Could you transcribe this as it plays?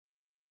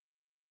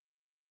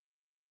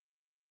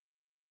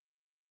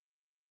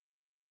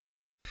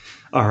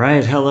All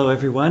right, hello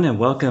everyone, and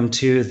welcome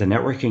to the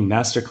Networking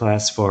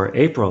Masterclass for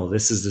April.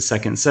 This is the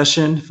second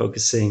session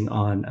focusing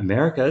on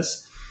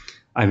Americas.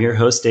 I'm your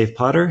host, Dave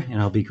Potter, and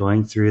I'll be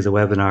going through the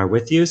webinar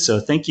with you. So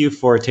thank you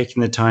for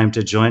taking the time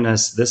to join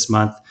us this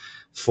month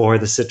for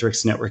the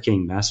Citrix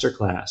Networking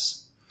Masterclass.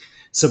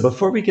 So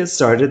before we get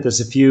started,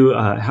 there's a few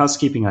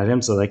housekeeping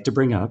items I'd like to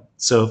bring up.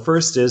 So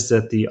first is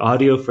that the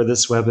audio for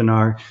this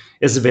webinar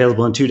is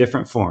available in two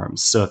different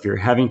forms. So if you're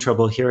having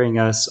trouble hearing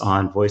us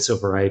on voice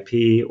over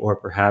IP or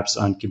perhaps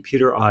on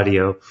computer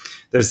audio,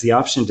 there's the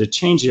option to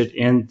change it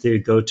in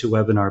the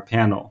GoToWebinar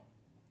panel.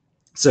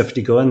 So if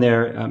you go in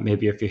there,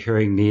 maybe if you're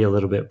hearing me a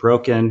little bit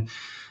broken,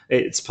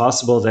 it's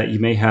possible that you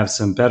may have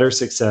some better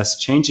success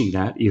changing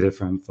that either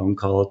from phone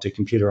call to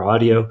computer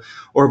audio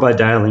or by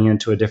dialing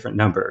into a different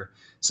number.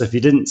 So if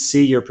you didn't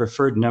see your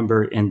preferred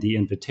number in the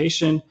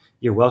invitation,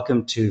 you're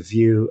welcome to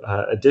view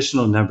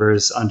additional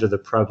numbers under the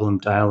problem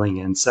dialing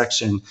in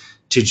section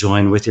to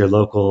join with your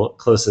local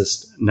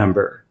closest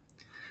number.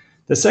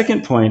 The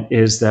second point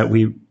is that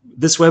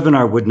this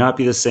webinar would not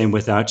be the same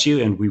without you,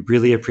 and we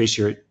really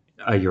appreciate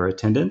your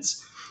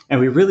attendance. And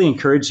we really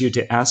encourage you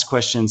to ask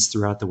questions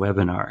throughout the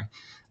webinar.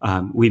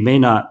 We may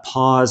not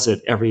pause at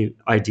every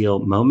ideal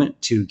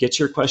moment to get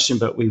your question,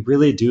 but we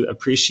really do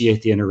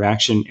appreciate the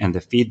interaction and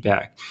the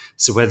feedback.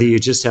 So whether you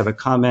just have a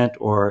comment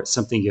or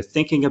something you're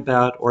thinking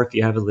about, or if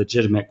you have a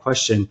legitimate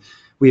question,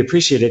 we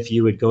appreciate if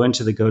you would go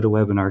into the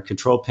GoToWebinar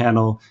control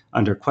panel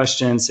under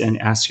questions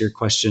and ask your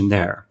question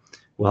there.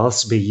 We'll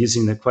also be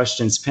using the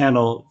questions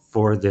panel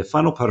for the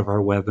final part of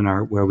our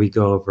webinar where we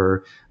go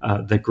over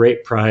the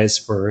great prize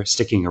for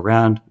sticking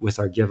around with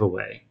our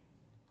giveaway.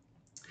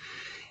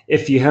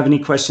 If you have any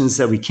questions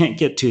that we can't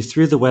get to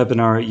through the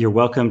webinar, you're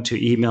welcome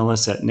to email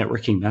us at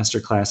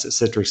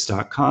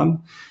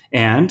networkingmasterclass@citrix.com.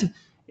 And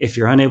if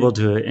you're unable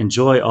to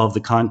enjoy all of the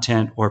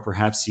content, or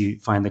perhaps you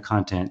find the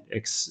content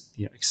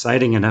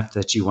exciting enough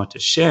that you want to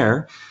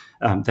share,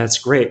 that's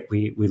great.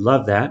 We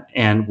love that.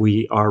 And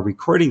we are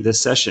recording this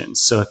session.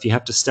 So if you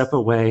have to step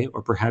away,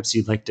 or perhaps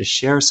you'd like to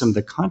share some of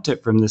the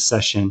content from this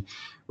session,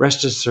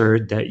 rest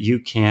assured that you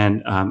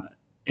can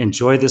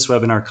enjoy this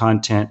webinar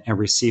content and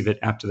receive it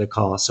after the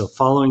call. So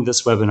following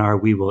this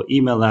webinar, we will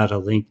email out a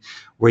link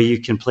where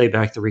you can play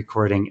back the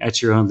recording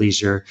at your own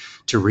leisure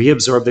to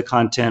reabsorb the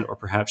content, or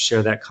perhaps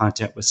share that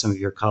content with some of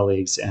your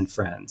colleagues and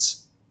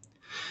friends.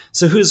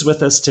 So who's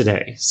with us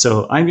today?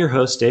 So I'm your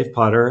host, Dave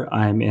Potter.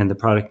 I'm in the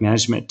product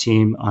management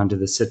team onto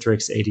the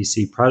Citrix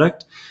ADC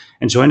product.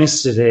 And joining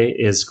us today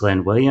is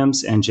Glenn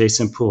Williams and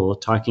Jason Poole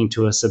talking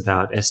to us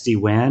about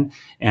SD-WAN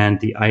and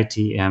the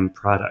ITM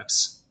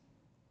products.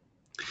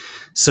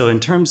 So in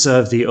terms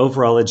of the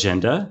overall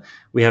agenda,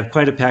 we have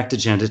quite a packed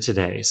agenda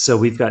today. So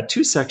we've got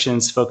two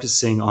sections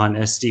focusing on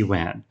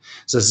SD-WAN.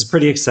 So this is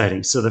pretty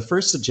exciting. So the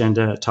first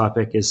agenda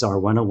topic is our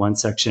 101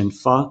 section,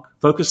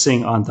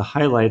 focusing on the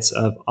highlights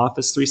of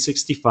Office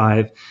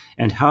 365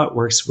 and how it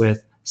works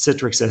with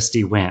Citrix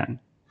SD-WAN.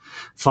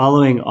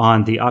 Following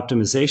on the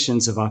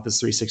optimizations of Office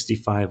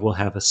 365, we'll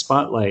have a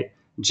spotlight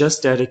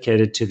just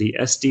dedicated to the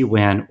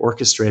SD-WAN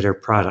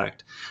Orchestrator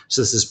product.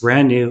 So this is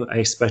brand new. I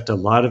expect a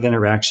lot of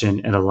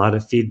interaction and a lot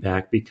of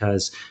feedback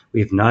because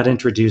we've not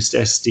introduced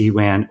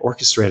SD-WAN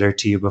Orchestrator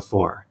to you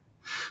before.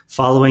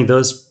 Following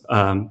those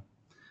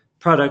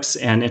products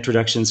and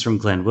introductions from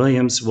Glenn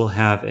Williams, we'll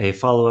have a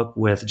follow-up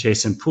with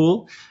Jason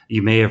Poole.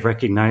 You may have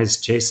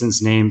recognized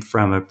Jason's name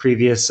from a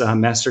previous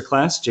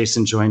masterclass.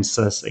 Jason joins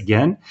us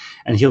again,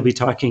 and he'll be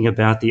talking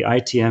about the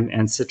ITM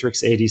and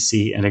Citrix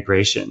ADC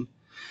integration.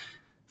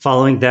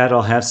 Following that,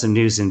 I'll have some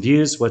news and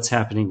views, what's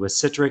happening with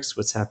Citrix,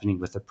 what's happening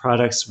with the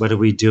products, what are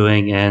we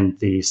doing in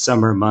the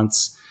summer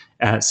months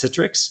at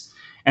Citrix.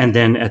 And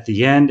then at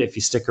the end, if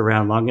you stick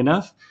around long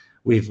enough,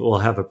 we'll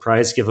have a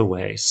prize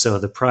giveaway. So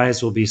the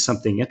prize will be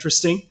something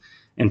interesting.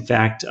 In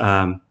fact,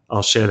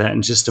 I'll share that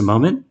in just a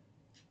moment.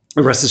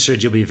 Rest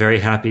assured, you'll be very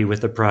happy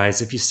with the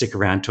prize if you stick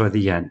around toward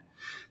the end.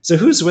 So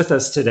who's with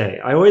us today?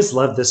 I always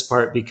love this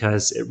part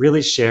because it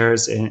really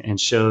shares and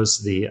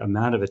shows the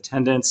amount of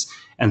attendance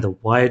and the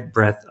wide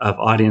breadth of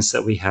audience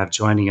that we have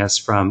joining us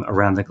from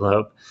around the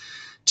globe.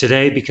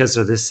 Today, because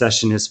of this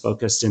session is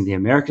focused in the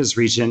Americas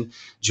region,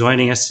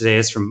 joining us today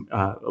is from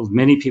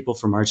many people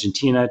from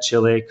Argentina,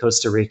 Chile,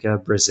 Costa Rica,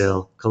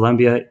 Brazil,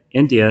 Colombia,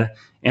 India,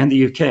 and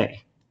the UK.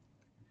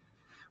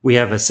 We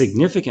have a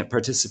significant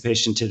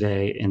participation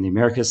today in the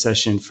Americas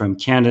session from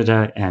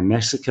Canada and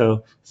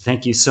Mexico.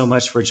 Thank you so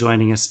much for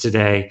joining us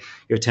today.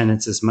 Your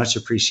attendance is much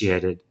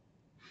appreciated.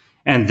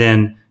 And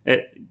then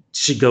it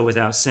should go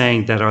without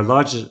saying that our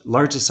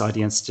largest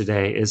audience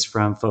today is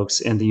from folks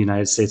in the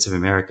United States of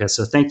America.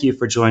 So thank you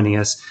for joining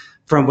us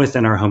from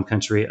within our home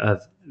country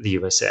of the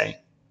USA.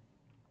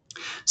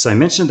 So I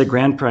mentioned the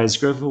grand prize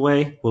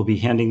giveaway. We'll be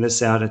handing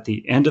this out at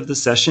the end of the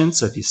session.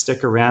 So if you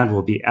stick around,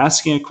 we'll be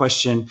asking a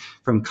question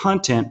from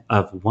content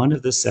of one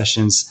of the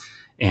sessions.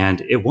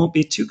 And it won't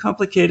be too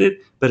complicated,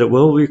 but it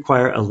will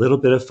require a little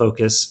bit of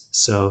focus.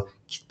 So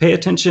pay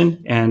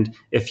attention. And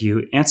if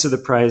you answer the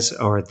prize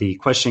or the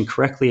question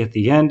correctly at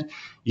the end,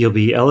 you'll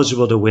be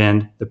eligible to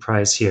win the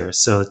prize here.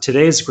 So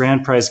today's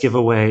grand prize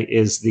giveaway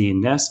is the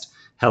Nest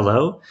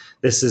hello.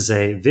 This is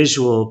a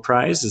visual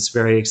prize. It's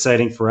very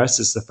exciting for us.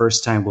 It's the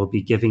first time we'll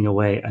be giving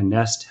away a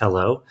Nest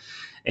Hello,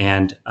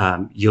 and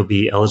you'll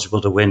be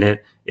eligible to win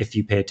it if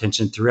you pay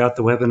attention throughout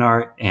the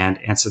webinar and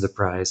answer the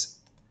prize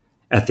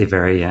at the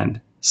very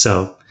end.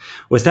 So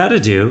without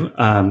ado,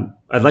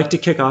 I'd like to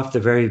kick off the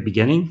very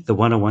beginning, the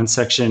 101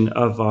 section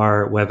of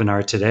our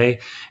webinar today.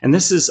 And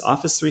this is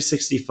Office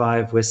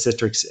 365 with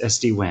Citrix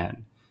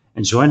SD-WAN.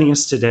 And joining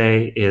us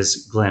today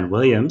is Glenn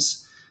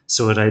Williams.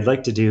 So what I'd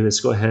like to do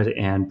is go ahead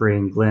and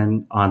bring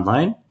Glenn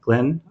online.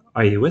 Glenn,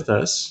 are you with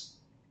us?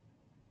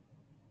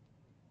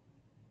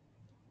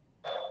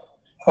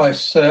 I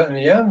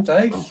certainly am,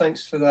 Dave.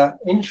 Thanks for that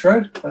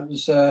intro.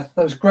 That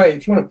was great.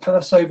 If you want to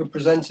pass over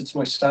presenter to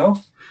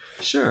myself.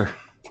 Sure.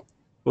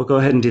 We'll go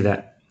ahead and do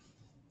that.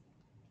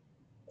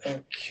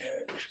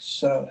 Okay,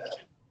 so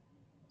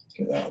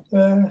get that up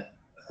there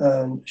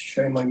and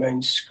show my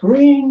main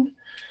screen.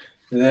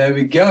 There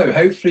we go.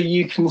 Hopefully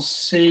you can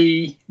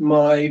see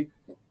my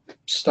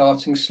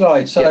starting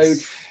slide. So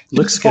yes.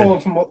 Looks good.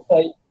 Following from what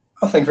they,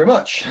 oh, thank you very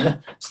much.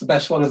 It's the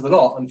best one of the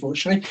lot,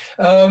 unfortunately.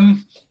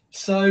 Following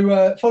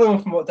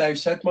on from what Dave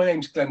said, my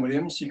name's Glenn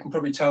Williams. You can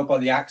probably tell by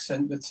the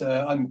accent that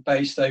I'm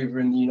based over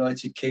in the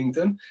United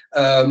Kingdom.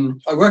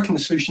 I work in the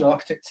solution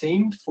architect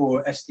team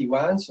for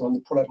SD-WAN, so I'm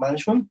the product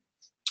management.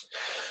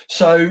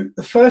 So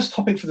the first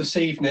topic for this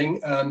evening,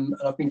 and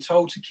I've been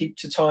told to keep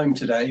to time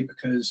today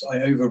because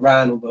I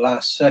overran on the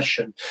last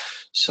session,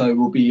 so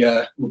we'll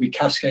be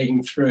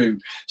cascading through.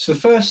 So the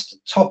first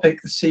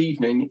topic this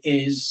evening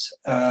is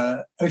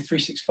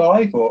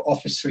O365 or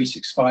Office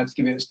 365, to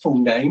give it its full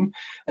name,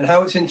 and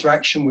how its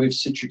interaction with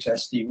Citrix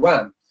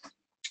SD-WAN.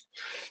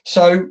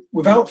 So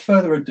without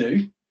further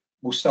ado,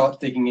 we'll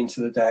start digging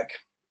into the deck.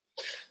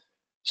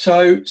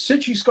 So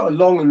Citrix got a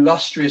long and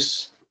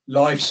lustrous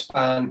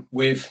lifespan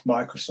with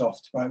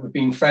Microsoft, right? We've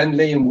been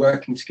friendly and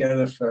working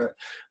together for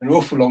an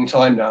awful long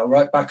time now,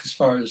 right back as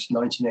far as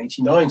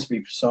 1989 to be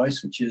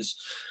precise, which is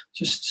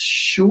just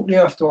shortly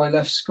after I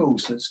left school,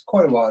 so it's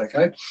quite a while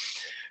ago.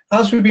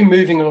 As we've been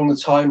moving along the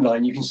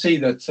timeline, you can see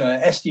that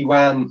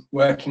SD-WAN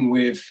working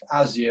with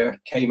Azure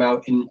came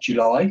out in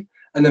July,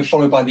 and then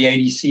followed by the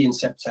ADC in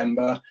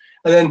September,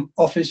 and then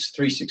Office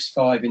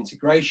 365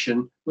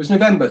 integration was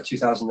November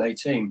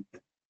 2018.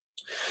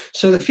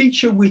 So the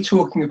feature we're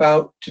talking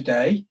about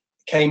today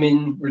came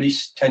in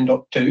release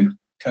 10.2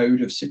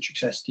 code of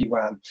Citrix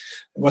SD-WAN.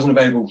 It wasn't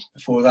available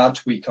before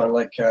that. We kind of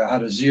like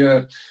had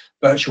Azure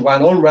Virtual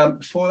WAN on-ramp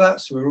before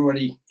that, so we're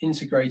already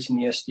integrating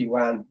the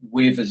SD-WAN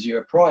with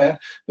Azure prior,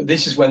 but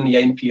this is when the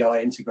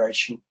API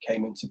integration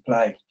came into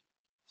play.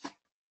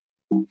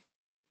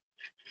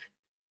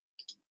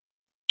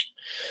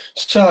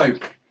 So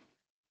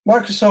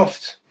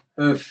Microsoft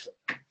have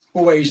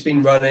always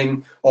been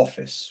running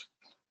Office,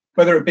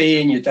 whether it be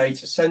in your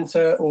data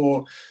center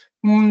or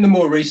in the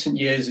more recent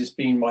years, it's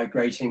been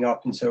migrating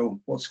up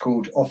until what's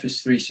called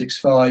Office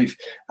 365,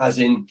 as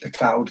in the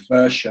cloud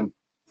version.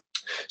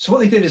 So what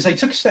they did is they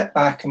took a step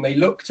back and they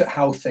looked at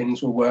how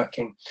things were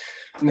working.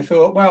 And they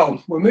thought,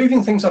 well, we're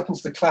moving things up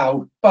into the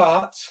cloud,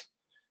 but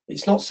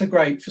it's not so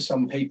great for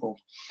some people.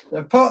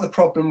 Now, part of the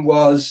problem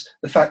was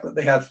the fact that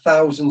they had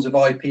thousands of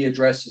IP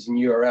addresses and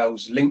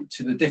URLs linked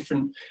to the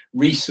different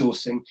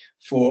resourcing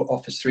for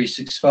Office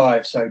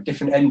 365, so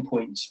different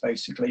endpoints,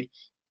 basically.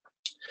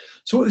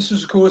 So what this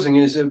was causing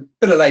is a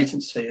bit of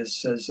latency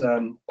as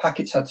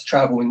packets had to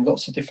travel in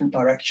lots of different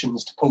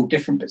directions to pull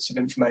different bits of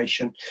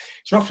information.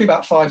 It's roughly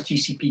about 5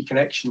 TCP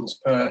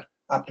connections per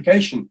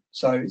application,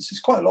 so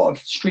it's quite a lot of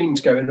streams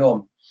going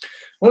on.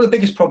 One of the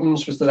biggest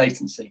problems was the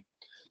latency.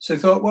 So I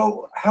thought,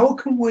 well, how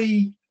can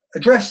we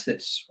address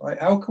this, right?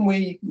 How can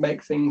we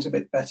make things a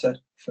bit better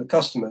for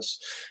customers?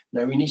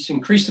 You know, we need to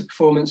increase the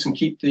performance and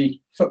keep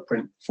the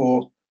footprint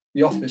for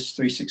the Office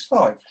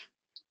 365.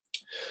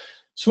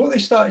 So what they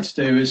started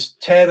to do is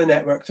tear the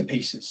network to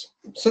pieces.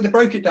 So they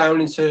broke it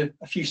down into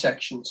a few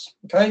sections,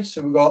 okay?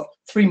 So we've got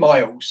 3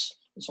 miles.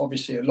 It's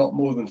obviously a lot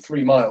more than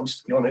 3 miles,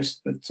 to be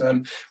honest, but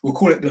we'll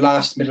call it the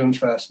last, middle, and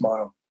first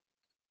mile.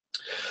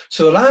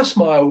 So the last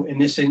mile in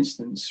this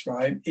instance,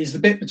 right, is the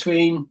bit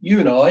between you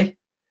and I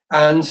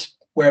and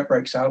where it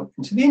breaks out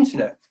into the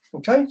internet.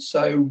 Okay,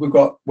 so we've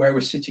got where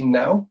we're sitting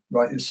now,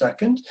 right this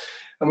second,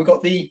 and we've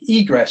got the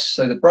egress,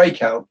 so the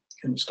breakout,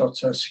 and it's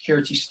got a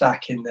security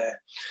stack in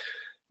there.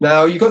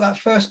 Now you've got that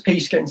first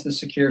piece getting to the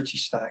security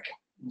stack.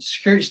 The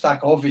security stack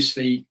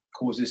obviously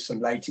causes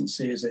some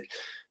latency as it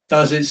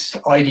does its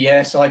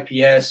IDS,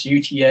 IPS,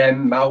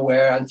 UTM,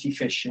 malware,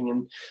 anti-phishing,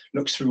 and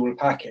looks through all the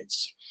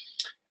packets.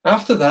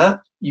 After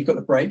that, you've got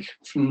the break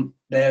from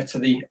there to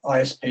the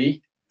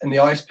ISP, and the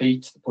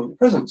ISP to the point of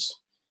presence.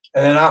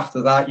 And then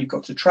after that, you've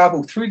got to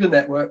travel through the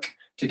network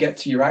to get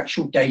to your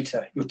actual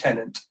data, your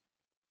tenant.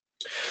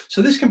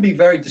 So this can be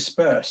very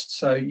dispersed.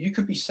 So you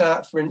could be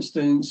sat, for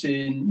instance,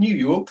 in New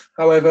York.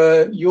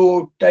 However,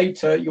 your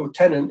data, your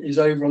tenant is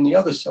over on the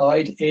other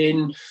side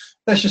in,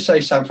 let's just say,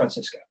 San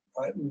Francisco.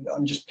 Right?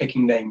 I'm just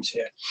picking names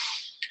here.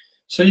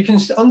 So you can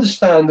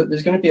understand that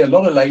there's going to be a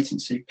lot of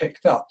latency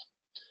picked up.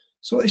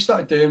 So what they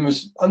started doing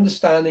was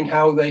understanding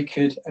how they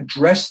could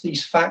address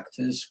these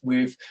factors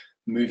with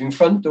moving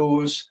front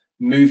doors,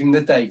 moving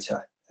the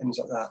data, things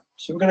like that.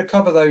 So we're going to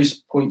cover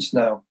those points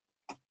now.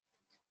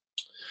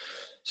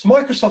 So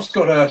Microsoft's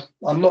got a,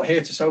 I'm not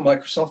here to sell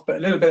Microsoft, but a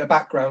little bit of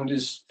background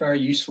is very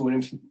useful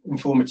and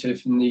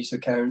informative in these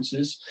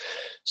occurrences.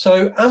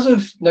 So as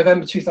of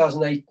November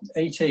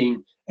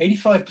 2018,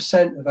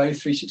 85% of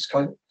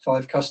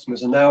O365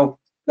 customers are now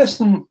less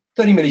than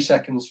 30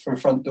 milliseconds from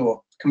front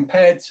door,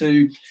 compared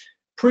to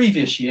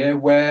previous year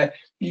where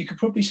you could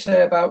probably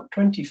say about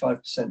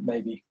 25%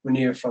 maybe were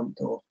near front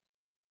door.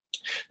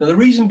 Now the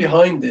reason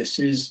behind this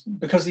is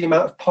because of the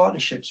amount of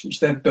partnerships which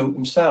they've built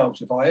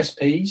themselves with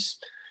ISPs,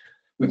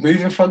 with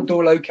moving front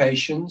door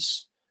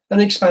locations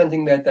and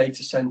expanding their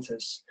data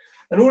centers.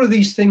 And all of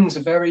these things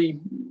are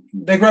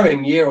they're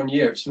growing year on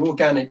year. It's an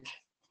organic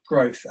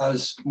growth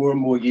as more and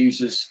more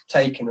users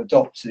take and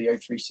adopt to the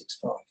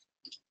O365.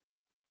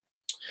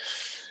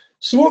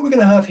 So what we're going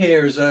to have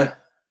here is a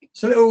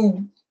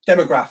little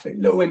demographic,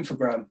 little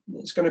infogram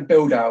that's going to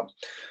build out.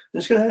 And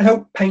it's going to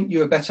help paint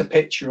you a better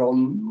picture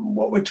on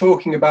what we're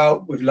talking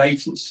about with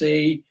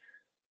latency,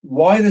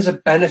 why there's a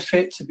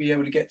benefit to be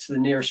able to get to the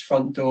nearest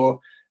front door,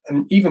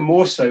 and even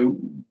more so,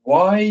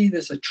 why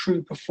there's a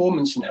true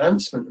performance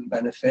enhancement and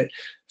benefit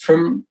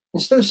from,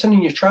 instead of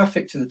sending your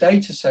traffic to the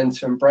data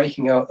center and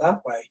breaking out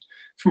that way,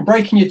 from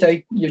breaking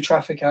your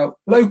traffic out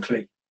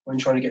locally when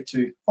trying to get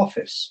to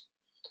office.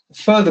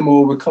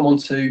 Furthermore, we'll come on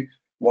to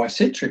why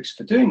Citrix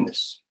for doing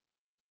this.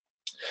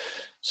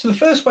 So the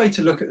first way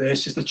to look at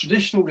this is the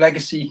traditional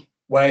legacy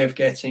way of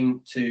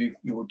getting to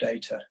your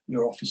data,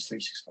 your Office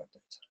 365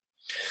 data.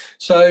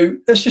 So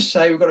let's just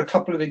say we've got a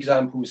couple of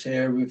examples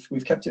here.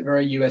 We've kept it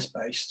very US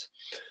based.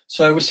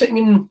 So we're sitting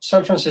in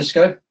San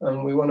Francisco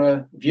and we want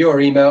to view our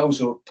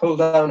emails or pull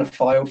down a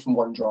file from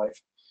OneDrive.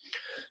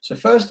 So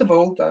first of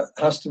all, that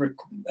has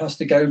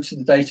to go to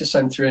the data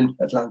center in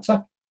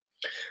Atlanta.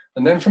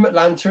 And then from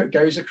Atlanta, it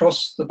goes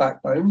across the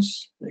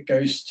backbones. It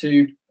goes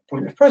to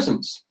point of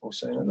presence,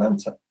 also in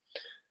Atlanta.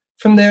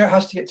 From there, it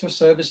has to get to a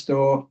service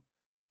door.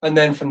 And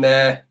then from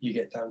there, you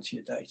get down to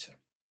your data.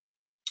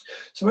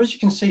 So as you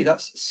can see,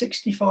 that's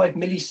 65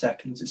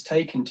 milliseconds it's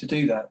taken to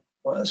do that.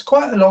 Well, that's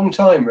quite a long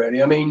time,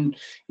 really. I mean,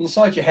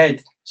 inside your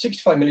head,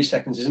 65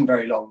 milliseconds isn't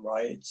very long,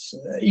 right? It's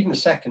even a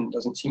second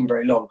doesn't seem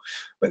very long.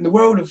 But in the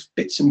world of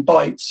bits and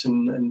bytes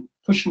and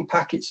pushing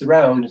packets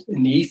around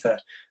in the ether,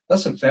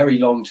 that's a very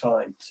long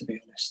time, to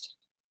be honest.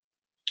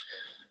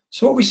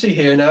 So what we see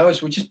here now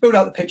is we just build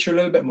out the picture a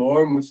little bit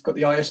more, and we've got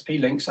the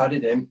ISP links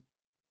added in.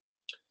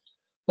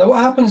 Now,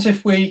 what happens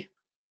if we,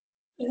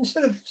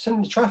 instead of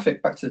sending the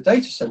traffic back to the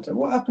data center,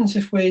 what happens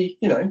if we,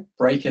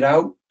 break it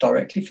out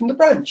directly from the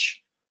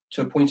branch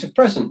to a point of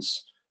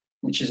presence,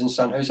 which is in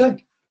San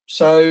Jose?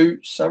 So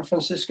San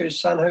Francisco,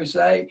 San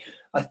Jose,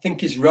 I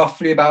think is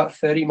roughly about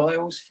 30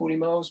 miles, 40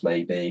 miles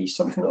maybe,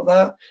 something like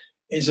that.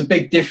 Is a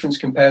big difference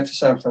compared to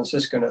San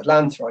Francisco and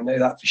Atlanta. I know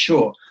that for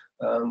sure,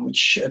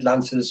 which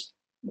Atlanta's,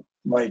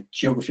 my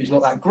geography is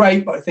not that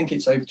great, but I think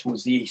it's over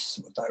towards the east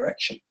sort of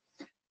direction.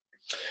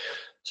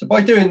 So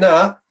by doing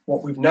that,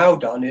 what we've now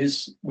done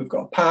is we've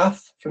got a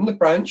path from the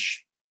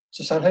branch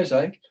to San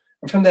Jose,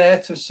 and from there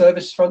to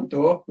service front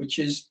door, which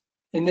is,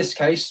 in this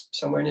case,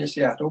 somewhere near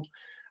Seattle,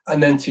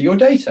 and then to your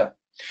data.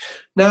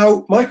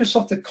 Now,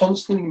 Microsoft are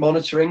constantly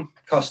monitoring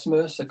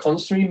customers, they're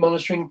constantly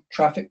monitoring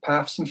traffic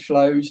paths and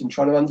flows and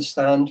trying to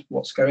understand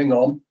what's going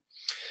on.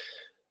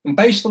 And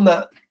based on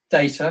that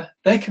data,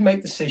 they can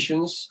make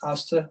decisions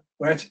as to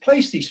where to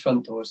place these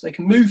front doors. They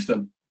can move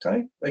them,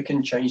 okay? They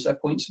can change their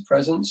points of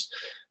presence,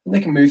 and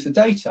they can move the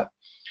data.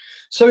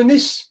 So in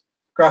this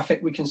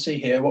graphic, we can see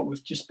here what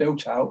we've just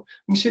built out.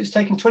 We can see it's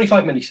taken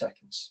 25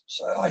 milliseconds.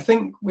 So I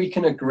think we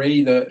can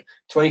agree that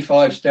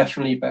 25 is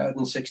definitely better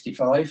than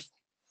 65.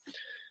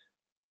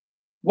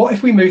 What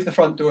if we move the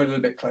front door a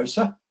little bit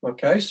closer?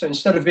 Okay, so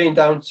instead of being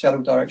down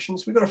Seattle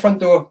directions, we've got a front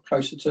door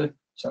closer to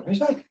San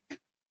Jose.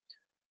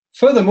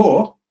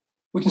 Furthermore,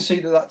 we can see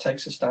that that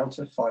takes us down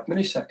to 5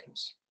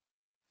 milliseconds.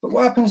 But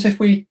what happens if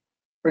we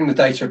bring the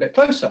data a bit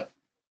closer?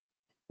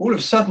 All of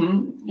a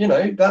sudden,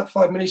 that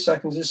 5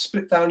 milliseconds is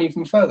split down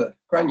even further,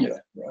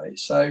 granular, right?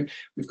 So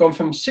we've gone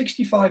from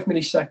 65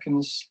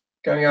 milliseconds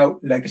going out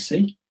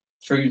legacy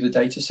through the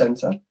data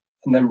center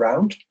and then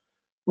round.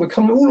 We're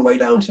coming all the way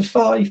down to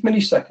 5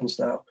 milliseconds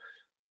now.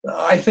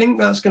 I think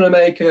that's going to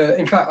make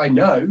in fact, I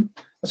know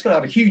that's going to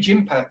have a huge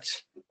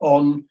impact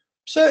on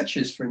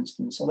searches, for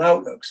instance, on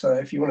Outlook. So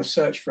if you want to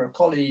search for a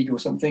colleague or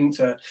something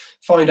to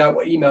find out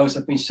what emails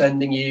they've been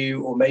sending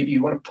you, or maybe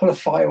you want to pull a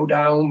file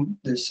down,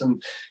 there's some,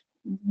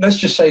 let's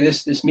just say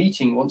this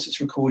meeting, once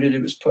it's recorded,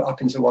 it was put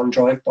up into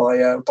OneDrive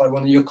by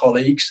one of your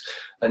colleagues,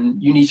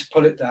 and you need to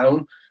pull it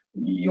down.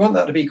 You want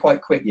that to be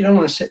quite quick. You don't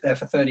want to sit there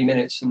for 30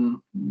 minutes.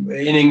 And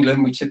in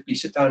England, we typically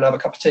sit down and have a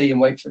cup of tea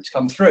and wait for it to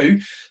come through.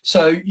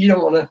 So you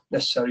don't want to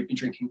necessarily be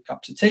drinking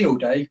cups of tea all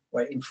day,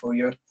 waiting for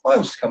your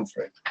files to come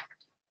through.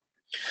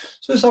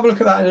 So let's have a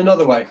look at that in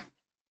another way.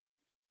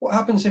 What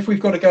happens if we've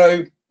got to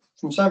go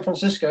from San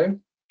Francisco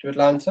to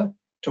Atlanta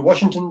to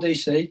Washington,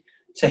 DC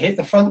to hit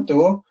the front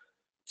door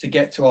to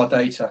get to our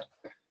data.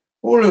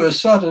 All of a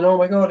sudden, oh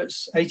my God,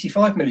 it's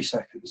 85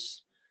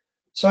 milliseconds.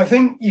 So I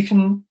think you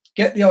can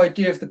get the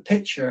idea of the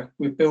picture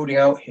we're building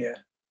out here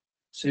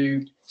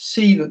to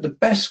see that the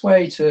best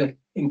way to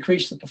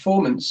increase the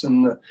performance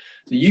and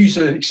the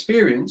user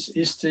experience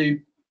is to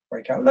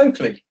break out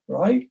locally,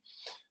 right?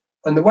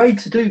 And the way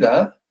to do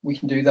that, we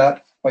can do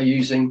that by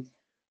using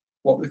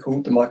what we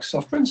call the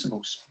Microsoft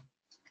principles.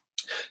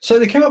 So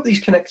they came up with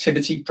these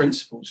connectivity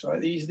principles,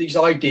 right? These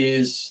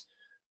ideas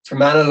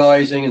from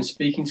analyzing and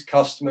speaking to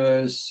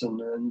customers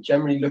and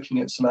generally looking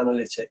at some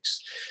analytics.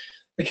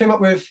 They came up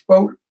with,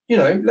 well, you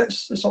know,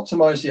 let's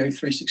optimize the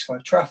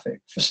O365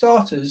 traffic. For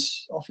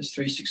starters, Office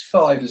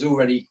 365 is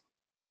already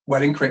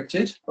well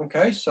encrypted,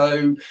 okay?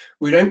 So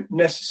we don't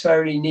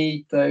necessarily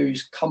need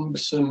those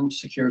cumbersome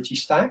security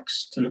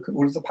stacks to look at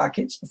all of the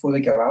packets before they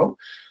go out.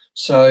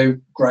 So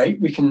great,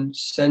 we can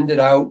send it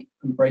out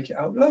and break it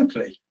out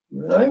locally,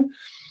 you know?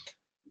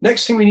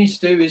 Next thing we need to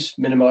do is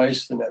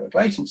minimize the network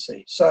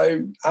latency.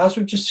 So as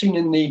we've just seen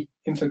in the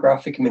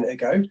infographic a minute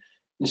ago,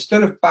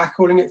 instead of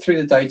backhauling it through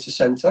the data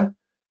center,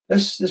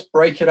 let's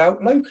break it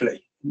out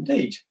locally,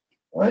 indeed,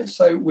 right?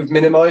 So we've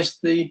minimized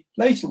the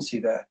latency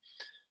there.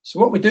 So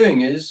what we're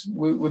doing is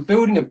we're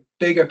building a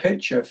bigger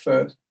picture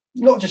for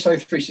not just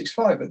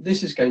O365, but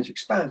this is going to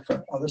expand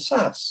for other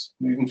SaaS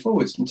moving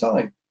forwards in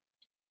time.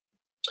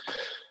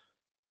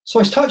 So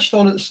I touched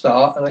on at the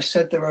start, and I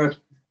said there are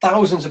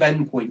thousands of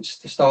endpoints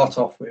to start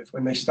off with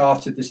when they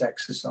started this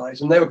exercise,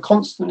 and they were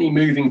constantly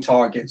moving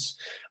targets.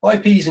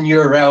 IPs and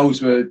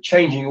URLs were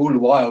changing all the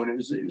while, and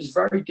it was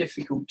very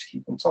difficult to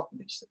keep on top of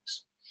these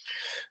things.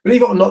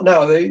 Believe it or not,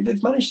 now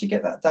they've managed to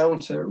get that down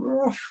to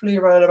roughly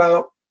around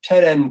about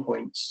 10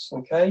 endpoints.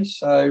 Okay,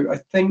 so I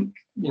think,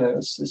 you know,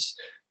 it's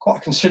quite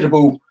a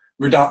considerable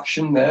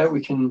reduction there.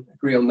 We can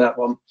agree on that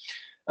one.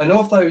 And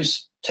of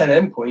those 10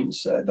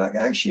 endpoints, that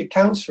actually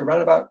accounts for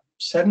around about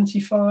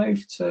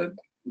 75 to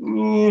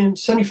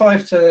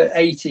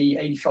 80,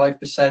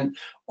 85%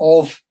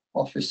 of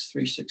Office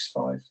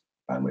 365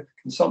 bandwidth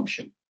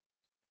consumption.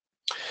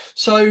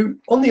 So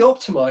on the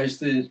optimized,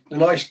 the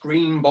nice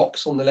green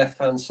box on the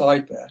left-hand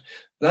side there,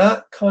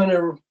 that kind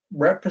of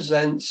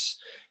represents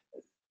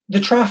the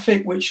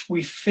traffic which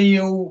we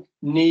feel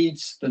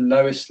needs the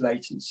lowest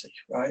latency,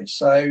 right?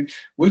 So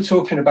we're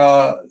talking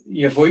about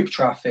your VoIP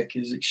traffic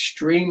is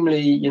extremely,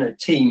 you know,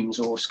 Teams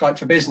or Skype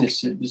for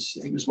Business, it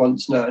was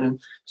once known and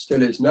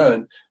still is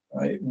known.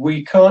 Right?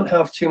 We can't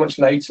have too much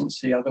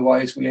latency,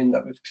 otherwise we end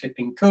up with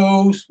clipping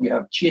calls, we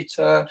have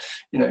jitter,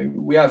 you know,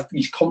 we have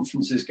these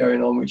conferences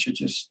going on which are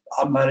just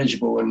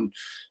unmanageable, and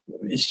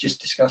it's just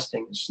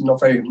disgusting. It's not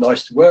very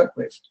nice to work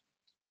with.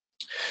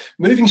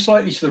 Moving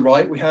slightly to the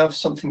right, we have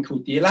something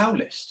called the allow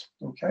list,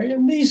 okay?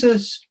 And these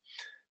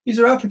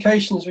are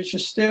applications which are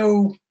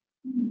still,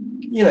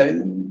 you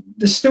know,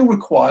 they're still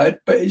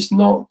required, but it's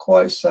not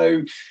quite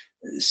so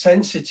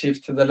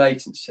sensitive to the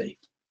latency.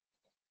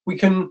 We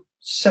can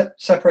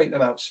separate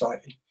them out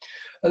slightly.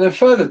 And then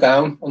further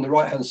down on the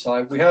right-hand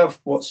side, we have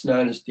what's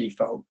known as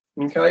default,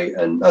 okay?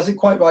 And as it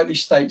quite rightly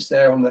states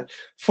there on the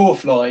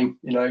fourth line,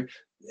 you know,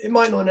 it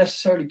might not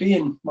necessarily be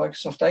in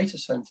Microsoft data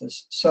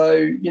centers. So,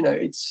 you know,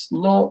 it's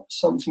not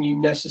something you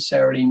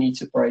necessarily need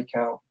to break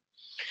out.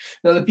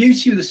 Now, the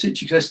beauty of the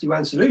Citrix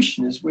SD-WAN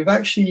solution is we've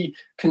actually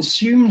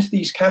consumed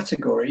these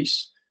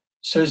categories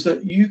so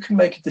that you can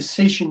make a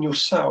decision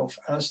yourself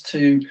as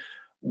to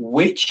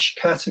which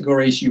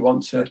categories you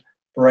want to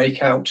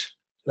break out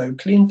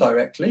locally and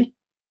directly.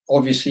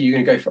 Obviously, you're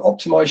going to go for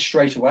optimize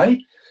straight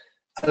away.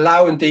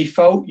 Allow and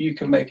default, you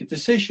can make a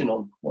decision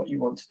on what you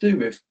want to do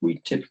with.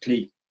 We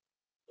typically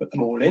put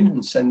them all in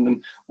and send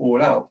them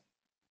all out.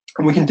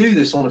 And we can do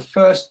this on a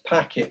first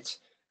packet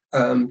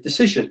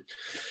decision.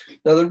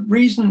 Now, the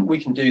reason we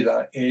can do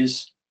that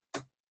is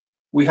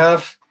we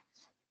have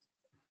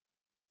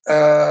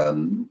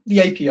the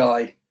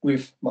API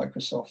with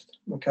Microsoft.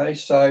 Okay,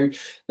 so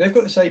they've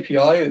got this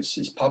API,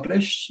 it's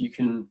published. You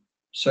can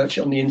search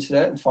it on the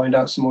internet and find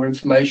out some more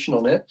information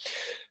on it.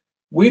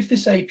 With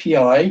this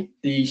API,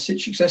 the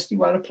Citrix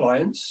SD-WAN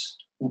appliance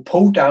will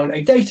pull down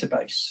a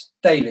database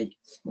daily.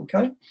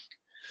 Okay.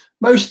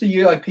 Most of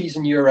the IPs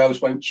and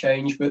URLs won't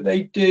change, but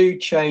they do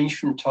change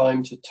from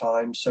time to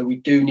time. So we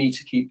do need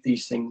to keep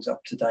these things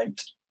up to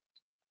date.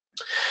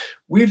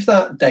 With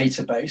that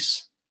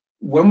database,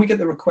 when we get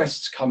the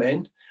requests come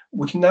in,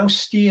 we can now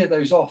steer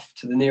those off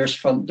to the nearest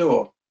front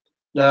door.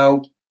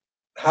 Now,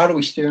 how do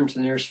we steer them to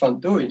the nearest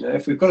front door? You know,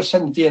 if we've got to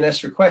send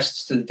DNS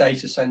requests to the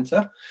data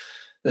center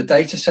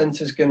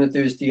is going to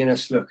do his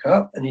DNS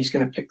lookup, and he's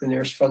going to pick the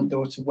nearest front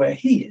door to where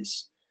he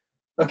is.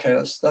 Okay,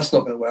 that's not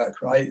going to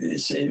work, right?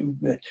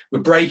 We're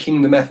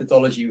breaking the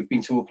methodology we've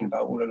been talking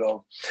about all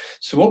along.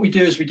 So what we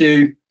do is we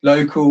do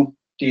local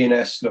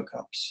DNS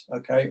lookups,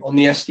 okay, on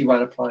the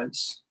SD-WAN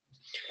appliance.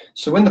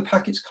 So when the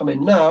packets come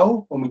in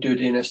now, when we do a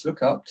DNS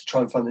lookup to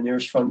try and find the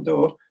nearest front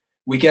door,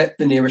 we get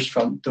the nearest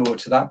front door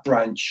to that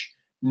branch,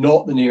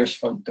 not the nearest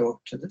front door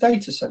to the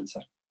data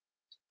center.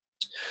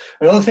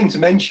 Another thing to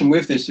mention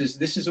with this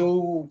is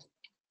all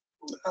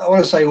I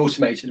want to say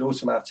automated,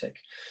 automatic.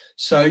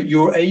 So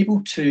you're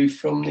able to,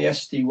 from the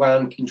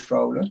SD-WAN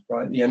controller,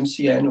 right, the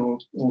MCN or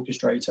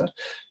orchestrator,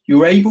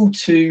 you're able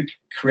to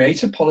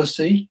create a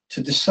policy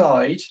to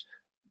decide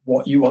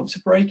what you want to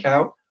break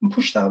out and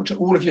push that out to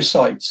all of your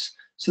sites.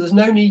 So there's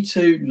no need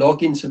to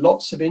log into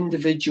lots of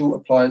individual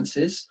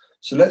appliances.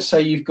 So let's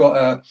say you've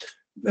got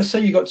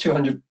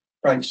 200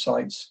 branch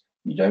sites.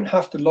 You don't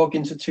have to log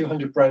into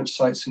 200 branch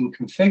sites and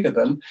configure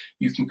them.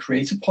 You can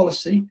create a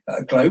policy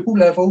at a global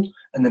level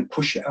and then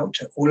push it out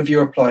to all of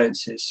your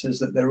appliances so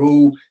that they're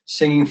all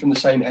singing from the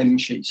same hymn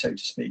sheet, so to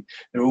speak.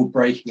 They're all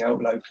breaking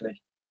out locally.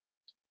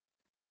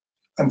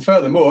 And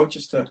furthermore,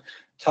 just to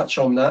touch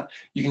on that,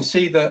 you can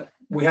see that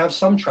we have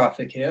some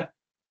traffic here,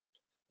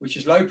 which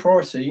is low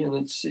priority, and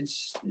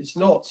it's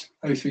not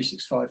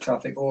O365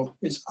 traffic, or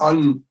it's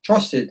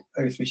untrusted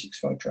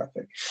O365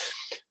 traffic.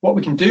 What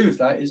we can do with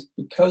that is,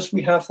 because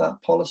we have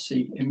that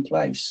policy in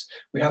place,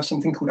 we have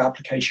something called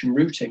application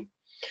routing.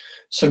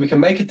 So we can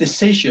make a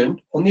decision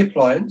on the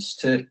appliance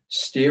to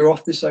steer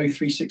off this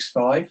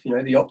O365, you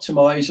know, the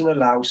optimize and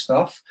allow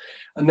stuff,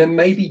 and then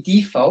maybe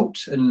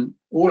default and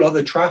all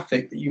other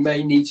traffic that you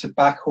may need to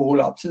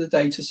backhaul up to the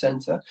data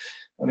center.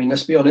 I mean,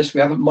 let's be honest,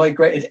 we haven't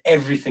migrated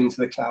everything to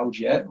the cloud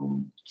yet.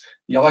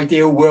 The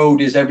ideal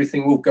world is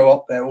everything will go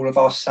up there. All of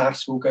our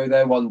SaaS will go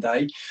there one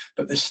day,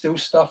 but there's still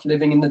stuff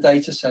living in the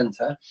data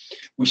center.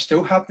 We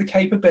still have the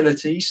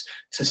capabilities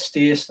to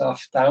steer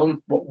stuff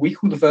down what we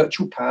call the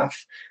virtual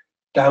path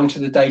down to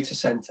the data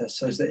center,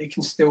 so that it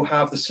can still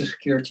have the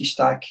security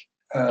stack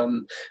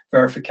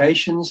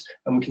verifications,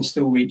 and we can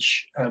still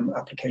reach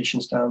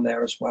applications down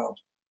there as well.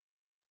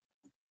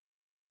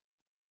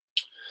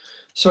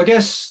 So I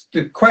guess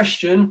the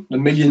question, the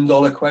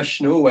million-dollar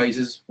question always,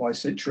 is why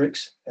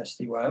Citrix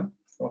SD-WAN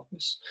for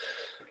Office?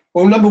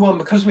 Well, number one,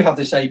 because we have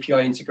this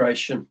API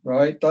integration,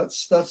 right?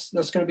 That's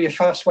going to be a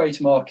fast way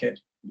to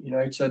market. You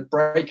know, to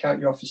break out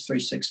your Office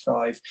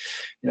 365,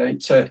 you know,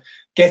 to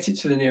get it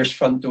to the nearest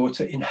front door,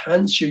 to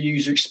enhance your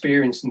user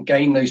experience and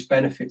gain those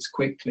benefits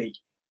quickly.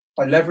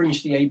 By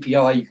leveraging the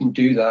API, you can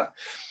do that.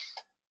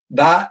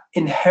 That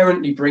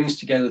inherently brings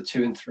together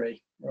 2 and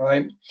 3,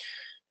 right?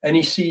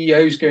 Any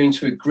CEO is going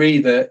to agree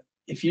that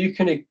if you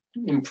can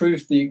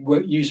improve the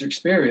user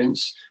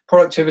experience,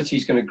 productivity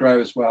is going to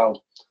grow as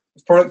well.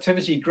 If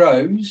productivity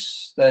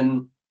grows,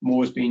 then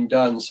more is being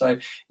done. So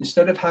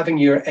instead of having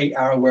your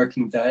 8-hour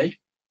working day,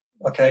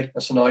 okay,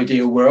 that's an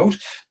ideal world,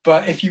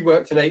 but if you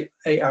worked an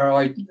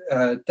 8-hour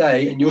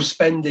day and you're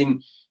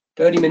spending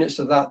 30 minutes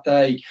of that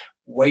day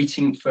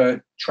waiting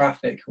for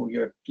traffic or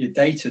your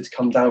data to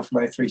come down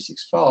from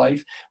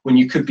O365 when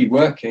you could be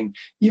working,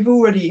 you've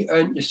already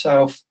earned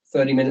yourself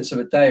 30 minutes of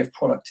a day of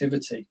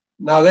productivity.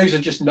 Now, those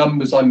are just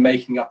numbers I'm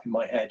making up in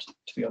my head,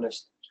 to be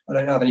honest. I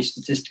don't have any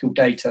statistical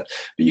data,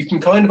 but you can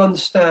kind of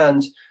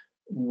understand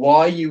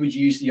why you would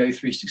use the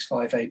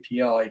O365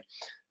 API,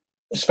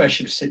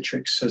 especially with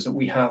Citrix, so that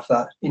we have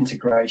that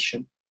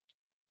integration.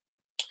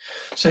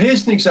 So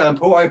here's an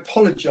example. I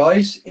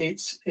apologize,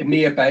 it's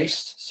EMEA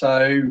based,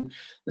 so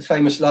the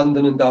famous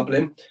London and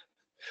Dublin.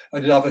 I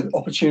did have an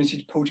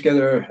opportunity to pull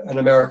together an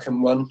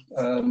American one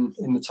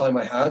in the time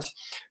I had,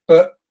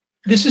 but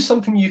this is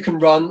something you can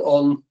run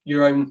on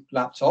your own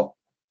laptop,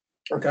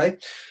 okay?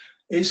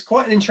 It's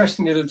quite an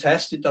interesting little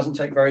test. It doesn't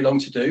take very long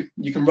to do.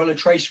 You can run a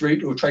trace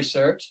route or trace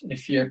cert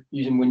if you're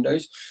using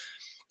Windows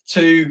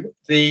to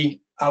the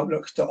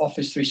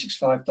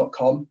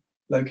outlook.office365.com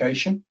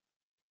location.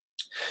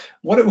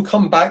 What it will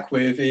come back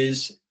with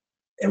is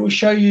it will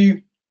show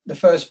you the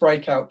first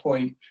breakout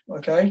point,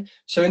 okay?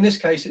 So in this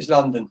case, it's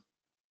London.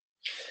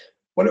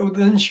 What it will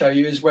then show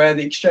you is where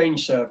the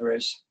Exchange server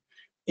is.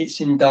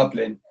 It's in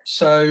Dublin.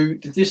 So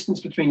the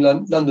distance between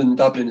London and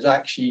Dublin is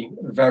actually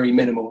very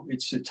minimal.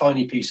 It's a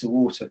tiny piece of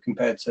water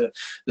compared to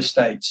the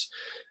States.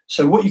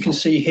 So what you can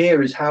see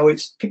here is how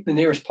it's picked the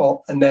nearest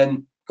pot and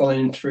then gone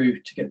in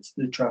through to get to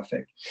the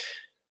traffic.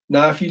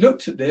 Now, if you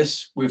looked at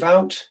this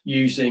without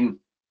using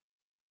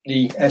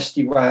the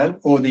SD-WAN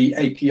or the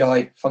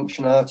API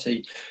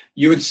functionality,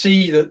 you would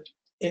see that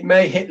it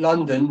may hit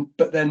London,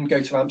 but then go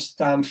to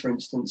Amsterdam, for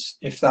instance,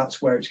 if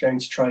that's where it's going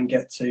to try and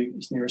get to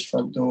its nearest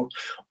front door.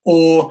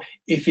 Or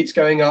if it's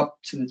going up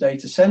to the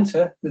data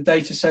center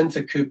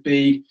could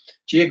be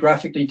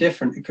geographically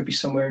different. It could be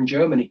somewhere in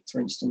Germany, for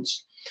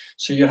instance.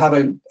 So you'll have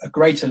a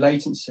greater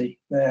latency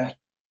there.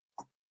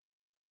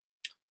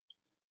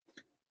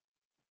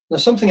 Now,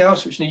 something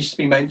else which needs to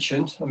be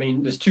mentioned, I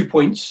mean, there's 2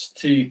 points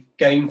to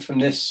gain from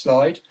this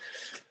slide.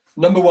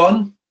 Number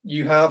one,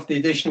 you have the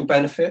additional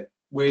benefit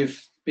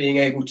with being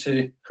able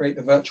to create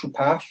the virtual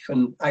path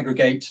and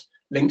aggregate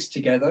links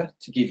together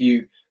to give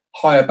you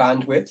higher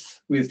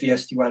bandwidth with the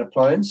SD-WAN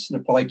appliance and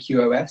apply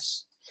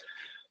QoS.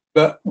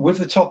 But with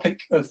the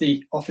topic of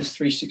the Office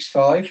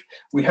 365,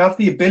 we have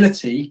the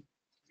ability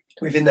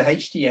within the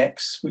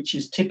HDX, which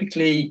is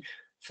typically,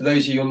 for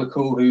those of you on the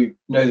call who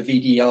know the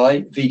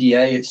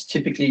VDA, it's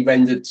typically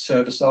rendered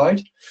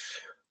server-side.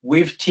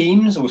 With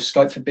Teams or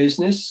Skype for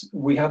Business,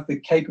 we have the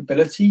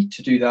capability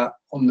to do that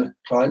on the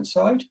client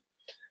side.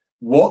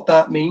 What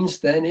that means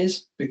then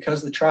is,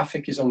 because the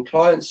traffic is on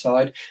client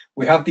side,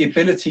 we have the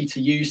ability to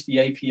use the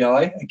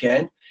API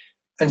again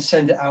and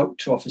send it out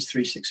to Office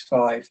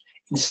 365.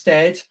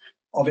 Instead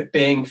of it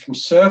being from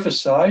server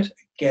side,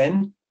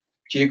 again,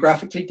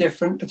 geographically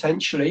different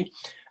potentially,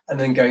 and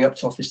then going up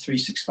to Office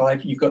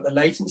 365, you've got the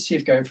latency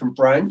of going from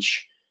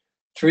branch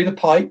through the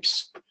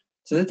pipes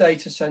to the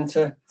data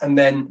center and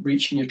then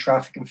reaching your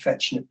traffic and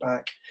fetching it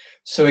back.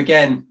 So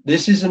again,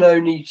 this isn't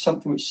only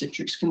something which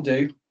Citrix can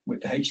do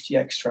with the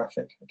HTX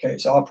traffic. Okay,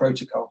 it's our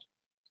protocol.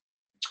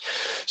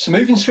 So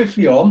moving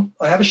swiftly on,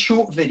 I have a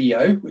short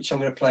video which I'm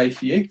going to play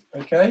for you,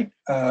 okay,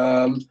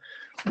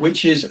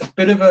 which is a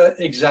bit of an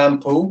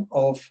example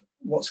of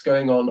what's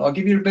going on. I'll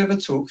give you a bit of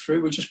a talk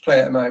through. We'll just play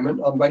it a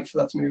moment. I'll wait for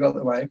that to move out of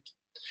the way.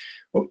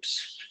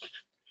 Whoops.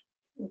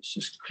 Let's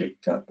just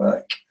click that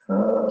back.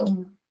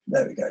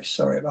 There we go.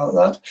 Sorry about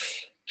that.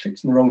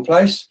 Clicked in the wrong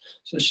place.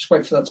 So let's just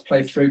wait for that to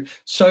play through.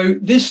 So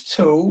this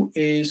tool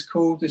is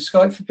called the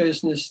Skype for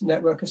Business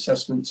Network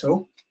Assessment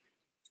Tool.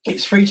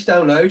 It's free to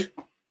download.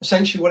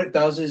 Essentially what it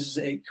does is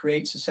it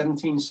creates a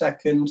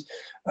 17-second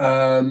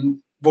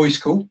voice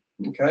call.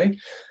 Okay.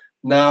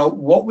 Now,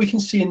 what we can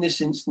see in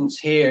this instance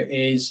here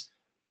is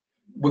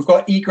we've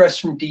got egress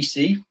from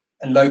DC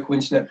and local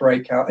internet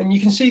breakout. And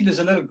you can see there's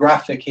a little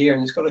graphic here,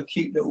 and it's got a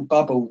cute little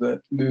bubble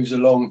that moves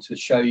along to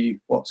show you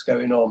what's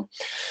going on.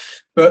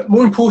 But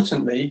more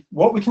importantly,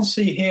 what we can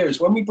see here is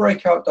when we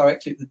break out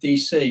directly at the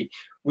DC,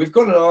 we've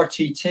got an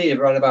RTT of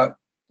around about,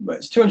 well,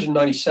 it's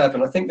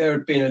 297. I think there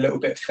had been a little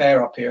bit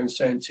fair up here and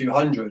saying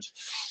 200.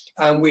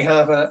 And we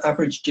have an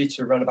average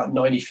jitter around about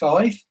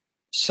 95.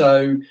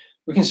 So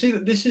we can see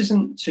that this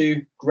isn't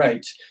too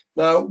great.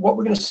 Now, what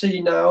we're going to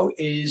see now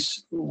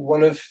is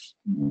one of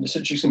the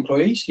Citrix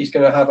employees. He's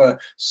going to have a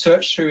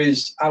search through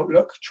his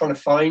Outlook, trying to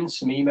find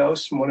some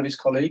emails from one of his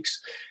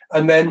colleagues,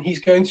 and then he's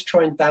going to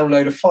try and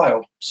download a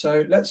file.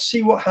 So let's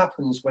see what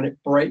happens when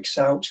it breaks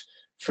out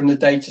from the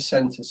data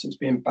center, so it's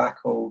being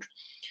backhauled.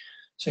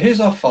 So here's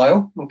our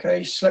file,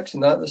 okay,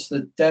 selecting that. That's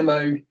the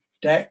demo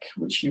deck,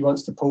 which he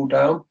wants to pull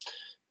down.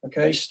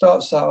 Okay,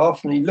 starts that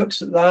off, and he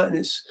looks at that, and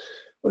it's,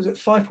 was it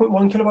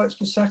 5.1 kilobytes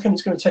per second?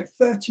 It's going to take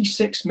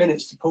 36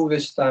 minutes to pull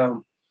this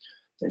down,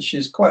 which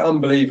is quite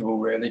unbelievable,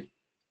 really.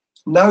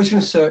 Now he's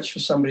going to search for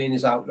somebody in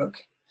his Outlook.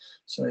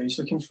 So he's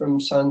looking from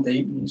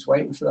Sandeep, and he's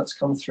waiting for that to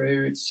come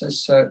through. It says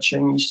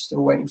searching, he's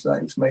still waiting for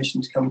that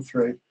information to come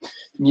through.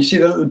 And you see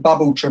the little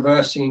bubble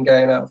traversing and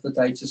going out of the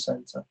data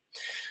center.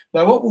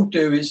 Now what we'll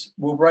do is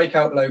we'll break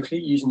out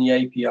locally using the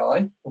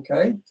API,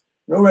 okay? And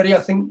already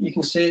I think you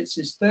can see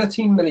it's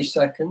 13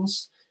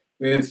 milliseconds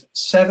with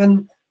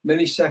 7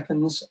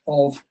 milliseconds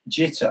of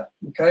jitter.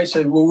 Okay,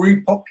 so we'll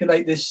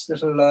repopulate this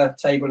little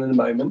table in a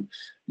moment.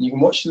 You can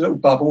watch the little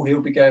bubble.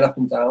 He'll be going up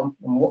and down.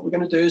 And what we're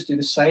going to do is do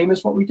the same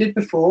as what we did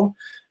before.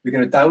 We're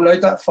going to download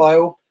that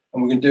file,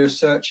 and we're going to do a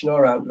search in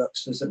our Outlook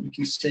so that we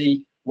can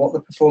see what the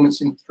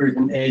performance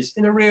improvement is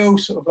in a real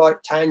sort of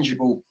like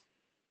tangible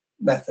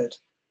method.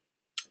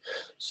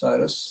 So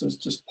let's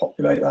just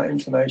populate that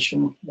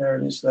information. There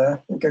it is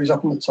there. It goes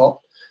up on the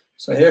top.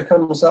 So here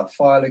comes that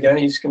file again.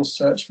 He's going to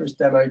search for his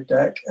demo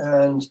deck,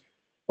 and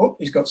oh,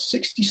 he's got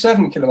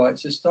 67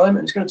 kilobytes this time,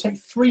 and it's going to take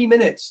 3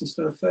 minutes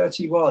instead of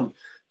 31.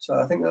 So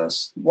I think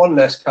that's one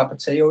less cup of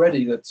tea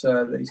already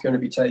that he's going to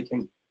be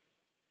taking.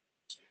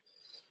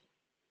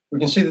 We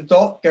can see the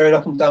dot going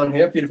up and down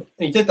here. Beautiful.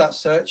 He did that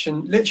search,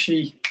 and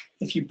literally,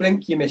 if you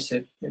blink, you miss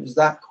it. It was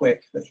that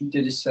quick that he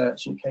did his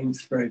search and came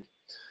through.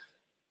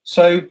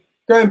 So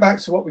going back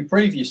to what we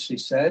previously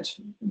said,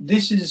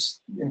 this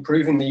is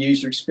improving the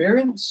user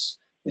experience.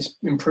 It's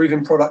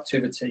improving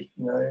productivity.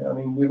 You know, I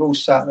mean, we've all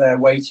sat there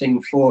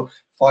waiting for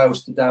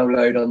files to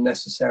download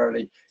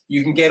unnecessarily.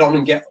 You can get on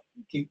and get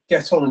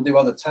on and do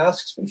other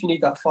tasks, but if you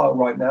need that file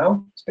right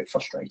now, it's a bit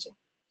frustrating.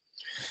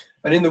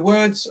 And in the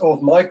words of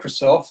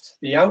Microsoft,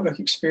 the Outlook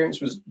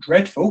experience was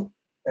dreadful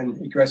and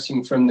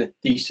egressing from the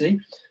DC,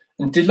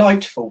 and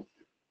delightful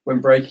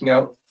when breaking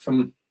out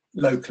from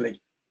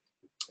locally.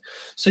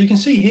 So you can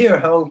see here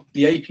how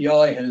the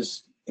API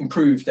has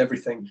improved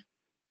everything.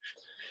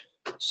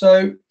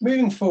 So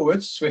moving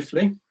forward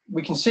swiftly,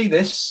 we can see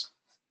this.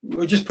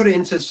 We'll just put it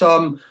into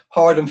some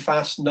hard and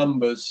fast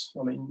numbers.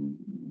 I mean,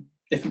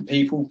 different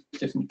people,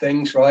 different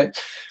things, right?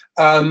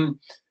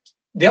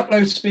 The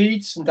upload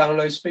speeds and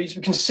download speeds,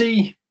 we can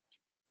see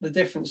the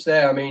difference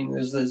there. I mean,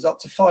 there's up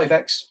to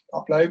 5x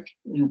upload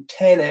and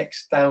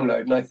 10x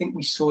download, and I think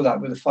we saw that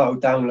with the file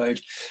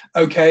download.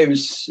 Okay, it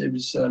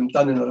was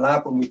done in a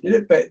lab when we did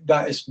it, but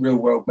that is real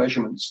world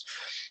measurements.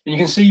 And you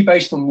can see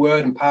based on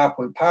Word and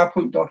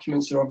PowerPoint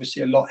documents are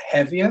obviously a lot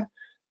heavier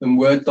than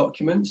Word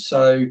documents,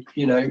 so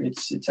you know it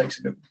takes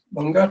a bit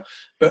longer.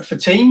 But for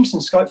Teams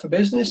and Skype for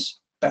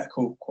Business, better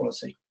call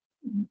quality,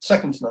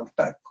 second to none,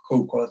 better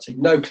call quality,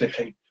 no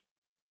clipping.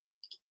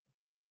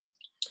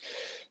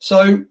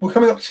 So we're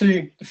coming up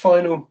to the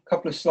final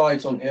couple of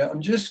slides on here.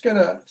 I'm just going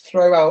to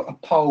throw out a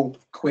poll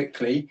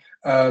quickly,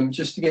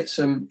 just to get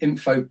some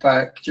info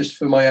back, just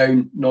for my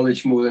own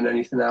knowledge more than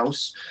anything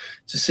else,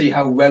 to see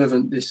how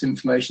relevant this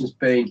information has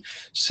been.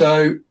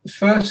 So the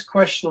first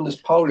question on this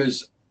poll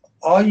is,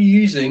 are you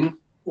using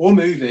or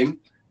moving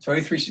to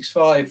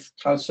O365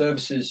 cloud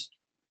services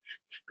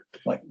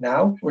like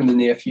now or in the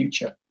near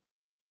future?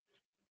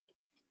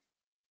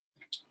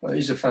 Well,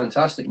 these are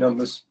fantastic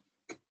numbers.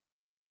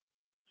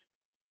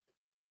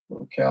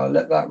 Okay, I'll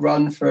let that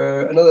run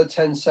for another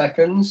 10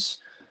 seconds.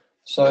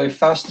 So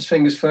fastest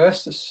fingers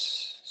first.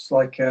 It's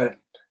like the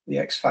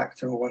X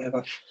Factor or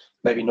whatever.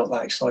 Maybe not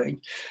that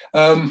exciting.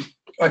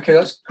 Okay,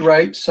 that's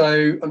great.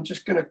 So I'm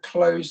just going to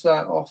close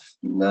that off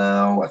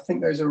now. I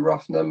think those are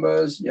rough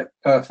numbers. Yep,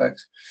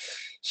 perfect.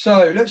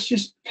 So let's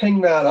just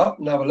ping that up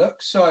and have a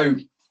look. So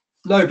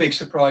no big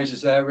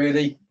surprises there,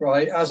 really,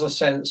 right? As I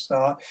said at the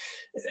start,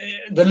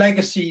 the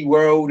legacy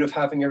world of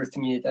having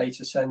everything in your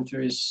data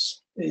center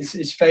is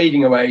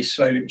fading away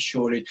slowly but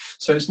surely.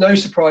 So it's no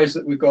surprise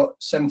that we've got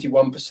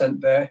 71%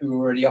 there who are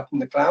already up in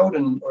the cloud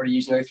and already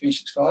using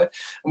O365, and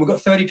we've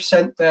got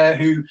 30% there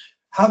who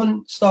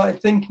haven't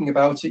started thinking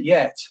about it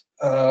yet.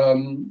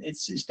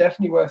 It's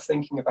definitely worth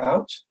thinking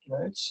about. You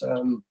know, it's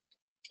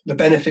the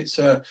benefits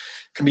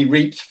can be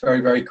reaped very,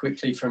 very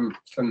quickly from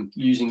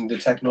using the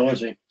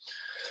technology.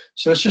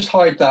 So let's just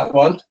hide that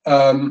one.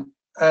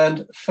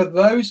 And for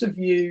those of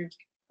you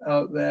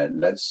out there,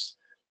 let's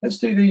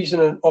do these in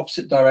an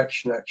opposite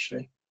direction,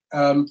 actually.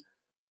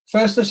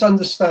 First, let's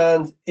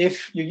understand,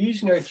 if you're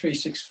using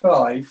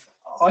O365,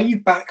 are you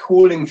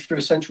backhauling through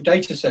a central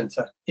data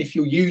center if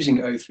you're using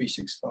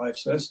O365?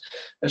 So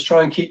let's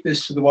try and keep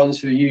this to the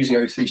ones who are using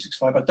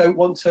O365. I don't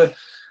want to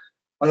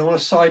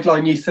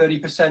sideline you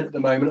 30% at the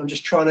moment. I'm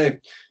just trying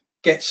to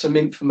get some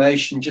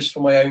information just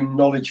for my own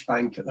knowledge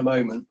bank at the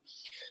moment.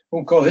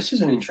 Oh God, this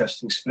is an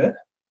interesting split.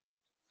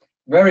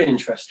 Very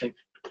interesting.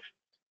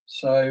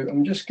 So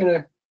I'm just going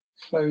to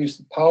close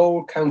the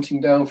poll,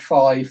 counting down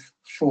 5,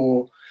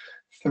 4,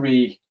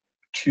 3,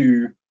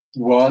 2,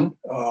 1.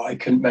 Oh, I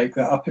couldn't make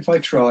that up if I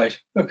tried.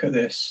 Look at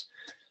this.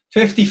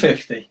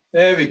 50-50.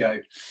 There we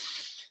go.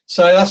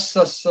 So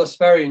that's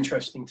very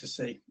interesting to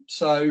see.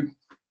 So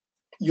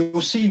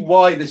you'll see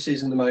why this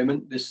is in the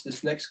moment,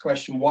 this next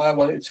question, why I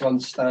wanted to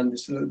understand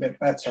this a little bit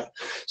better.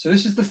 So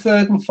this is the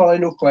third and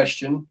final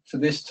question for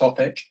this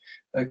topic,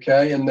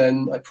 okay? And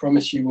then I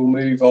promise you we'll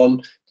move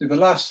on to the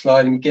last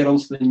slide and get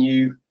onto the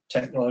new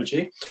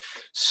technology.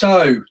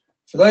 So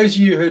for those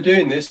of you who are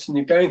doing this and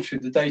you're going through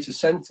the data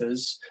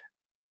centers,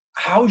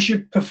 how's your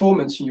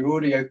performance and your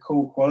audio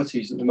call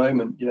qualities at the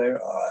moment? You know,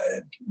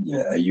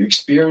 are you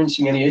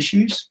experiencing any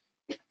issues?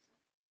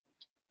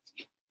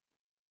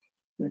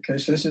 Okay,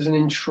 so this is an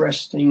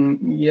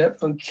interesting,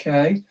 yep,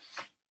 okay.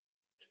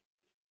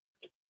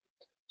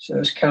 So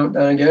let's count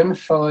down again,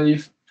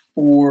 5,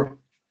 4,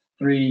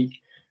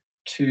 3,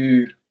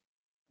 2,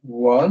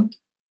 1. Okay,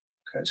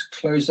 let's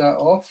close that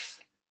off.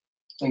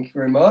 Thank you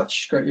very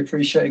much. Greatly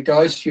appreciated,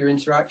 guys, for your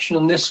interaction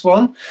on this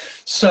one.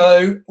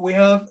 So we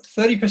have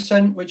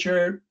 30% which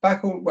are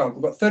back on, well,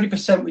 we've got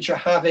 30% which are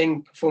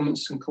having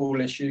performance and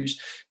call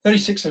issues,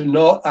 36 are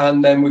not,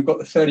 and then we've got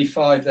the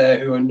 35 there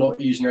who are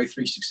not using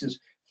O365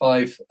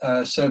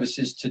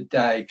 services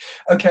today.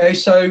 Okay,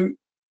 so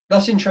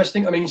that's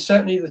interesting. I mean,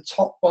 certainly the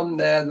top one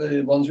there,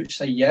 the ones which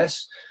say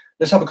yes,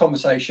 let's have a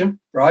conversation,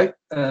 right,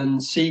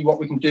 and see what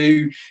we can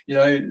do, you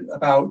know,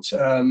 about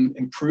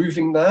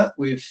improving that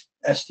with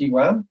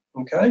SD-WAN.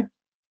 Okay,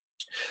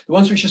 the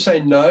ones which are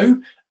saying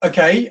no,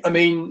 okay, I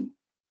mean,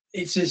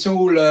 it's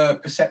all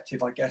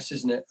perceptive, I guess,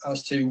 isn't it,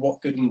 as to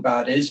what good and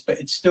bad is, but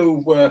it's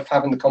still worth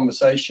having the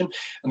conversation.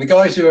 And the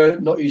guys who are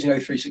not using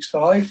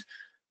O365,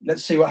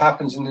 let's see what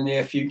happens in the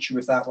near future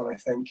with that one, I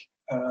think.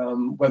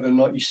 Whether or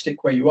not you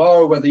stick where you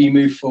are or whether you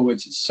move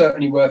forwards, it's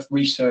certainly worth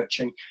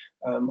researching.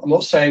 I'm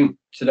not saying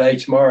today,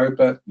 tomorrow,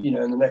 but you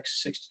know, in the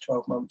next 6 to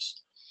 12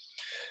 months.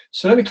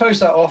 So let me close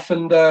that off,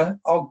 and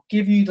I'll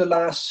give you the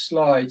last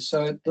slide.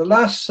 So the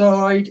last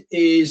slide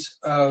is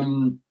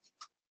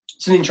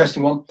it's an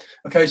interesting one.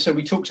 Okay, so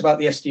we talked about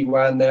the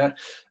SD-WAN there.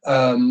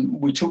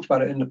 We talked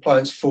about it in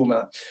appliance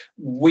format.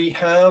 We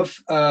have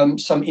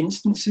some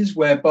instances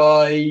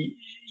whereby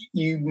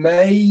you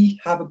may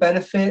have a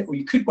benefit, or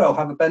you could well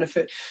have a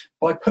benefit,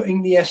 by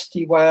putting the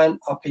SD-WAN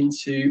up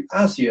into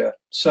Azure.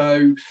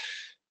 So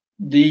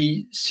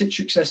the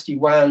Citrix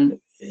SD-WAN,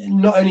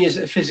 not only is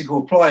it a physical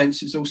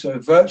appliance, it's also a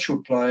virtual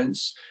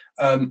appliance,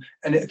 and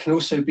it can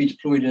also be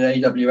deployed in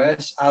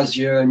AWS,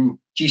 Azure, and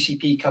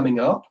GCP coming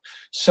up,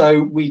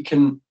 so we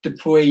can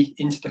deploy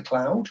into the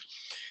cloud.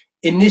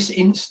 In this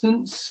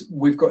instance,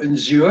 we've got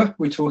Azure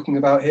we're talking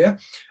about here.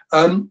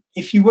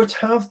 If you were to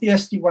have the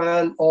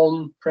SD-WAN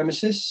on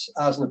premises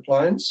as an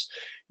appliance,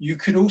 you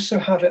could also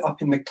have it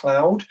up in the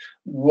cloud.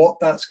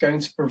 What that's going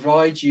to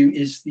provide you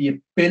is the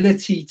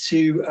ability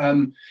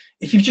to,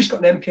 if you've just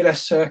got an MPLS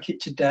circuit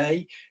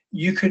today,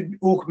 you could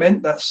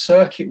augment that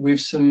circuit with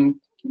some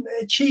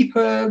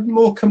cheaper,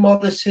 more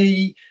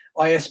commodity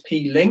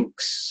ISP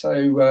links.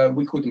 So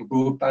we call them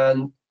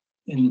broadband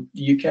in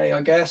the UK,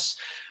 I guess.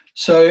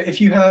 So if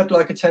you had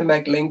like a 10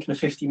 meg link and a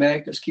 50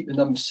 meg, let's keep the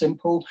numbers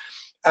simple,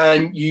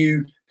 and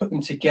you put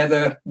them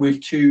together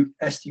with two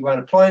SD-WAN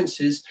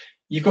appliances,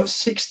 you've got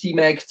 60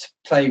 meg to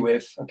play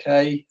with,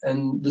 okay?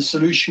 And the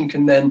solution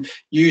can then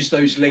use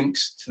those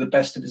links to the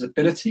best of its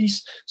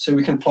abilities. So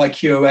we can apply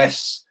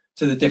QoS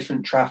to the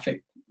different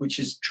traffic which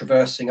is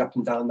traversing up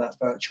and down that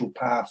virtual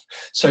path.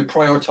 So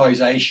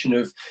prioritization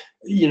of,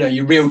 you know,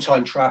 your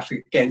real-time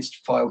traffic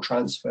against file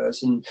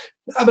transfers, and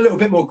have a little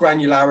bit more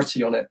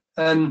granularity on it.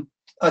 And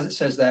as it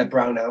says there,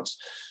 brownouts.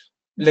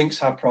 Links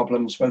have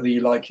problems, whether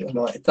you like it or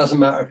not. It doesn't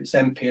matter if it's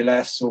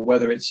MPLS or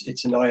whether it's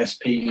an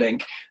ISP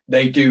link.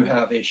 They do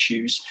have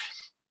issues.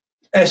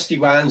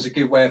 SD-WAN is a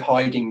good way of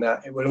hiding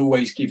that. It will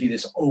always give you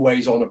this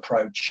always-on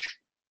approach.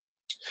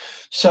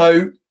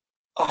 So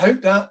I hope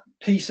that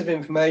piece of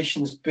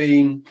information has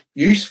been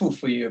useful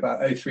for you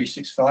about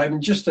O365.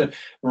 And just to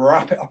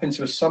wrap it up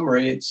into a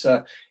summary, it's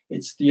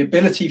the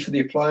ability for the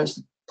appliance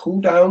to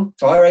pull down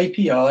via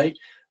API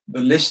the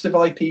list of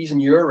IPs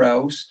and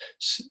URLs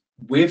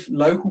with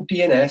local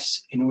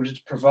DNS in order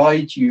to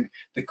provide you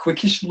the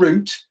quickest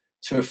route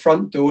to a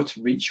front door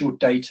to reach your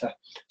data.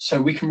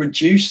 So we can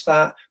reduce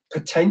that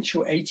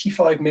potential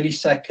 85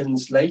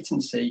 milliseconds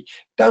latency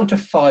down to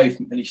 5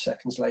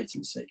 milliseconds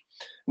latency.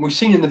 And we've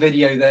seen in the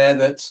video there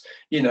that,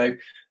 you know,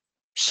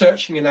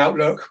 searching in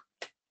Outlook,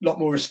 a lot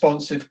more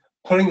responsive,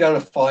 pulling down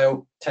a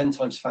file 10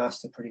 times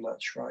faster pretty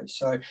much, right?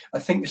 So I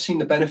think we've seen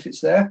the benefits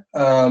there.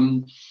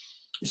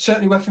 It's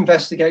certainly worth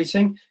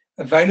investigating.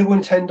 Available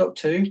in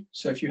 10.2,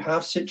 so if you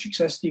have Citrix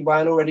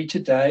SD-WAN already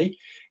today,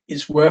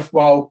 it's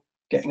worthwhile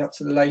getting up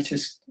to the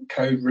latest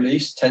code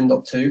release,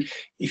 10.2.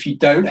 If you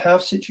don't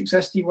have Citrix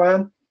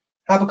SD-WAN,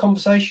 have a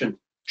conversation.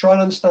 Try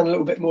and understand a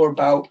little bit more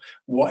about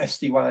what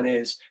SD-WAN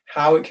is,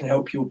 how it can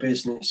help your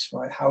business,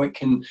 right? How it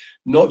can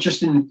not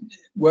just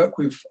work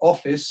with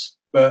Office,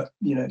 but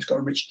you know, it's got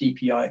a rich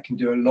DPI. It can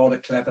do a lot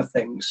of clever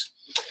things.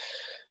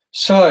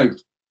 So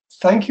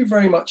thank you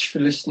very much for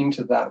listening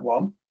to that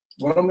one.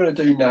 What I'm going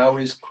to do now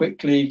is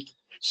quickly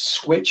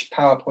switch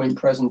PowerPoint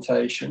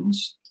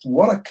presentations.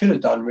 What I could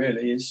have done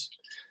really is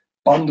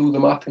bundle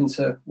them up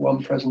into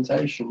one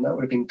presentation. That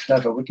would have been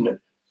clever, wouldn't it?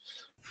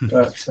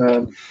 But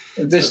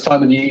at this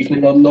time of the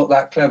evening, I'm not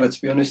that clever,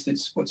 to be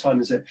honest. What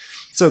time is it?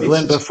 So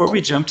Glenn, before we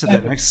jump to the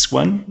next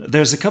one,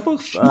 there's a couple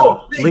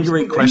of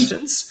lingering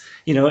questions,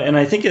 you know, and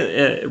I think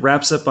it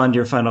wraps up on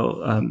your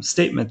final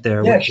statement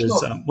there, Yeah, which is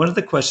one of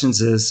the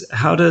questions is,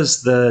 how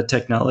does the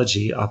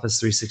technology Office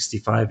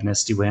 365 and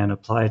SD-WAN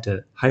apply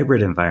to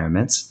hybrid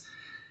environments?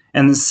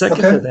 And the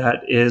second to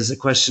that is a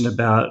question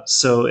about,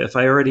 so if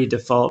I already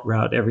default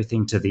route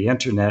everything to the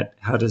internet,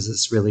 how does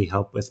this really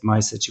help with my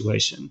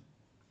situation?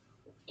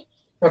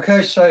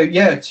 Okay, so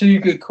yeah, two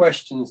good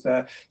questions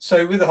there.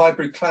 So with the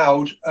hybrid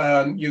cloud,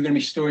 you're going to be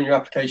storing your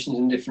applications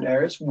in different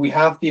areas. We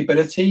have the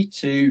ability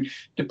to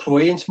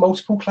deploy into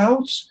multiple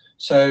clouds.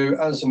 So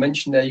as I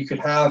mentioned there, you could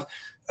have,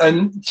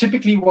 and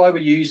typically why we're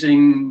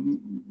using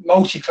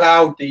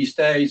multi-cloud these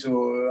days,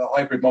 or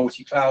hybrid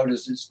multi-cloud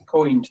as it's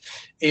coined,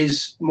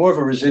 is more of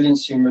a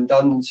resiliency and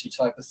redundancy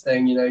type of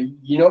thing. You know,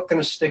 you're not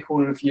going to stick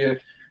all of your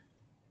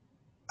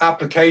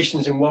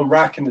applications in one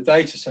rack in the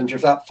data center.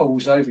 If that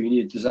falls over, you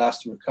need a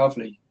disaster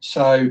recovery.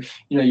 So,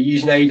 you know, you're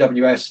using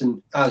AWS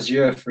and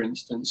Azure, for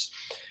instance.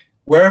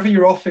 Wherever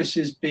your office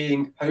is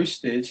being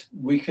hosted,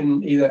 we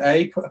can either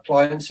put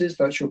appliances,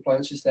 virtual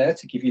appliances there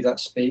to give you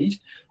that speed,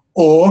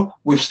 or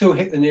we'll still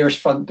hit the nearest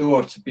front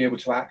door to be able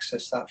to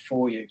access that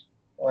for you.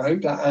 I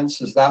hope that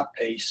answers that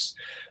piece.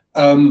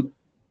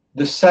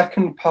 The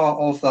second part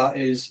of that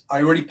is,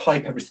 I already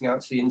pipe everything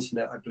out to the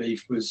internet, I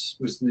believe was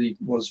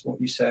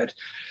what you said.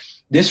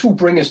 This will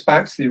bring us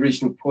back to the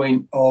original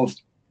point of,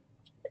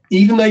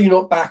 even though you're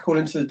not back all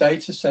into the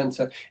data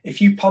center,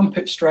 if you pump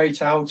it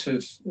straight out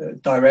of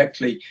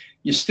directly,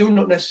 you're still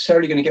not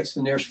necessarily going to get to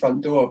the nearest front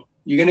door.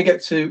 You're going to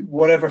get to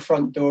whatever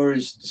front door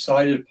is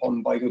decided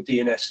upon by your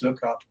DNS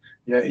lookup.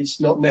 You know, it's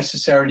not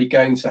necessarily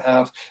going to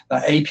have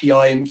that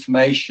API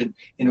information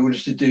in order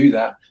to do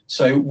that.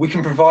 So we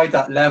can provide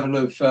that level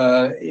of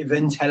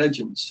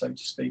intelligence, so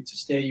to speak, to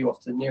steer you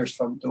off to the nearest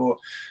front door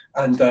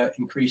and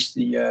increase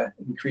the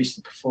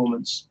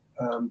performance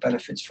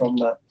benefits from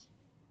that.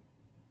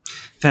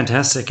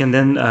 Fantastic. And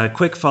then a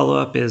quick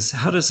follow-up is,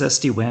 how does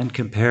SD-WAN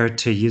compare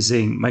to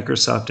using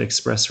Microsoft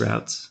Express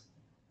routes?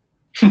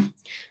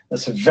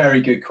 That's a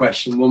very good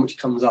question, one which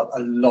comes up a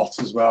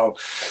lot as well.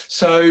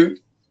 So,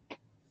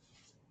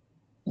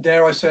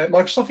 dare I say it,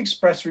 Microsoft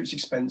Express route's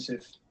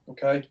expensive,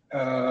 okay?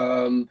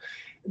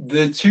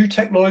 The two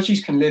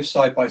technologies can live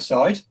side by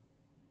side.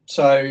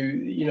 So,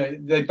 you know,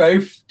 they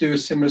both do a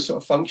similar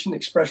sort of function.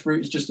 Express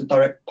route is just a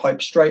direct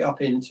pipe straight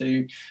up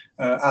into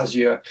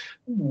Azure.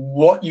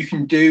 What you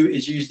can do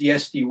is use the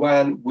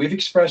SD-WAN with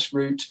Express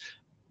route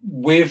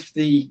with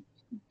the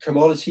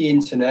commodity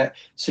internet,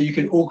 so you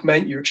can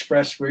augment your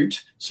Express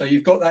route. So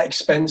you've got that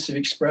expensive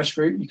Express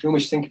route. You can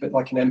almost think of it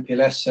like an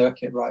MPLS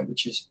circuit, right,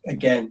 which is,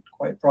 again,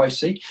 quite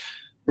pricey.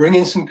 Bring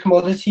in some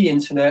commodity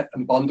internet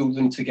and bundle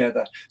them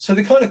together. So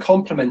they kind of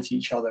complement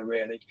each other,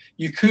 really.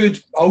 You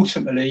could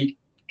ultimately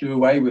do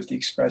away with the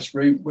Express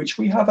route, which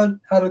we have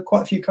had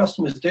quite a few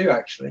customers do,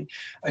 actually,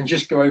 and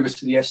just go over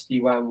to the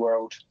SD-WAN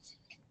world.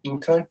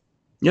 Okay?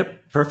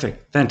 Yep,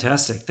 perfect.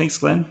 Fantastic. Thanks,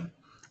 Glenn.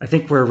 I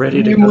think we're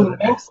ready to You're go more to than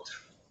the welcome. next.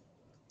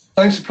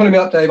 Thanks for pulling me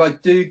up, Dave. I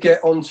do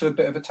get onto a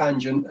bit of a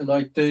tangent, and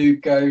I do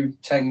go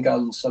 10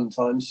 guns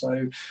sometimes.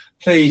 So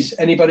please,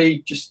 anybody,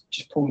 just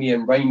pull me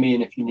in, rein me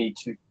in if you need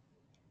to.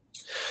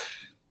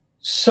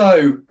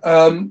 So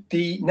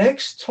the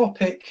next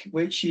topic,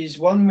 which is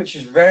one which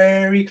is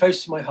very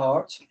close to my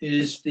heart,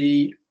 is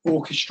the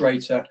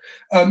orchestrator.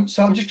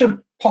 So I'm just going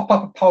to pop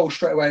up a poll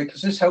straight away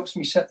because this helps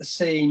me set the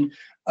scene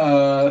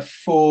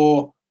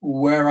for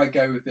where I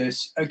go with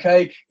this.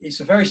 Okay,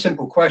 it's a very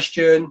simple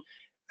question,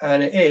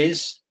 and it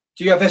is: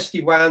 do you have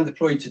SD-WAN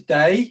deployed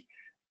today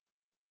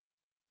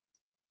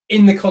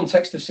in the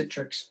context of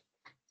Citrix?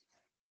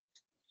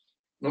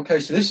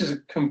 Okay, so this is a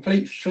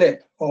complete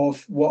flip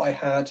of what I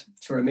had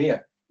for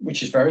EMEA,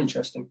 which is very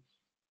interesting.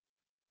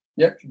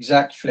 Yep,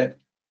 exact flip.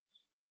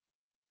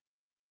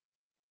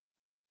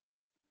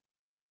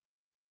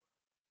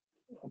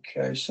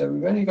 Okay, so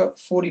we've only got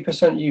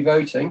 40% of you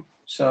voting.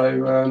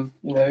 So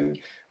you know,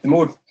 the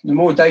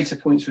more data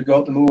points we've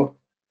got, the more.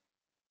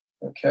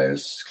 Okay,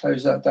 let's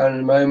close that down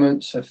in a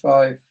moment. So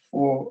 5,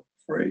 4,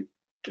 3,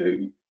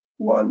 2,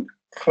 1.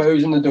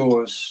 Closing the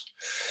doors.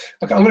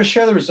 Okay, I'm going to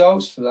share the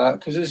results for that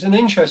because it's an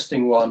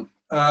interesting one.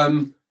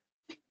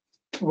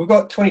 We've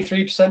got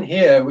 23%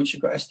 here, which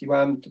have got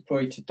SD-WAN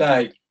deployed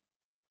today.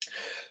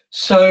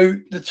 So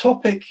the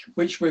topic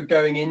which we're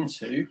going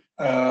into,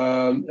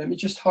 let me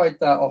just hide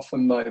that off a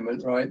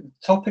moment, right? The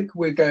topic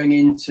we're going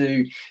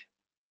into,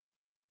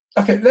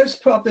 okay, let's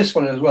put up this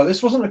one as well.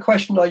 This wasn't a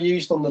question I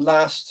used on the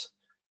last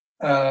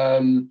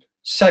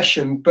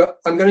session, but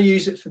I'm going to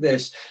use it for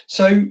this.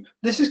 So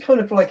this is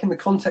kind of like in the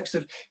context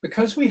of,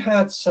 because we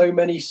had so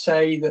many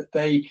say that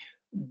they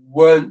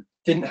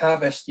didn't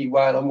have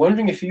SD-WAN, I'm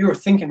wondering if you were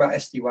thinking about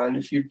SD-WAN,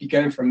 if you'd be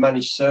going for a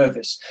managed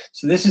service.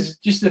 So this is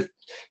just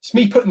it's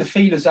me putting the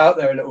feelers out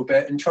there a little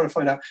bit and trying to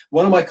find out.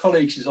 One of my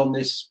colleagues is on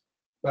this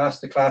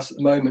masterclass at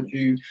the moment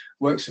who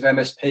works with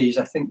MSPs.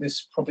 I think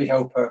this probably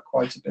help her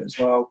quite a bit as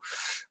well.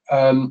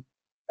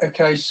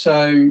 Okay, so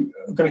I'm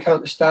going to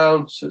count this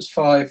down. So it's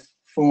 5,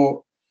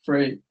 4,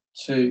 3,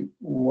 2,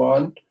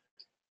 1.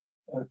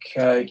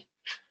 Okay,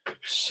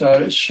 so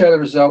let's share the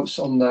results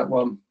on that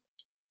one.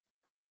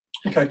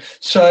 Okay,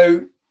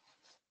 so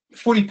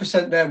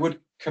 40% there would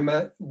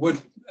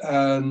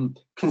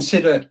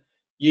consider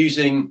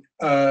using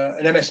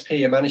an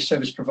MSP, a managed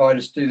service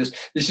provider, to do this.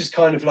 This is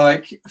kind of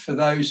like for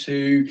those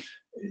who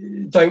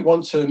don't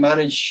want to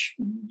manage,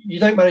 you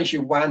don't manage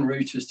your WAN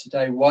routers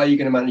today, why are you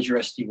going to manage your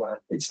SD-WAN?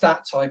 It's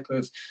that type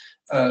of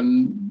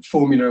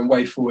formula and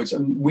way forwards,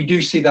 and we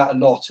do see that a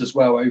lot as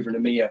well over in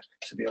EMEA,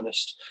 to be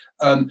honest.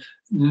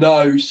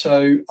 No,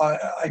 so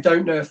I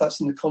don't know if that's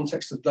in the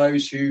context of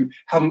those who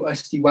haven't got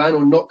SD-WAN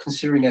or not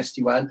considering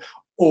SD-WAN,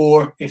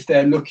 or if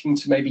they're looking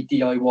to maybe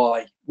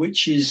DIY,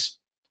 which is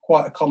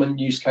quite a common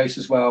use case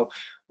as well,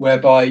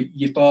 whereby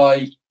you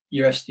buy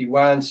your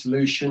SD-WAN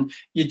solution,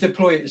 you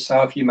deploy it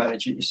yourself, you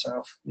manage it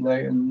yourself, you know,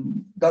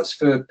 and that's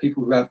for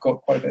people who have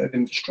got quite a bit of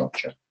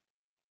infrastructure.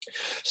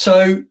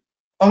 So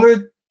I'm going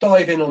to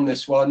dive in on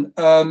this one.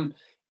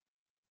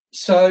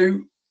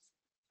 So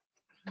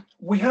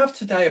we have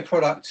today a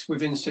product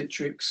within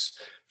Citrix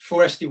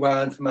for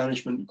SD-WAN for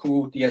management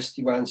called the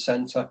SD-WAN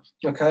Center.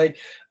 Okay,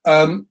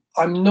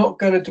 I'm not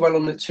going to dwell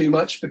on it too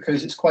much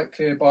because it's quite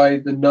clear by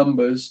the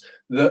numbers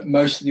that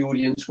most of the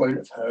audience won't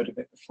have heard of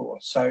it before,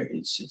 so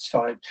it's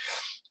fine.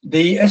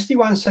 The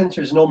SD-WAN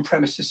Center is an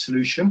on-premises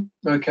solution.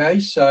 Okay,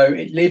 so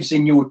it lives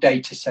in your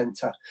data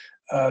center.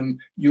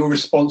 You're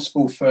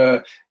responsible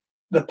for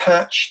the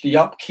patch, the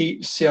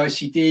upkeep,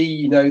 CI/CD,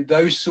 you know,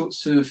 those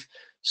sorts of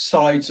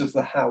sides of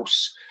the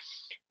house.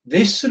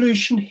 This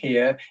solution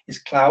here is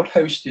cloud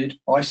hosted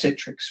by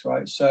Citrix,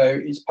 right? So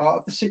it's part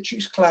of the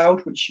Citrix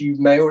cloud, which you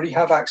may already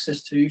have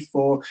access to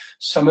for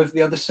some of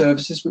the other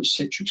services which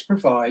Citrix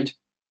provide,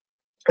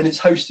 and it's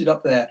hosted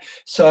up there.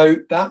 So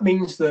that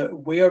means that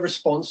we are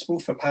responsible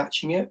for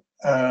patching it,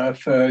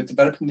 for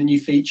developing the new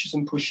features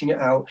and pushing it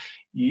out.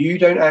 You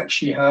don't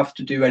actually have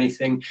to do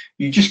anything.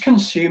 You just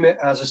consume it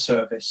as a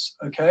service,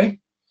 okay?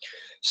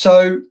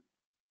 So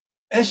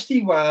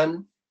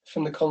SD-WAN,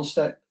 from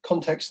the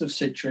context of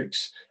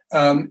Citrix,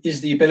 is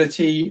the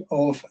ability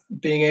of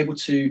being able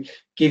to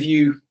give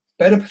you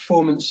better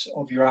performance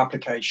of your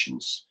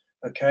applications,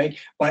 okay,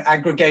 by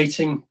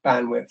aggregating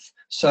bandwidth.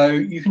 So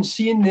you can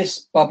see in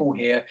this bubble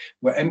here,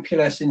 where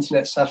MPLS,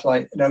 Internet,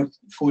 Satellite, and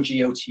 4G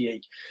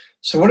LTE.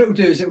 So what it will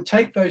do is it will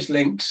take those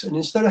links, and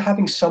instead of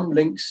having some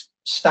links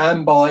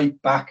standby,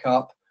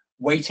 backup,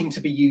 waiting to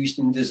be used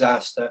in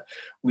disaster,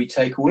 we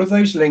take all of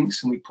those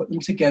links and we put them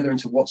together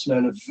into what's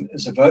known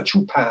as a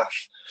virtual path.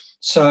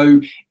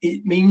 So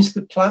it means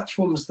the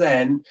platforms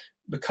then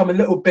become a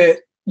little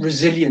bit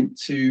resilient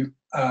to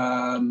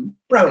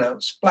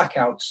brownouts,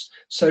 blackouts.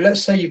 So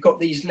let's say you've got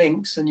these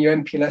links and your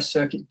MPLS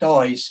circuit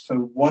dies for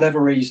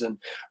whatever reason,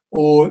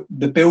 or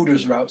the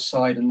builders are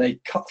outside and they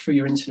cut through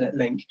your internet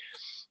link.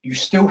 You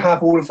still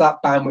have all of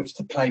that bandwidth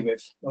to play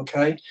with,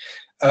 okay?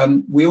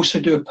 We also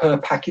do a per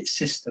packet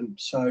system,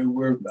 so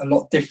we're a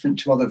lot different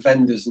to other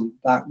vendors in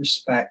that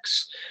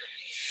respects.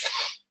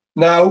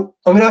 Now,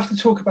 I'm going to have to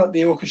talk about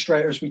the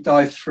orchestrator as we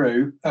dive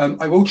through.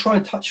 I will try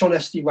and touch on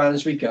SD-WAN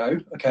as we go.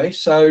 Okay,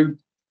 so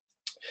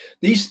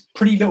these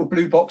pretty little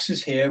blue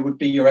boxes here would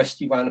be your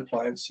SD-WAN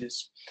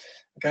appliances.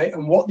 Okay,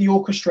 and what the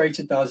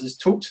orchestrator does is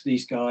talk to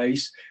these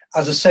guys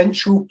as a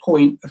central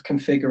point of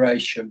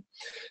configuration.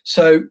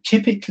 So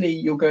typically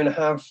you're going to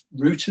have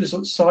routers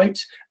at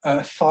site,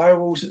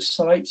 firewalls at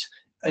site,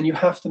 and you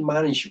have to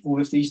manage all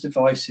of these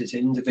devices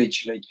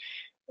individually.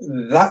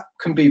 That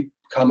can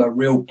become a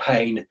real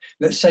pain.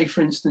 Let's say,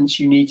 for instance,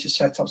 you need to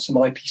set up some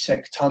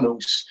IPsec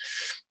tunnels.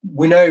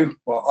 We know,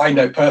 well, I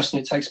know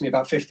personally, it takes me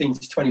about 15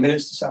 to 20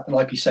 minutes to set up an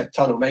IPsec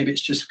tunnel. Maybe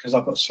it's just because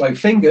I've got slow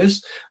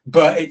fingers,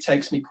 but it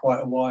takes me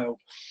quite a while.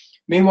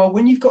 Meanwhile,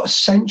 when you've got a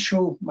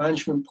central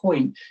management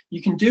point,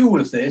 you can do all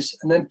of this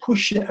and then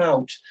push it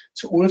out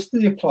to all of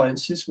the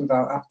appliances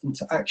without having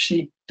to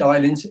actually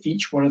dial into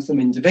each one of them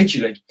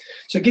individually.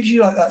 So it gives you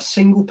like that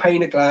single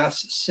pane of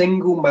glass,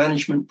 single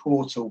management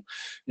portal.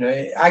 You know,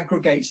 it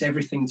aggregates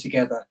everything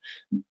together.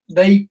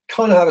 They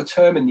kind of have a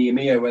term in the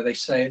EMEA where they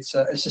say it's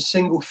a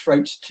single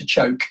throat to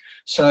choke.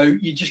 So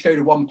you just go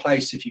to one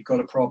place if you've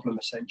got a problem,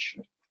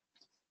 essentially.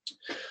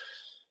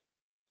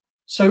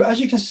 So as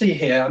you can see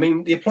here, I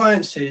mean, the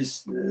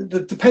appliances,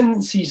 the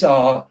dependencies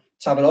are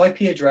to have an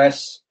IP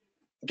address,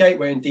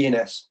 gateway, and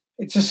DNS.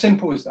 It's as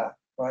simple as that,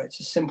 right? It's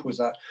as simple as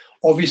that.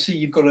 Obviously,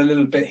 you've got a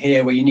little bit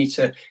here where you need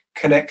to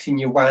connect in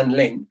your WAN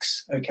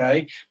links,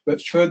 okay?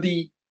 But for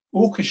the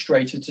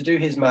orchestrator to do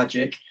his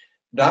magic,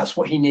 that's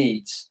what he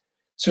needs.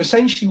 So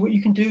essentially what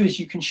you can do is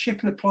you can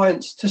ship an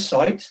appliance to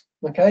site,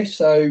 okay?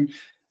 So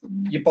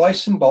you buy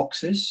some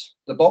boxes,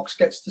 the box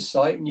gets to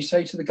site, and you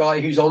say to the guy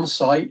who's on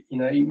site, you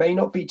know, he may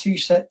not be too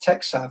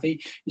tech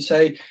savvy, you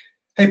say,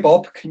 hey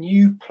Bob, can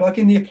you plug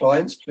in the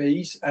appliance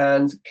please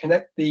and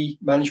connect the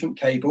management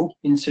cable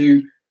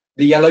into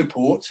the yellow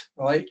port,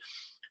 right?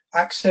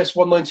 Access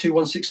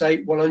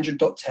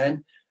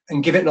 192.168.100.10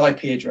 and give it an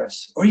IP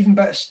address. Or even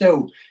better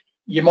still,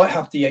 you might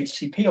have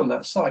DHCP on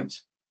that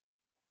site.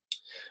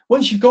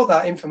 Once you've got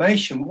that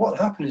information, what will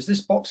happen is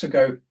this box will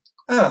go,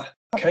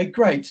 okay,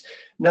 great.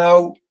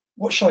 Now,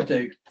 what should I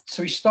do?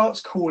 So he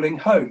starts calling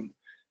home,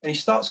 and he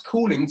starts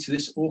calling to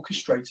this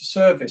orchestrator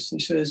service.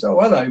 And he says, oh,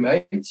 hello,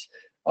 mate.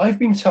 I've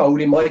been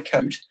told in my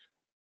code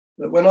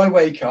that when I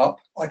wake up,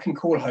 I can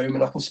call home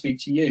and I can speak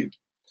to you.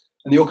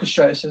 And the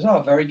orchestrator says,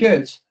 oh, very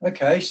good.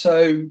 Okay,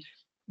 so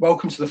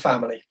welcome to the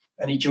family.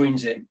 And he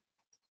joins in.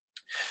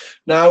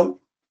 Now,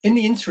 in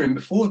the interim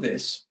before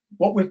this,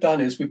 what we've done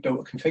is we've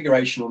built a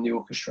configuration on the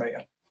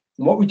orchestrator.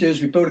 And what we do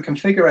is we build a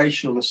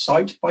configuration on a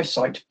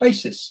site-by-site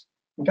basis,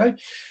 okay?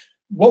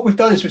 What we've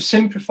done is we've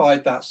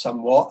simplified that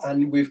somewhat,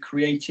 and we've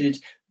created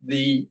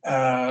the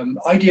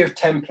idea of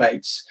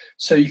templates.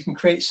 So you can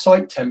create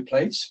site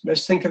templates.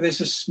 Let's think of this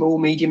as small,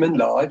 medium, and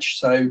large.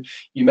 So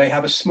you may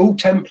have a small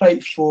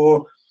template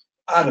for,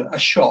 I don't know, a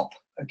shop,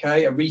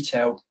 okay, a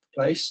retail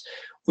place,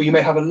 or you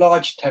may have a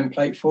large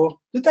template for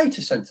the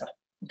data center.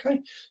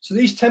 Okay, so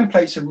these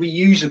templates are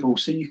reusable,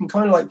 so you can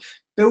kind of like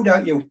build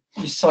out your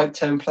site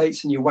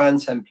templates and your WAN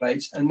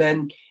templates and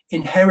then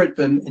inherit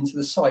them into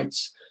the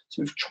sites.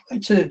 So we've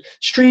tried to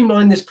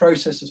streamline this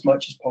process as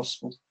much as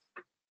possible.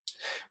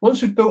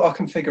 Once we've built our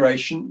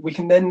configuration, we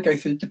can then go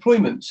through the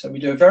deployment. So we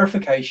do a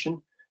verification,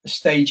 a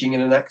staging,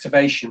 and an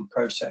activation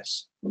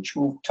process, which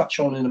we'll touch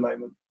on in a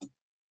moment.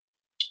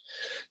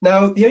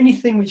 Now, the only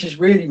thing which is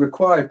really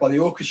required by the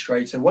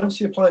orchestrator, once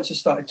the appliance has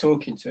started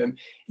talking to him,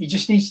 he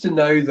just needs to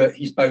know that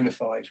he's bona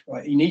fide,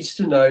 right? He needs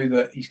to know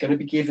that he's going to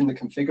be giving the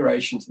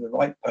configuration to the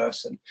right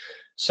person.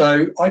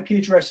 So IP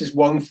address is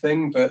one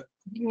thing, but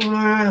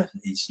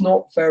it's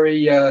not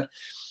very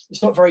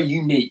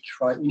unique,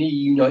 right? We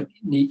need a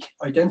unique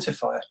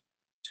identifier.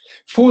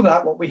 For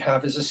that, what we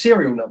have is a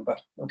serial number,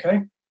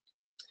 okay?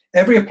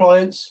 Every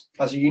appliance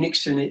has a unique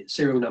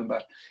serial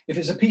number. If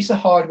it's a piece of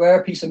hardware,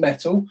 a piece of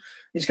metal,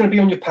 it's going to be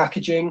on your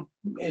packaging,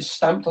 it's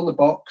stamped on the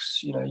box,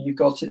 you know, you've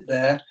got it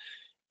there.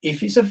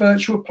 If it's a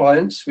virtual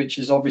appliance, which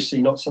is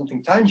obviously not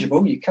something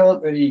tangible, you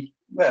can't really,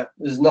 well,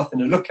 there's nothing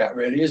to look at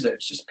really, is it?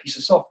 It's just a piece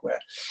of software.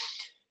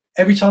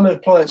 Every time an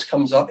appliance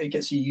comes up, it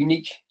gets a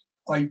unique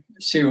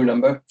serial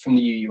number from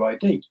the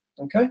UUID,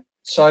 okay?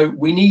 So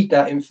we need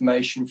that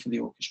information for the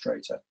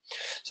orchestrator.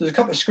 So there's a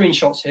couple of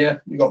screenshots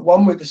here. You've got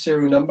one with the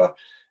serial number,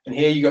 and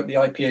here you got the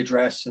IP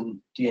address and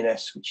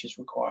DNS, which is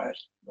required,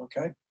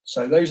 okay?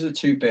 So those are the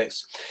two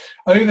bits.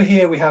 Over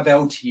here we have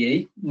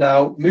LTE.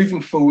 Now, moving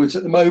forwards,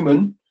 at the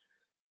moment,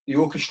 the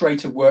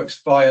orchestrator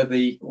works via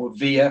the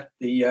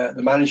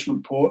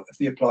management port of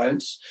the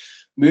appliance.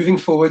 Moving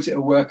forwards,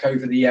 it'll work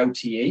over the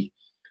LTE.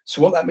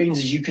 So what that means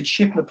is you could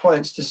ship an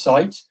appliance to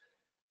site,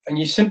 and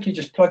you simply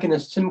just plug in a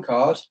SIM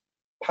card,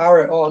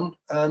 power it on,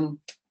 and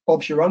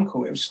Bob's your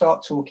uncle. It'll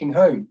start talking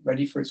home,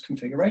 ready for its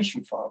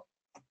configuration file.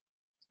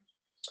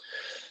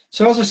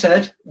 So as I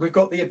said, we've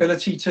got the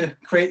ability to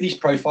create these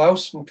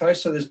profiles, okay?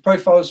 So there's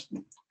profiles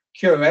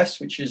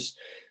QoS, which is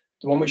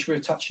the one which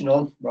we're touching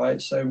on,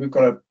 right? So we've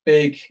got a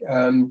big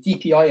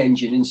DPI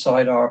engine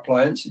inside our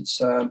appliance. It's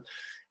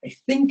I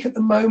think at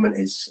the moment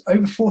it's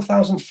over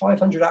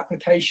 4,500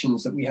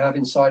 applications that we have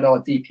inside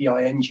our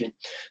DPI engine.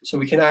 So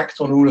we can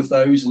act on all of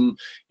those and,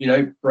 you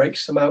know, break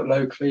some out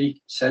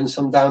locally, send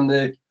some down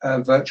the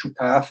virtual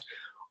path,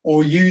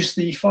 or use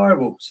the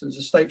firewall. So there's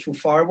a stateful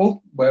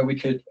firewall where we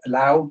could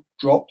allow,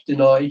 drop,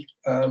 deny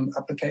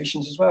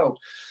applications as well.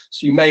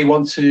 So you may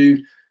want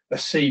to,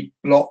 let's see,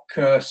 block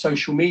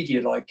social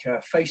media like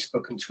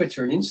Facebook and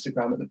Twitter and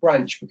Instagram at the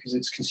branch because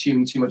it's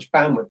consuming too much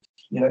bandwidth,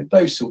 you know,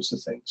 those sorts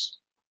of things.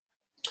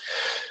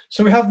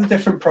 So we have the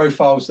different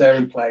profiles there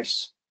in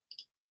place.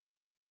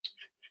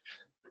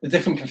 The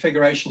different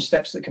configuration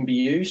steps that can be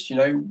used, you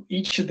know,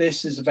 each of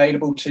this is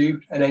available to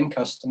an end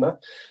customer.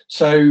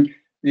 So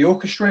the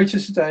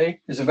Orchestrator today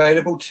is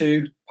available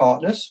to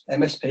partners,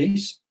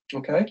 MSPs,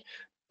 okay?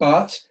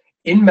 But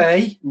in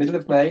May, middle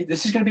of May,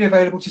 this is going to be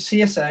available to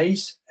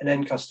CSAs and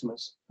end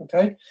customers,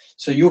 okay?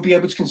 So you'll be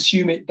able to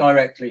consume it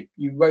directly.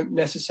 You won't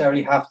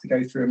necessarily have to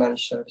go through a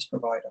managed service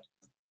provider.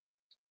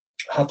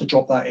 I have to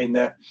drop that in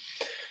there.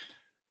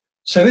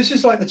 So this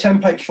is like the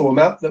template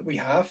format that we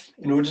have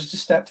in order to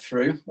step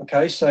through,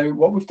 okay? So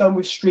what we've done,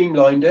 we've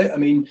streamlined it. I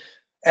mean,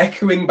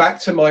 echoing back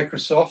to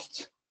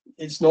Microsoft,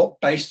 it's not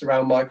based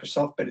around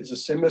Microsoft, but it's a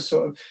similar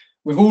sort of,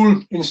 we've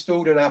all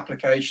installed an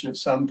application at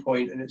some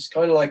point, and it's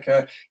kind of like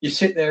you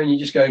sit there and you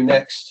just go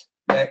next,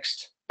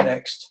 next,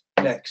 next,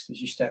 next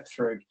as you step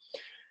through.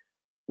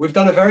 We've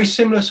done a very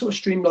similar sort of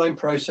streamlined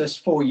process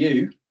for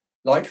you,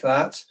 like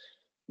that,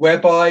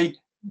 whereby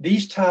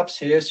these tabs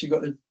here, so you've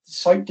got the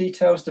site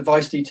details,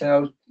 device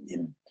details,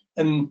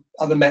 and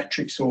other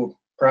metrics or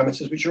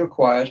parameters which are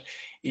required.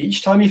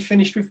 Each time you've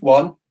finished with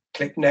one,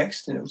 click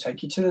next, and it will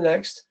take you to the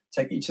next,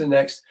 take you to the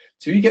next,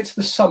 till you get to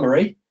the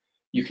summary.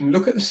 You can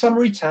look at the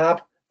summary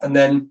tab, and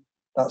then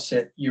that's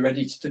it. You're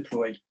ready to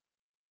deploy.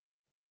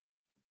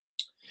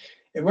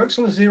 It works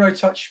on a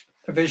zero-touch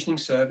provisioning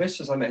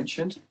service, as I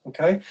mentioned.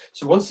 Okay,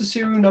 so once the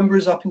serial number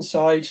is up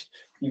inside,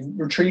 you've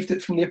retrieved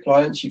it from the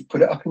appliance, you've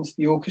put it up into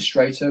the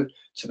orchestrator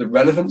to the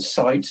relevant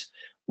site.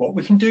 What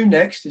we can do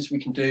next is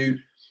we can do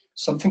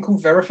something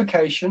called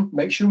verification.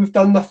 Make sure we've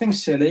done nothing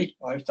silly.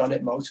 I've done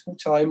it multiple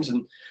times,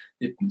 and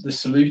the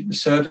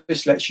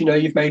service lets you know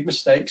you've made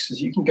mistakes, so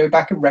you can go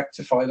back and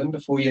rectify them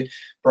before you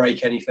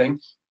break anything.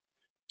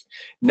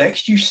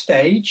 Next, you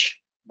stage.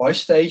 By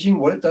staging,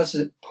 what it does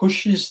is it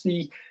pushes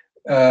the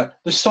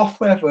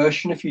software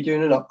version, if you're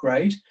doing an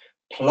upgrade,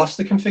 plus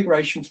the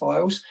configuration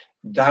files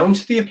down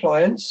to the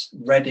appliance,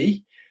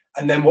 ready.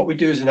 And then what we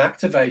do is an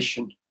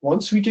activation.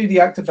 Once we do the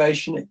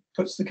activation, it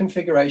puts the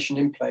configuration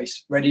in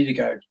place, ready to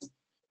go,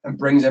 and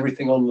brings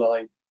everything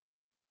online.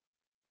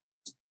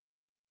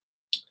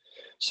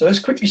 So let's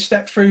quickly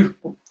step through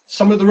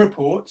some of the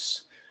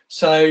reports.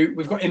 So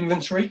we've got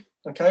inventory,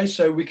 okay?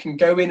 So we can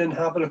go in and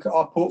have a look at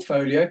our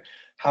portfolio,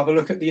 have a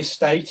look at the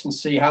estate and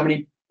see how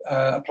many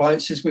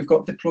appliances we've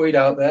got deployed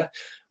out there.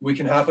 We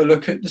can have a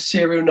look at the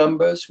serial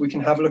numbers. We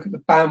can have a look at the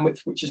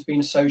bandwidth which has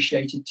been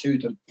associated to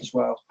them as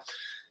well.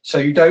 So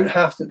you don't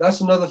have to,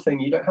 that's another thing,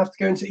 you don't have to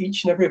go into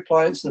each and every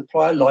appliance and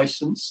apply a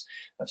license.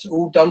 That's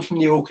all done from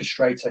the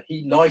orchestrator.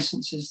 He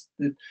licenses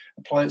the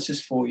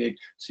appliances for you,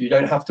 so you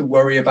don't have to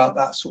worry about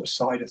that sort of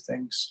side of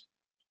things.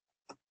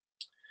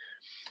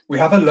 We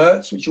have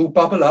alerts which all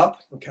bubble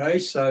up, okay?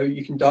 So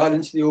you can dial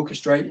into the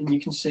orchestrator and you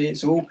can see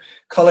it's all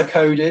color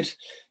coded.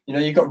 You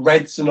know, you've got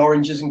reds and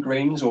oranges and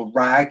greens, or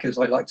RAG as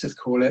I like to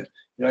call it.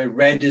 You know,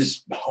 red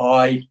is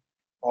high,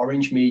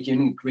 orange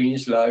medium, green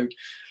is low.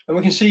 And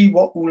we can see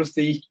what all of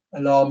the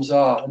alarms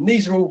are. And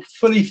these are all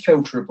fully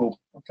filterable,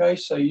 okay?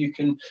 So you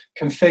can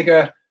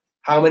configure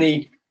how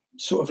many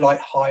sort of like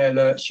high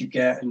alerts you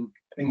get and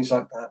things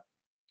like that.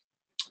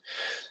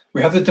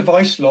 We have the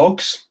device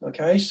logs,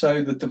 okay?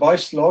 So the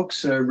device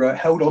logs are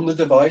held on the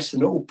device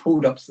and all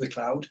pulled up to the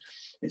cloud.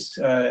 It's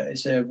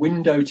a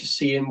window to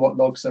see in what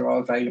logs there are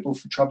available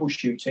for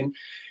troubleshooting.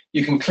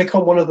 You can click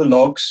on one of the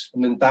logs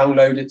and then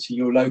download it to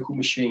your local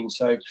machine.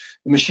 So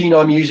the machine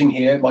I'm using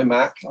here, my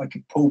Mac, I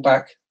could pull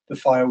back the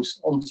files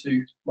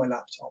onto my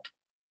laptop.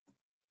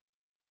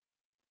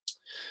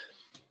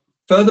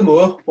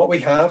 Furthermore, what we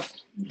have,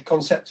 the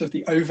concept of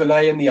the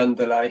overlay and the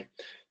underlay.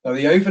 Now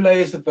the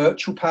overlay is the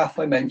virtual path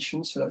I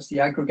mentioned, so that's the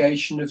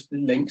aggregation of the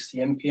links, the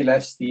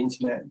MPLS, the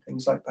internet, and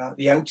things like that,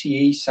 the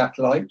LTE,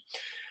 satellite.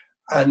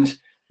 And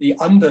the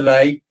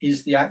underlay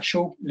is the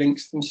actual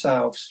links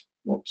themselves.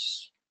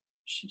 Whoops,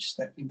 she's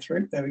stepping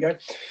through, there we go.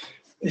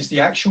 Is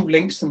the actual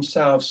links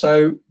themselves.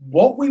 So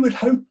what we would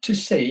hope to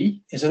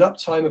see is an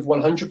uptime of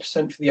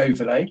 100% for the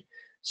overlay.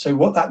 So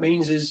what that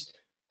means is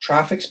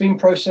traffic's being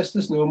processed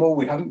as normal.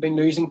 We haven't been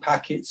losing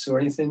packets or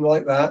anything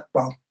like that.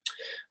 Well,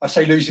 I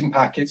say losing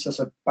packets, that's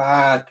a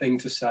bad thing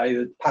to say,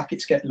 that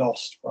packets get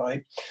lost,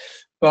 right?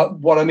 But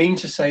what I mean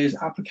to say is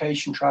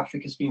application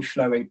traffic has been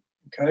flowing,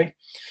 okay?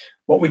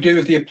 What we do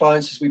with the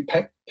appliance is we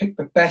pick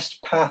the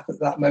best path at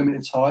that moment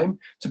in time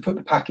to put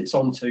the packets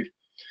onto.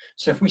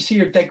 So if we see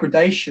a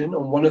degradation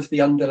on one of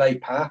the underlay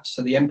paths,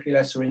 so the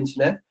MPLS or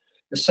internet,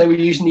 let's say we're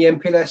using the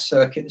MPLS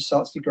circuit that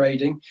starts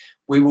degrading,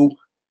 we will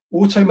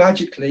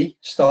auto-magically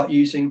start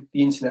using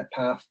the internet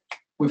path.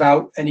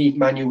 without any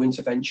manual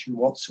intervention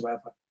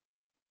whatsoever.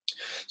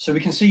 So we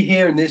can see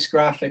here in this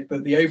graphic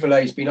that the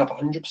overlay has been up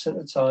 100% of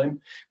the time,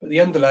 but the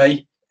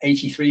underlay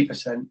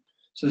 83%.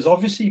 So there's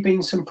obviously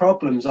been some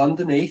problems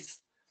underneath,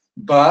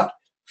 but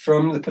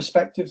from the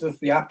perspective of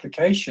the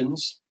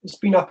applications, it's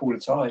been up all the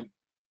time.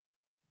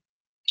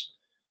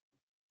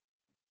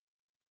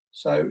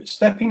 So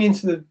stepping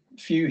into the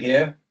view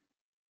here,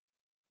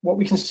 what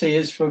we can see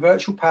is from a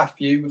virtual path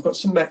view, we've got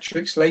some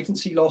metrics: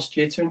 latency, loss,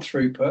 jitter, and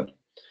throughput.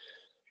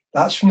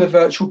 That's from the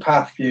virtual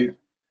path view.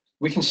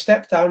 We can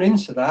step down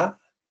into that.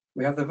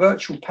 We have the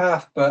virtual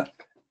path, but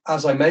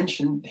as I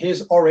mentioned,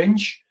 here's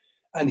orange,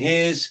 and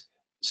here's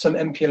some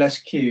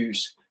MPLS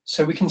queues.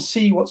 So we can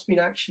see what's been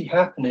actually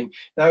happening.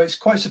 Now, it's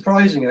quite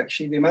surprising,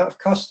 actually, the amount of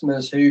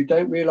customers who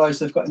don't realize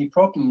they've got any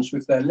problems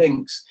with their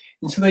links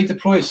until they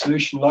deploy a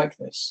solution like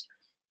this.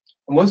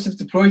 And once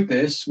they've deployed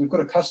this, we've got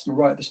a customer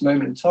right at this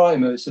moment in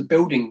time. It's a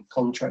building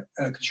contract,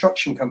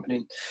 construction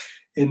company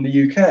in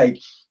the UK.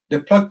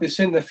 They've plugged this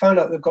in. They found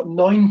out they've got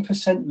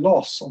 9%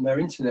 loss on their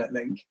internet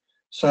link.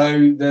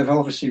 So they've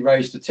obviously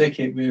raised a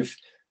ticket with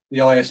the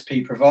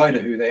ISP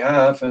provider who they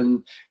have,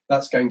 and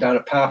that's going down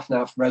a path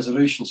now for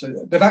resolution.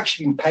 So they've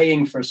actually been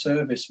paying for a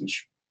service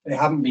which they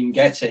haven't been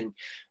getting.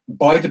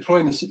 By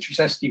deploying the Citrix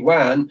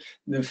SD-WAN,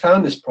 they've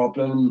found this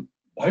problem.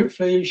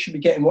 Hopefully, you should be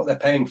getting what they're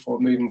paying for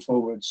moving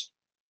forwards.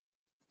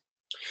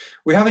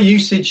 We have a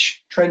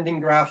usage trending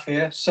graph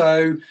here.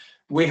 So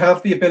we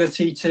have the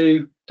ability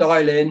to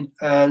dial in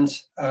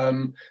and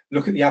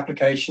look at the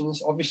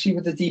applications. Obviously,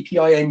 with the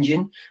DPI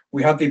engine,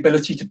 we have the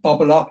ability to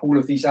bubble up all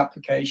of these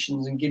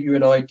applications and give you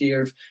an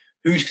idea of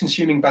who's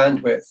consuming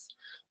bandwidth.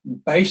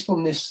 Based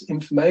on this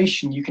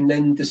information, you can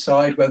then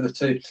decide whether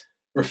to,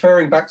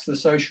 referring back to the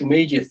social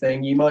media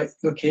thing, you might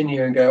look in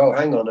here and go, oh,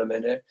 hang on a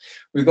minute.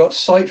 We've got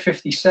site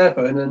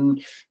 57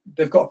 and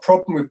they've got a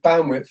problem with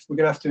bandwidth. We're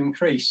going to have to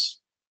increase.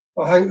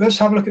 Oh, let's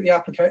have a look at the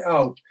application.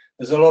 Oh,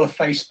 there's a lot of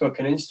Facebook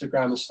and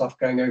Instagram and stuff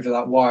going over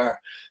that wire.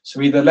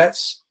 So either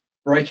let's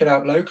break it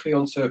out locally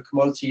onto a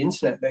commodity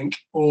internet link,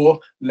 or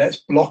let's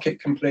block it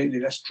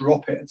completely. Let's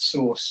drop it at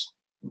source.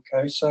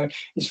 Okay, so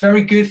it's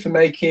very good for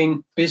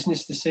making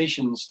business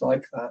decisions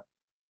like that.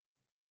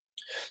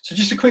 So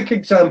just a quick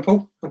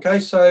example. Okay,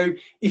 so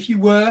if you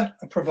were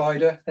a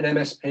provider, an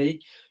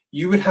MSP,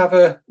 you would have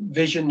a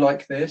vision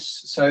like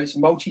this. So it's a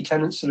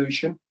multi-tenant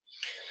solution.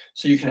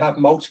 So you can have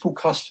multiple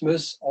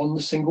customers on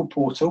the single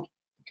portal.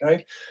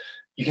 Okay,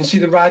 you can see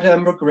the red,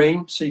 amber,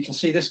 green. So you can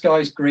see this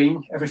guy's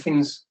green.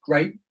 Everything's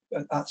great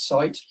at that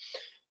site.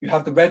 You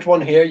have the red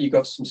one here. You've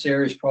got some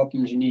serious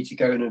problems you need to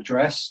go and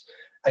address.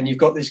 And you've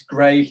got this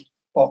grey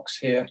box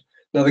here.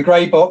 Now the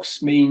grey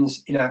box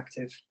means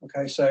inactive.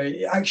 Okay, so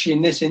actually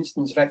in this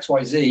instance of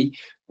XYZ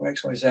or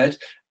XYZ,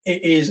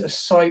 it is a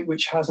site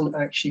which hasn't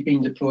actually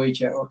been deployed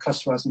yet, or a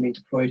customer hasn't been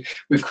deployed.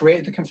 We've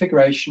created the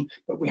configuration,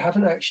 but we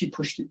haven't actually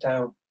pushed it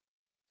down.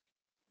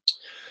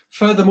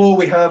 Furthermore,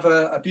 we have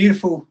a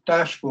beautiful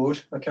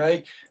dashboard,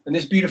 okay? And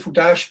this beautiful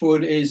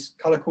dashboard is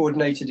color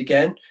coordinated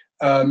again.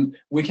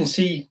 We can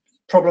see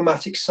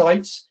problematic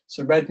sites.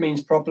 So red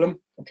means problem,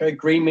 okay?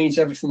 Green means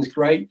everything's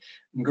great.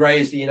 And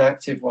gray is the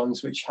inactive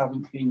ones which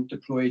haven't been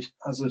deployed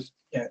as of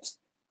yet.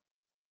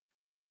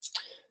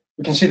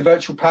 We can see the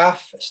virtual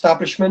path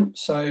establishment.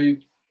 So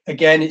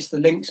again, it's the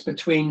links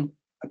between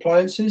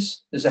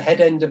appliances. There's a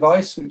head end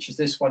device, which is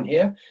this one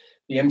here,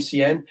 the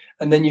MCN,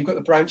 and then you've got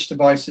the branch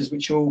devices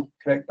which all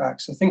connect back.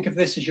 So think of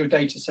this as your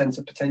data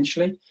center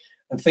potentially,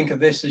 and think of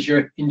this as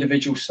your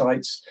individual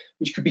sites,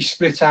 which could be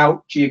split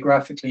out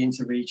geographically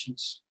into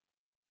regions.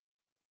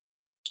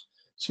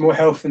 Some more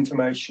health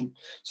information.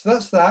 So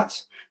that's that.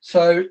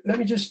 So let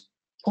me just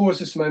pause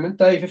this a moment.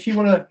 Dave, if you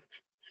want to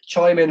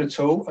chime in at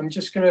all, I'm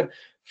just going to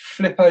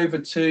flip over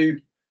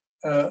to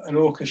an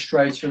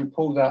orchestrator and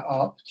pull that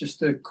up just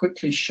to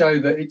quickly show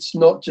that it's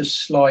not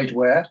just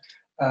slideware.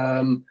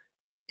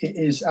 It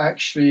is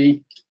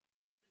actually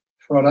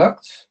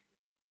product.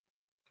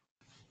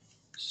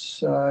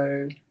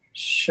 So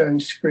showing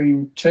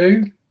screen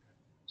 2.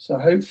 So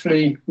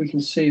hopefully we can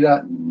see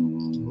that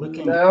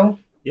now.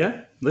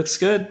 Yeah, looks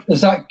good.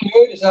 Is that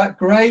good? Is that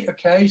great?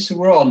 Okay, so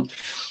we're on.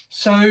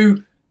 So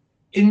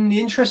in the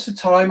interest of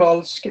time,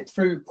 I'll skip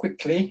through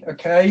quickly,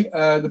 okay?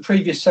 The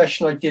previous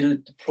session I did a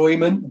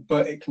deployment,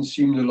 but it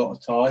consumed a lot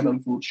of time,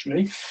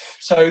 unfortunately.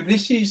 So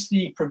this is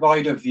the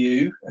provider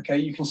view, okay?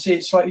 You can see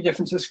it's slightly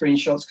different to the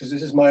screenshots because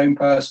this is my own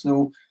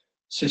personal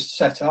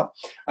setup.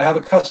 I have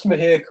a customer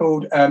here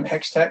called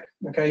Hextech,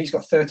 okay? He's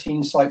got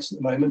 13 sites at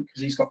the moment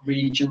because he's got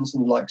regions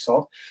and the likes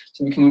of.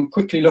 So we can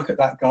quickly look at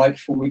that guy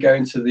before we go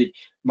into the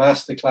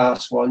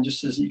masterclass one,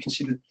 just as you can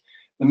see the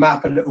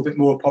map a little bit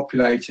more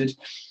populated.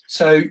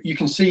 So you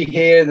can see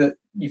here that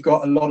you've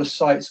got a lot of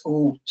sites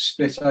all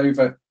split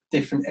over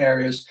different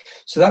areas.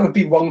 So that would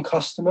be one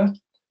customer.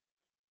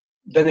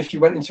 Then if you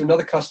went into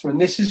another customer,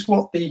 and this is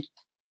what the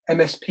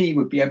MSP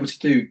would be able to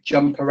do,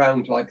 jump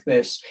around like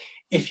this.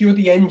 If you're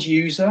the end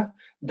user,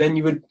 then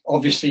you would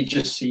obviously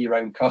just see your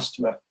own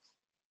customer.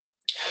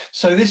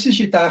 So this is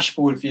your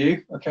dashboard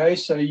view, okay?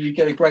 So you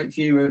get a great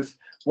view of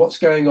what's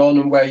going on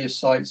and where your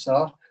sites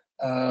are.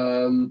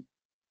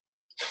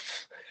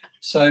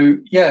 So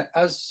yeah,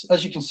 as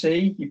you can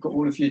see, you've got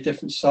all of your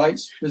different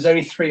sites. There's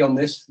only 3 on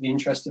this for the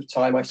interest of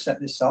time. I set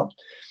this up.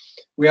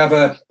 We have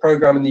a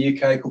program in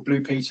the UK called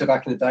Blue Peter.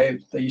 Back in the day,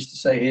 they used to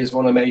say, here's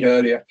one I made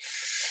earlier.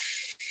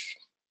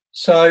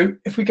 So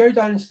if we go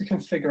down into the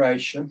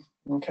configuration,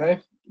 okay,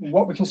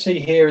 what we can see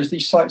here is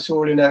these sites are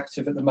all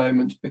inactive at the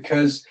moment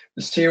because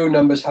the serial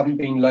numbers haven't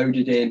been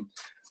loaded in.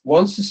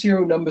 Once the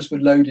serial numbers were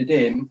loaded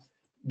in,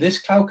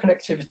 this cloud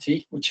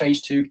connectivity will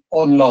change to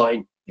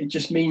online. It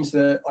just means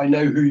that I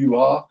know who you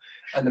are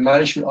and the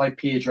management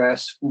IP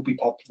address will be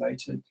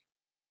populated.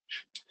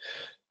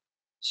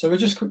 So we'll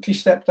just quickly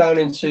step down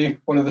into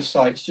one of the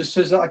sites just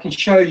so that I can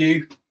show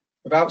you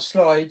without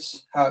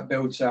slides how it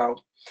builds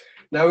out.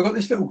 Now we've got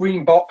this little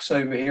green box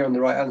over here on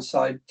the right hand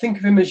side. Think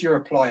of him as your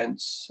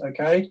appliance,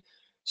 okay?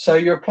 So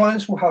your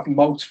appliance will have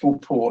multiple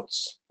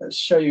ports. Let's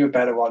show you a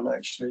better one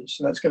actually.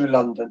 So let's go to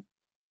London.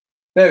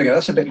 There we go,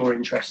 that's a bit more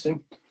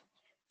interesting.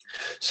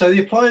 So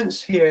the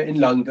appliance here in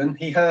London,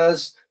 he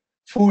has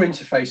 4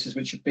 interfaces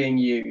which are being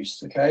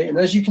used, okay? And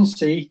as you can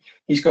see,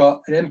 he's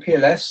got an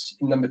MPLS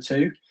in number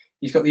 2,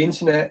 he's got the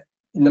internet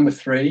in number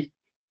 3,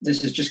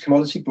 this is just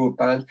commodity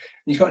broadband, and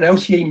he's got an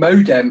LTE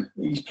modem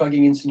he's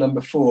plugging into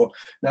number 4.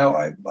 Now,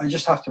 I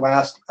just have to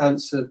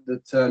answer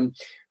that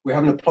we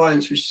have an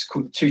appliance which is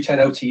called 210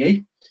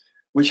 LTE,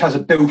 which has a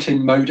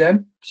built-in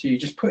modem. So you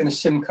just put in a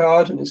SIM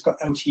card and it's got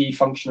LTE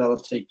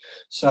functionality.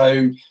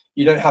 So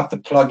you don't have to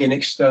plug in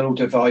external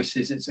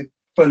devices. It's a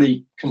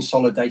fully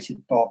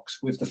consolidated box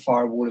with the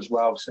firewall as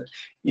well. So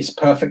it's a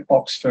perfect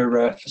box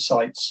for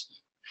sites.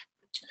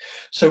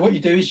 So what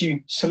you do is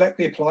you select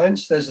the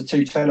appliance. There's the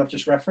 210 I've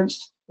just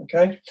referenced,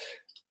 okay?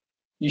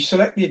 You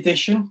select the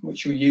edition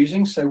which you're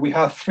using. So we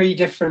have 3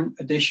 different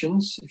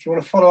editions. If you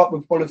want to follow up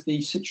with one of the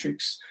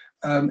Citrix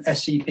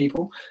SE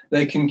people,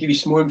 they can give you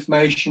some more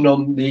information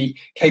on the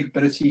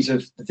capabilities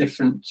of the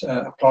different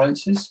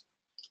appliances.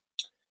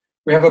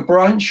 We have a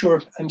branch or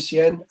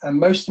MCN, and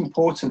most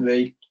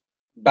importantly,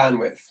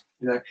 bandwidth.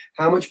 You know,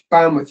 how much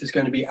bandwidth is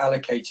going to be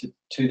allocated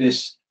to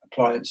this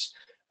appliance,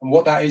 and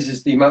what that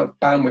is the amount of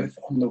bandwidth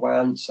on the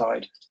WAN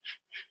side.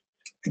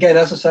 Again,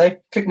 as I say,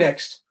 click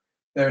next.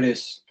 There it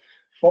is.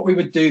 What we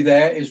would do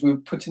there is we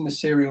would put in the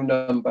serial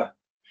number.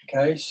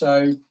 Okay,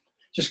 so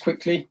just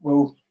quickly,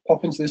 we'll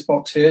pop into this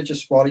box here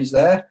just while he's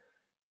there.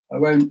 I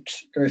won't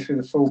go through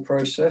the full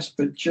process,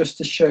 but just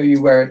to show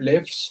you where it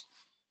lives.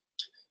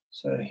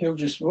 So he'll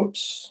just,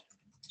 whoops,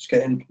 it's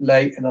getting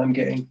late and I'm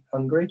getting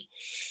hungry.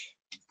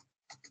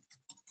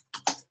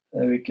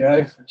 There we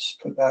go, let's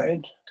put that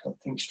in. Can't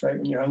think straight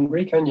when you're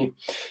hungry, can you?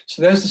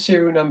 So there's the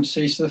serial number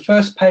C. So the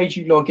first page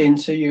you log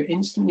into, you're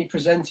instantly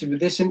presented with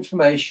this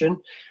information.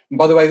 And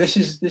by the way, this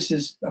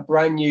is a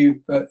brand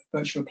new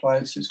virtual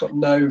appliance, so it's got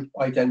no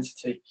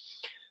identity.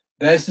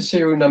 There's the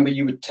serial number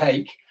you would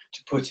take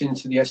to put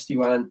into the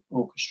SD-WAN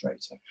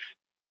orchestrator.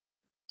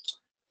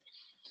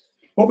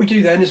 What we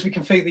do then is we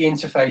configure the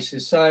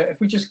interfaces. So if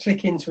we just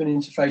click into an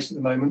interface at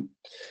the moment,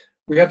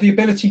 we have the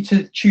ability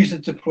to choose a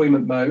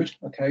deployment mode.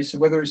 Okay, so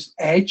whether it's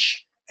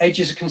Edge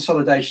is a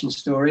consolidation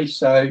story,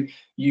 so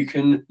you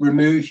can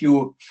remove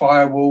your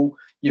firewall,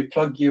 you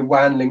plug your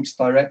WAN links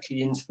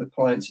directly into the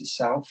appliance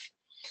itself.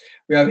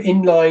 We have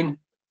inline,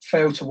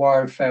 fail to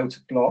wire, and fail to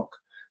block.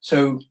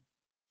 So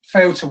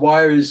fail to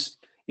wire is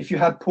if you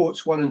had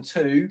ports 1 and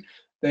 2,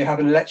 they have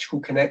an electrical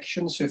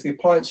connection. So if the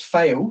appliance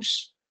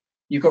fails,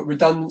 you've got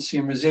redundancy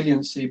and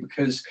resiliency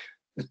because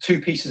the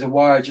 2 pieces of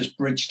wire just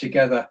bridge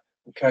together.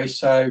 Okay,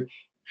 so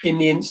in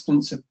the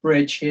instance of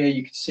bridge here,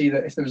 you can see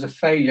that if there was a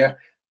failure,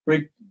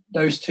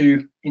 those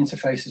 2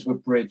 interfaces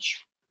would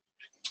bridge.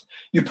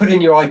 You put in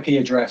your IP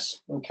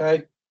address,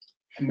 okay,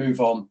 and move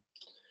on.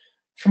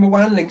 From a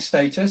WAN link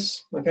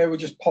status, okay, we'll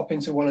just pop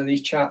into one of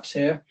these chaps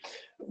here.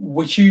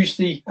 We choose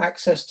the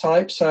access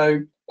type,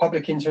 so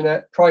public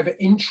internet, private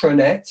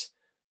intranet.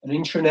 An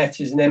intranet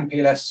is an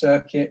MPLS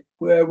circuit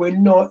where we're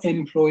not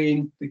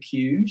employing the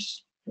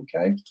queues,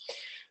 okay.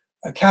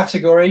 A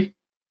category,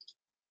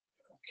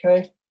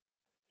 okay,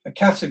 a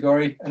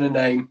category and a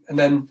name, and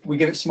then we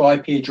give it some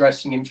IP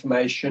addressing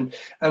information,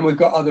 and we've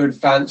got other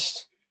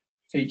advanced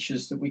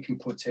features that we can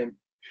put in.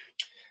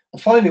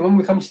 And finally, when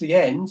we come to the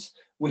end,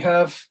 we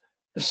have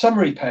the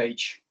summary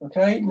page.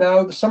 Okay,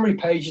 now the summary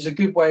page is a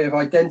good way of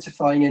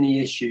identifying any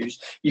issues.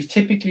 You've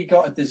typically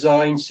got a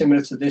design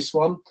similar to this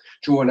one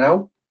drawn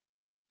out.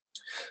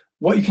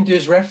 What you can do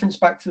is reference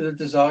back to the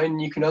design,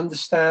 and you can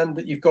understand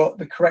that you've got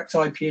the correct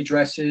IP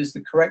addresses,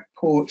 the correct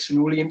ports, and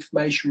all the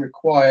information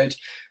required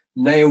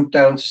nailed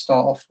down to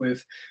start off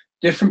with.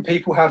 Different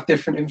people have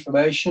different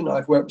information.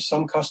 I've worked with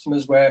some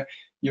customers where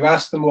you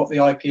ask them what the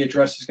IP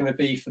address is going to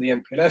be for the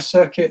MPLS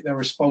circuit, they'll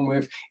respond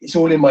with, it's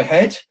all in my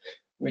head,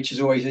 which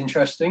is always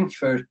interesting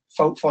for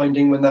fault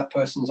finding when that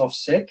person's off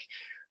sick,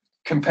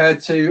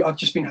 compared to, I've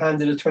just been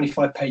handed a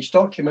 25-page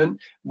document,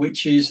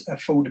 which is a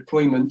full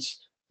deployment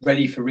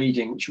ready for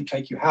reading, which will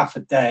take you half a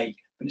day,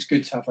 but it's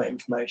good to have that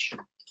information.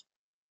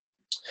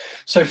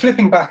 So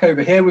flipping back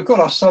over here, we've got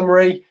our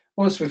summary.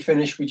 Once we're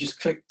finished, we just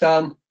click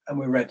done and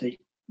we're ready.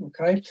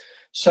 Okay,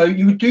 so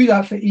you would do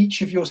that for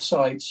each of your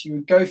sites. You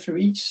would go through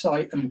each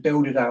site and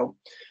build it out.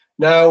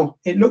 Now,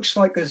 it looks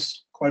like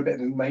there's quite a bit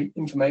of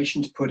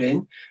information to put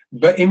in,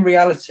 but in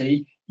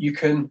reality, you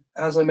can,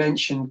 as I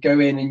mentioned, go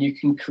in and you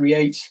can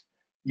create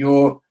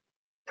your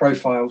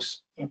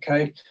profiles.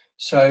 Okay,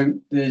 so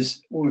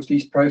there's all of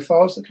these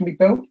profiles that can be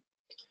built.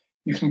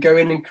 You can go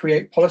in and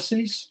create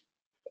policies,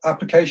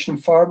 application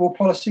firewall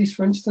policies,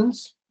 for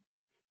instance.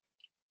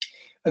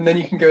 And then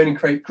you can go in and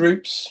create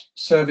groups,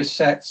 service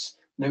sets,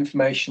 and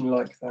information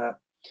like that.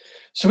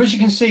 So as you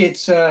can see,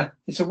 it's a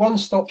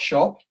one-stop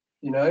shop.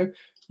 You know,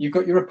 you've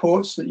got your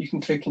reports that you can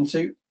click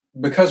into.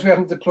 Because we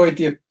haven't deployed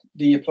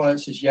the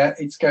appliances yet,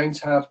 it's going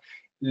to have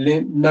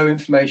no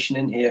information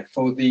in here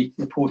for the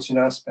reporting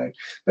aspect.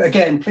 But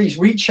again, please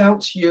reach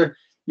out to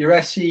your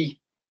SE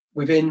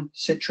within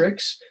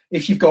Citrix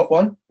if you've got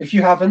one. If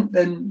you haven't,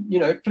 then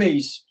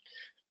please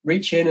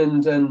reach in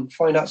and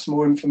find out some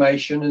more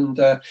information, and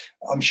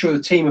I'm sure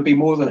the team would be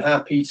more than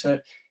happy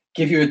to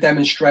give you a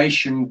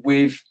demonstration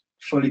with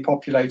fully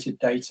populated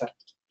data.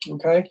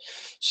 Okay,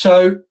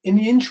 so in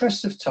the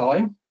interest of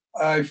time,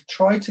 I've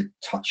tried to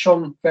touch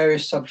on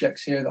various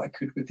subjects here that I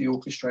could with the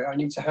Orchestrator. I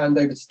need to hand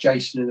over to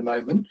Jason in a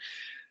moment.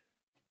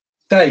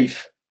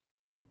 Dave.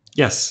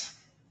 Yes,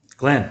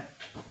 Glenn.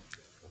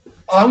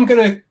 I'm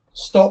going to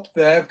stop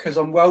there because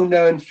I'm well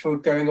known for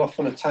going off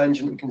on a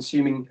tangent and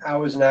consuming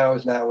hours and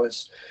hours and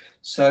hours.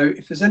 So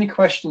if there's any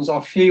questions,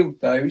 I'll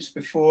field those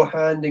before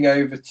handing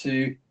over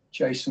to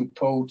Jason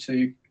Paul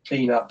to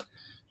clean up.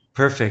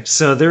 Perfect.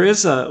 So there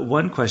is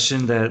one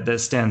question that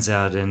stands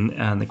out,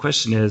 and the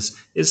question is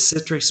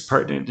Citrix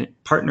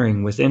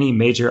partnering with any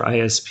major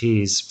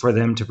ISPs for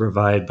them to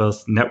provide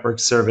both network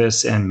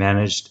service and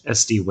managed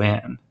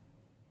SD-WAN?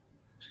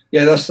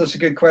 Yeah, that's a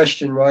good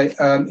question, right?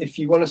 If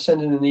you want to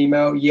send in an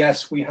email,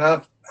 yes, we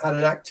have had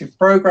an active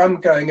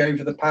program going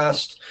over the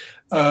past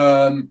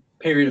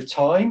period of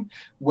time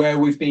where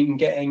we've been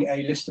getting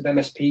a list of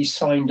MSPs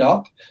signed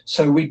up.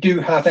 So we do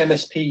have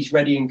MSPs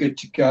ready and good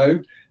to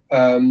go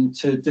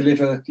to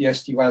deliver the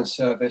SD-WAN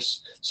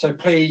service. So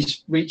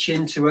please reach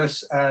into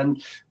us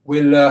and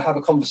we'll have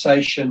a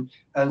conversation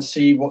and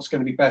see what's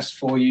going to be best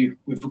for you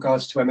with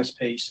regards to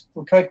MSPs.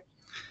 Okay.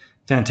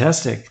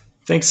 Fantastic.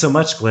 Thanks so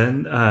much,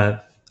 Glenn.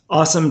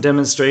 Awesome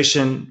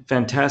demonstration,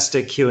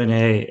 fantastic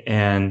Q&A,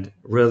 and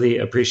really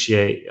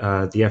appreciate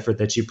the effort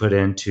that you put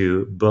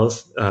into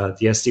both the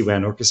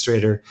SD-WAN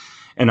Orchestrator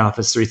and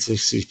Office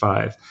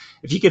 365.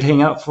 If you could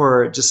hang out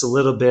for just a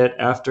little bit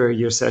after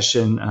your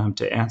session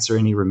to answer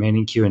any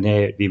remaining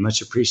Q&A, it'd be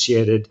much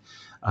appreciated.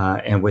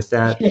 And with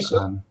that, yes,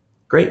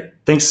 great.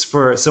 Thanks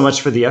so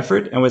much for the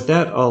effort. And with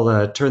that,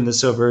 I'll turn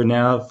this over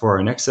now for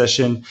our next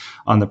session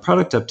on the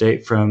product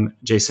update from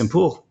Jason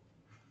Poole.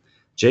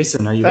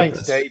 Jason, are you with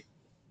us? Thanks, Dave.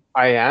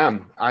 I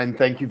am, and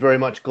thank you very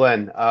much,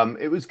 Glenn.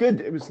 It was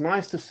good. It was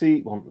nice to see,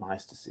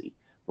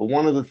 but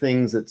one of the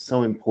things that's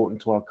so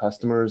important to our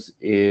customers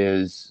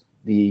is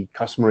the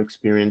customer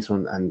experience,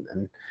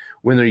 and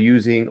when they're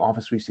using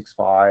Office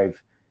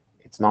 365,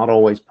 it's not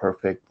always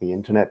perfect. The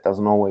internet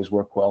doesn't always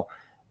work well,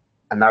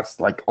 and that's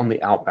like on the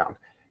outbound.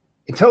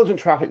 Intelligent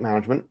traffic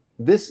management,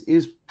 this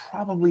is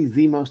probably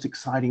the most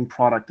exciting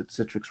product at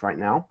Citrix right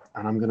now,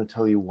 and I'm going to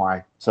tell you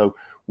why. So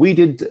we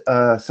did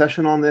a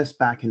session on this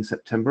back in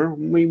September.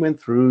 We went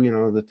through,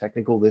 the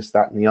technical this,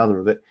 that, and the other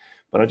of it,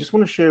 but I just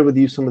want to share with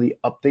you some of the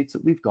updates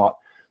that we've got.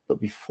 But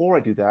before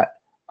I do that,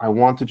 I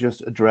want to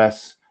just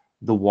address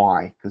the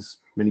why, because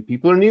many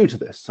people are new to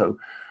this. So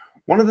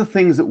one of the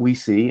things that we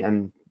see,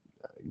 and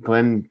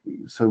Glenn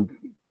so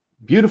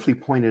beautifully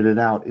pointed it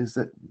out, is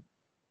that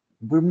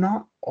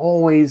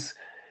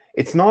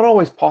it's not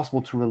always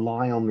possible to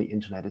rely on the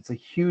internet. It's a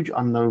huge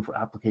unknown for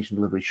application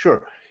delivery.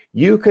 Sure,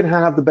 you could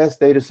have the best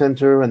data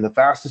center and the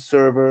fastest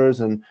servers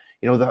and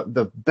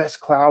the best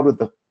cloud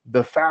with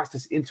the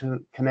fastest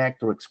interconnect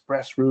or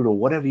express route or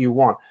whatever you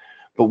want.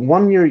 But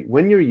when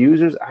your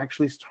users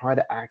actually try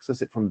to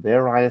access it from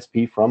their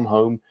ISP from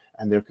home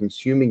and they're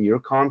consuming your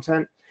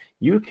content,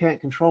 you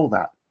can't control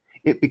that.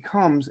 It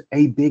becomes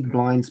a big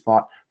blind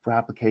spot for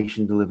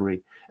application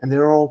delivery. And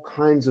there are all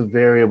kinds of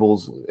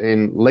variables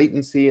in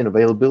latency and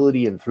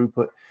availability and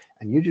throughput,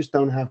 and you just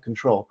don't have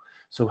control.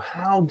 So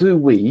how do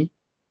we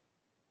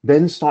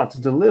then start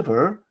to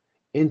deliver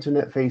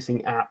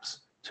internet-facing apps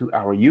to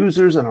our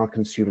users and our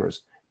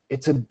consumers?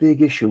 It's a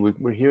big issue.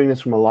 We're hearing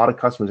this from a lot of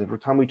customers. Every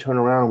time we turn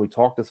around and we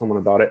talk to someone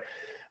about it,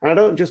 and I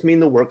don't just mean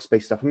the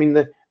workspace stuff. I mean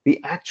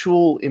the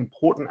actual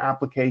important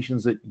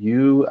applications that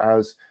you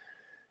as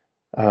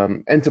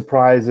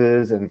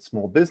enterprises and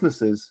small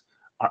businesses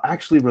are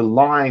actually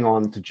relying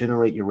on to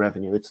generate your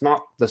revenue. It's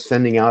not the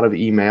sending out of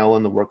email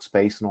and the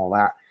workspace and all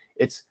that.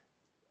 It's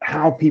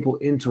how people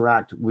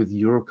interact with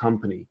your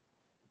company.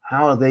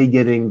 How are they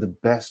getting the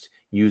best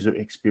user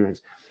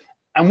experience?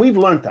 And we've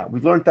learned that.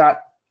 We've learned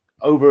that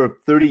over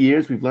 30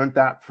 years. We've learned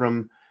that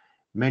from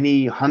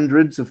many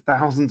hundreds of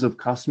thousands of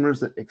customers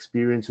that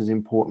experience is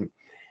important.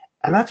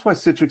 And that's why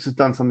Citrix has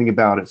done something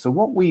about it. So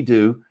what we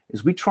do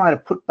is we try to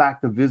put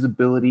back the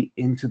visibility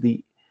into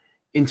the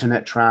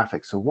internet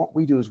traffic. So what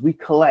we do is we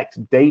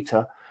collect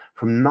data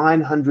from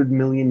 900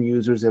 million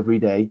users every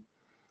day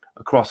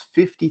across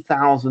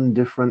 50,000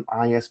 different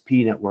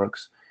ISP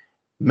networks,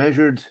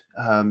 measured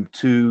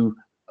to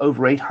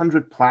over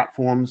 800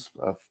 platforms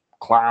of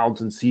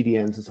clouds and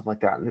CDNs and stuff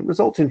like that. And it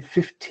results in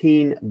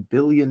 15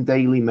 billion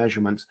daily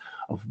measurements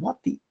of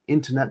what the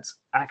internet's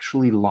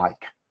actually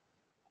like.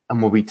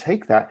 And when we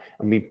take that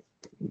and we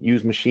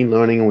use machine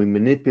learning and we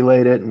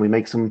manipulate it and we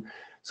make some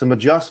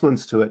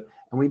adjustments to it,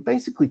 and we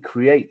basically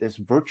create this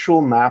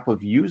virtual map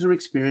of user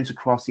experience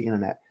across the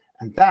internet.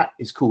 And that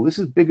is cool. This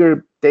is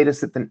bigger data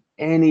set than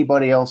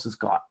anybody else has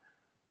got.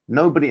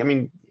 Nobody, I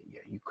mean,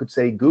 you could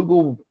say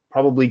Google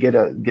probably get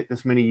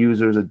this many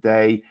users a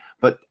day,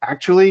 but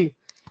actually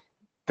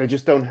they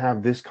just don't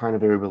have this kind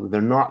of variability.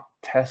 They're not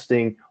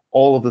testing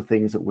all of the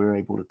things that we're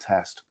able to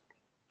test.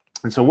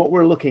 And so what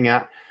we're looking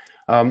at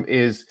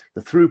is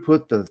the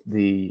throughput,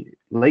 the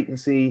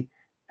latency,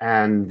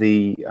 and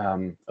the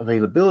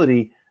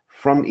availability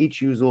from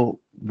each user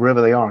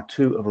wherever they are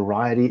to a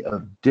variety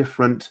of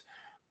different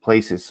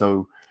places.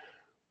 So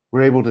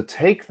we're able to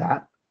take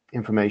that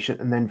information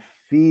and then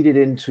feed it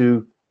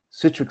into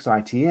Citrix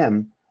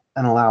ITM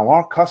and allow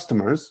our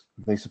customers,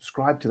 if they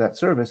subscribe to that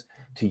service,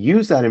 to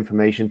use that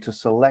information to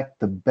select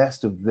the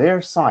best of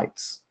their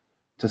sites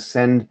to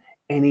send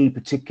any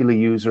particular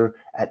user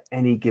at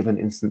any given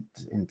instant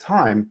in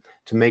time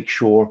to make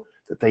sure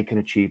that they can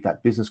achieve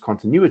that business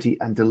continuity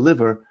and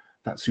deliver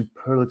that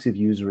superlative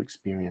user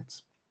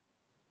experience.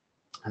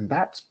 And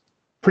that's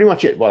pretty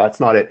much it. Well, that's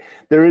not it.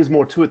 There is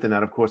more to it than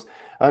that, of course.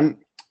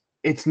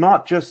 It's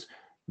not just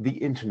the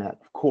internet,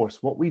 of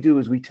course. What we do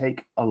is we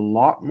take a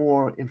lot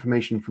more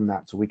information from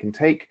that. So we can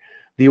take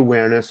the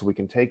awareness, we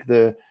can take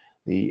the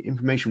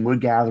information we're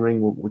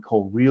gathering, what we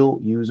call real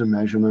user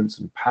measurements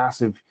and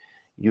passive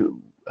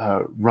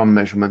RUM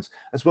measurements,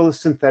 as well as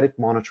synthetic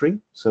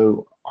monitoring.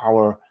 So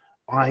our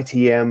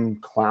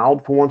ITM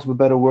cloud, for want of a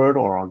better word,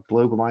 or our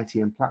global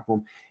ITM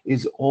platform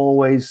is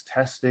always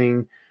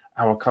testing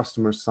our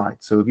customer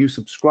site. So if you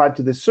subscribe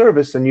to this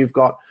service and you've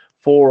got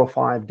 4 or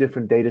 5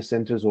 different data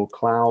centers or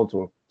clouds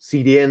or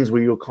CDNs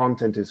where your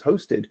content is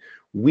hosted,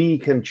 we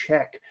can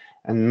check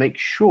and make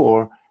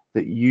sure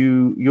that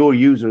your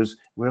users,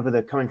 wherever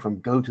they're coming from,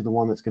 go to the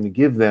one that's going to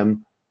give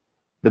them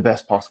the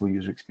best possible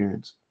user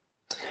experience.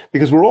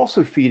 Because we're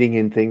also feeding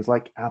in things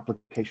like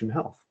application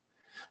health.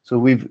 So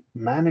we've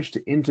managed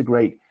to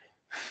integrate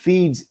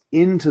feeds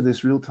into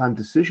this real-time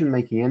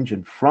decision-making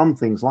engine from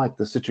things like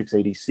the Citrix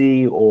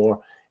ADC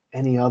or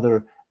any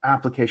other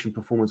application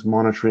performance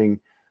monitoring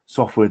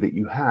software that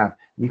you have.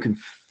 You can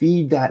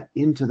feed that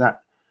into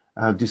that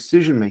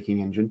decision-making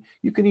engine.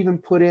 You can even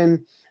put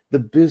in the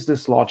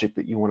business logic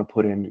that you want to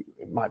put in.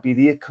 It might be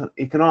the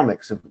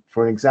economics.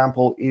 For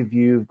example, if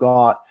you've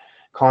got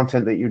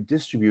content that you're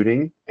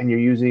distributing and you're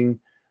using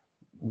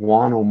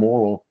one or more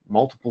or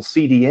multiple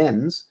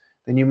CDNs,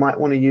 then you might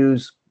want to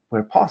use,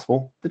 where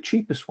possible, the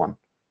cheapest one.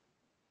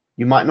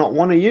 You might not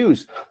want to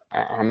use,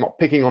 I'm not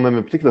picking on them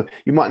in particular,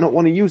 you might not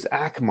want to use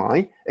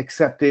Akamai,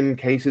 except in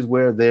cases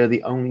where they're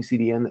the only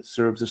CDN that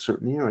serves a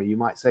certain area. You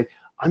might say,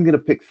 I'm going to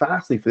pick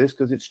Fastly for this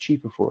because it's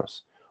cheaper for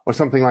us, or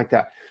something like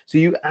that. So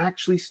you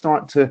actually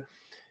start to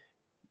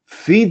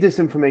feed this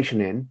information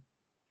in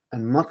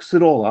and mux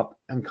it all up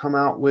and come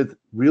out with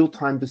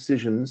real-time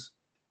decisions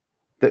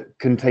that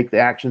can take the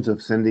actions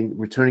of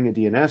returning a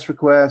DNS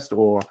request,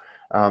 or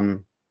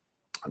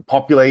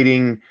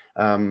populating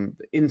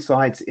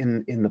insights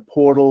in the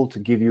portal to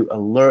give you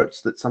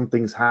alerts that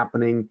something's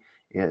happening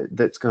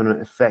that's going to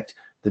affect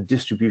the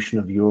distribution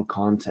of your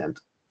content.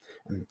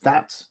 And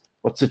that's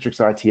what Citrix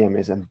ITM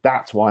is, and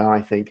that's why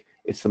I think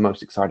it's the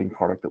most exciting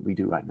product that we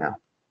do right now.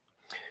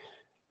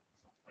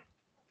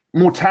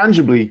 More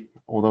tangibly,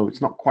 although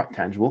it's not quite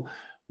tangible,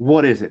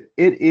 what is it?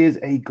 It is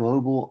a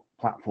global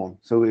platform.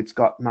 So it's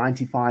got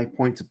 95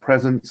 points of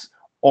presence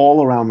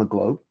all around the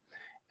globe.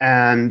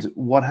 And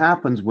what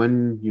happens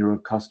when you're a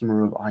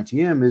customer of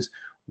ITM is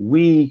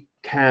we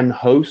can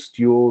host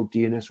your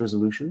DNS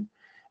resolution.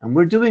 And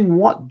we're doing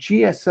what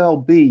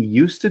GSLB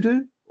used to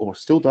do, or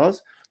still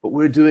does, but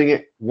we're doing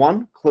it,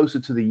 1, closer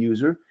to the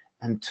user,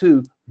 and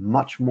 2,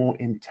 much more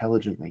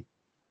intelligently.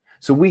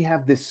 So we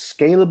have this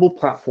scalable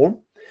platform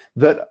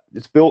that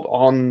is built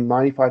on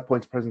 95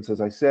 points of presence,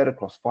 as I said,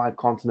 across 5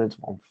 continents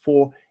on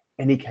 4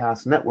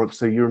 Anycast networks.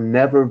 So you're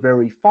never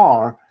very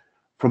far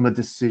from a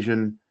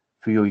decision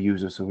for your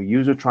user. So a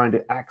user trying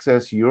to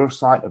access your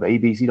site of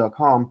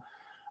abc.com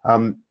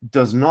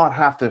does not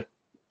have to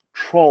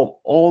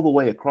troll all the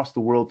way across the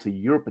world to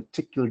your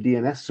particular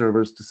DNS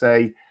servers to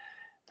say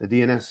the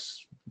DNS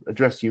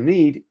address you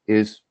need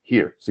is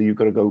here. So you've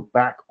got to go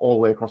back all the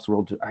way across the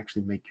world to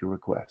actually make your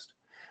request.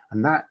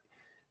 And that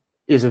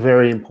is a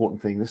very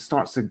important thing. This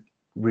starts to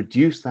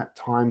reduce that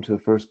time to the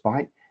first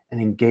byte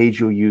and engage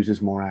your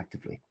users more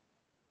actively.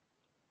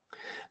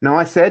 Now,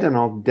 I said, and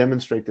I'll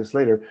demonstrate this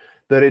later,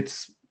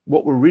 that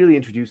what we're really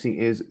introducing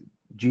is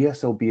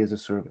GSLB as a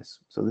service.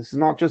 So this is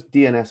not just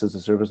DNS as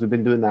a service. We've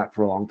been doing that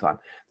for a long time.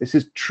 This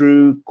is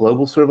true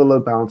global server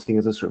load balancing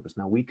as a service.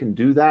 Now, we can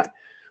do that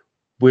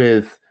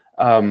with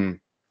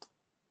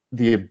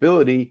the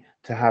ability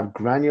to have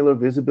granular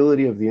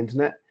visibility of the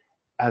internet,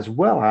 as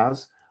well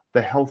as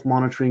the health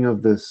monitoring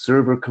of the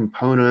server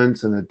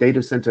components and the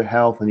data center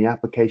health and the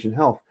application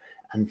health.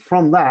 And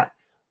from that,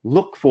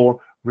 look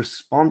for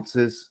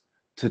responses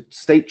to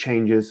state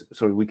changes.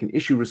 Sorry, we can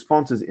issue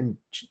responses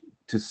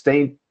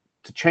to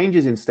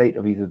changes in state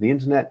of either the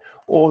internet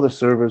or the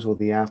servers or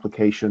the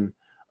application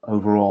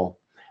overall.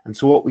 And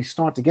so what we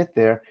start to get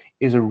there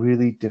is a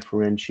really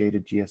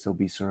differentiated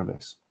GSLB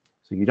service.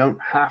 So you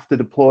don't have to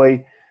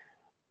deploy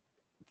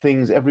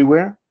things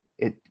everywhere.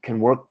 It can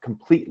work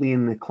completely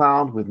in the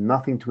cloud with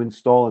nothing to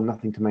install and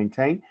nothing to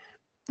maintain.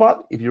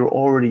 But if you're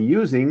already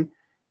using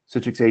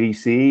Citrix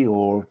ADC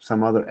or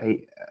some other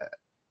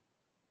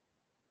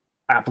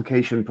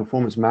application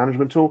performance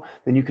management tool,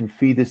 then you can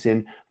feed this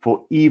in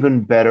for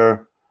even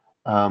better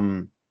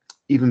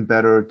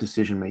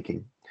decision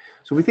making.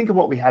 So if we think of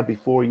what we had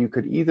before, you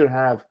could either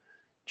have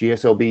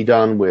GSLB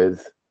done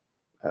with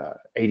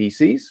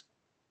ADCs,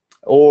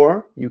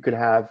 or you could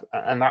have,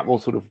 and that will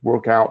sort of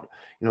work out,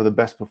 the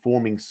best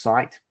performing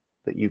site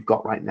that you've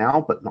got right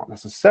now, but not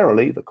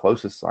necessarily the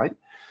closest site.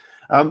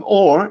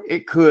 Or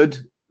it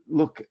could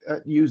look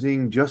at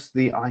using just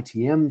the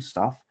ITM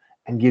stuff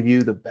and give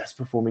you the best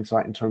performing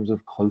site in terms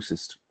of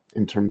closest,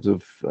 in terms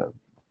of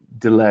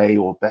delay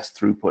or best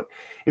throughput.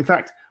 In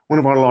fact, one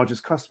of our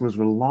largest customers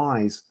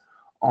relies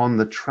on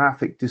the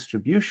traffic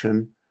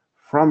distribution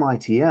from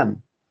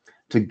ITM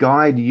to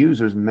guide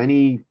users,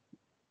 many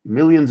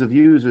millions of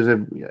users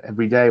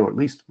every day, or at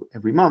least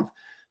every month,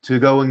 to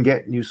go and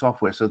get new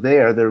software. So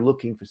they're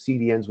looking for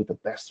CDNs with the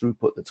best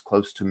throughput that's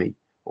close to me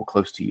or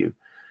close to you.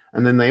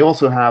 And then they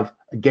also have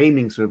a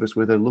gaming service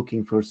where they're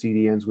looking for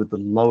CDNs with the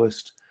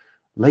lowest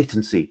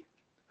latency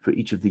for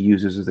each of the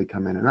users as they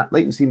come in. And that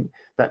latency,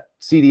 that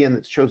CDN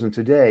that's chosen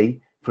today,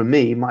 for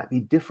me, might be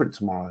different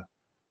tomorrow,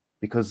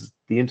 because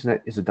the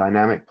internet is a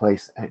dynamic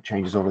place and it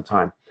changes all the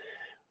time.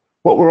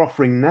 What we're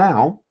offering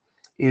now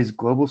is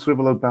global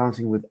server load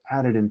balancing with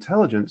added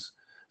intelligence,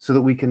 so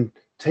that we can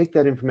take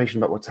that information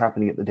about what's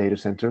happening at the data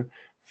center,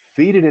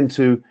 feed it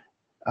into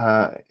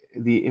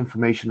the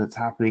information that's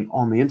happening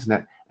on the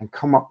internet, and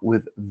come up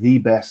with the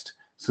best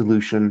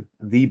solution,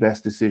 the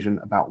best decision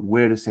about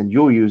where to send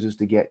your users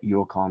to get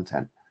your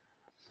content.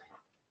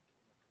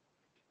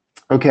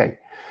 Okay,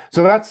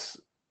 so that's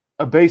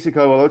a basic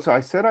overload. So I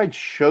said I'd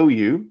show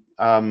you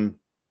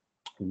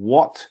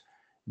what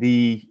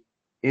the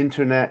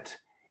internet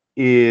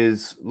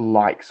is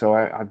like.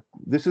 So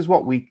this is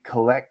what we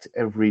collect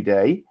every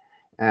day.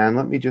 And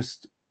let me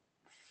just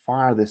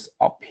fire this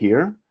up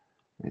here.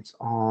 It's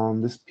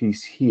on this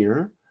piece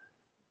here.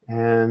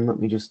 And let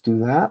me just do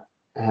that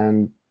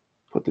and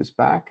put this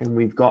back. And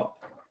we've got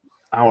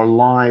our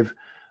live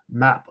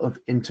map of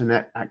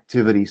internet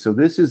activity. So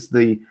this is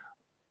the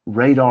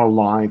Radar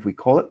Live, we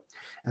call it.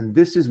 And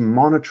this is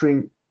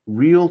monitoring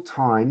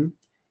real-time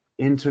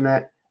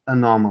internet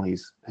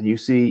anomalies. And you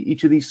see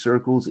each of these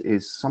circles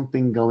is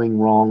something going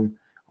wrong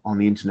on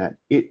the internet.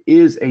 It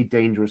is a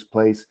dangerous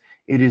place.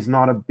 It is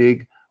not a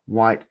big,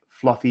 white,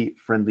 fluffy,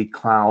 friendly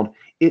cloud.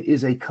 It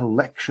is a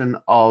collection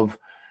of,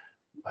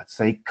 let's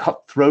say,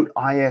 cutthroat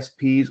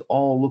ISPs,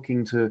 all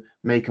looking to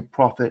make a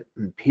profit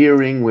and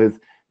peering with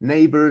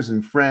neighbors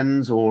and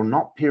friends, or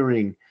not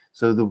peering.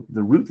 So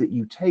the route that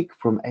you take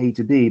from A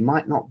to B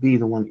might not be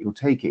the one that you're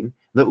taking,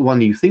 the one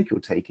you think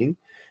you're taking,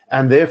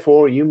 and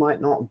therefore you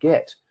might not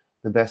get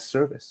the best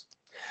service.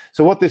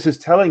 So what this is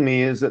telling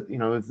me is that,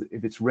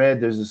 if it's red,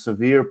 there's a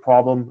severe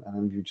problem.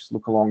 And you just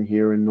look along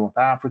here in North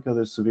Africa,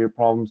 there's severe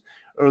problems.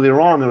 Earlier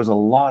on, there was a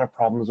lot of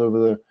problems over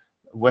the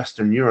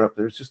Western Europe.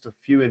 There's just a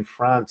few in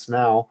France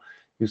now.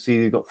 You see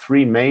you've got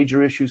 3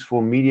 major issues,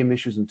 4 medium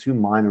issues, and 2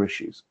 minor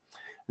issues.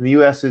 And the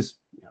US is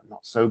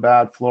not so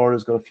bad.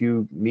 Florida's got a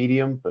few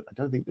medium, but I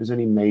don't think there's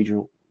any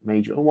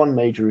one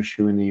major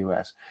issue in the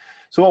US.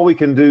 So what we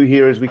can do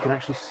here is we can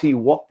actually see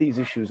what these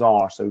issues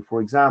are. So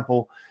for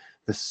example,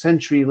 the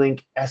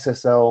CenturyLink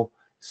SSL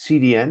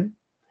CDN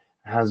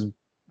has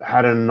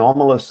had an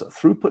anomalous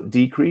throughput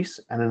decrease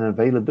and an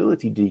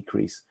availability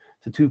decrease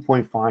to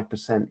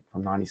 2.5%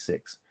 from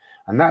 96.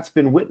 And that's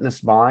been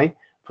witnessed by,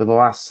 for the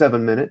last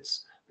 7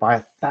 minutes, by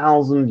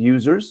 1,000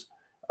 users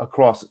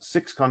across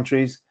 6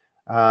 countries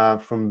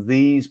from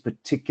these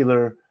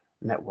particular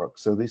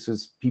networks. So this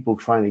is people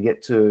trying to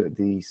get to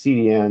the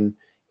CDN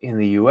in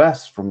the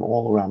US from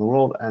all around the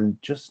world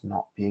and just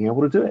not being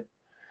able to do it.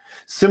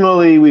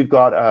 Similarly, we've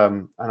got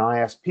an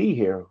ISP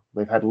here.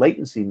 They've had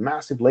latency,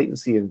 massive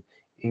latency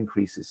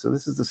increases. So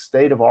this is the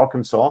state of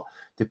Arkansas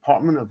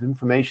Department of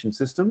Information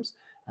Systems,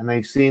 and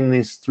they've seen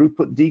this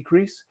throughput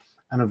decrease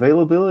and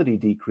availability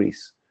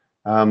decrease.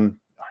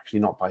 Actually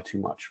not by too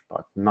much,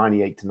 but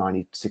 98 to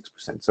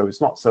 96%. So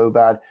it's not so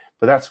bad,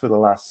 but that's for the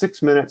last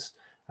 6 minutes,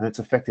 and it's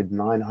affected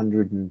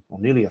 900 or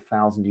nearly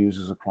 1,000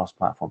 users across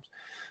platforms.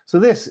 So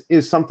this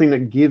is something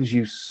that gives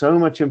you so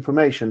much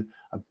information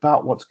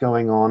about what's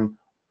going on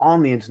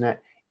the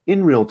internet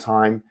in real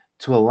time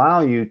to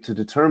allow you to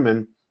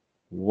determine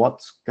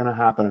what's going to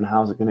happen and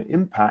how is it going to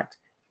impact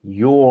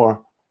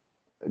your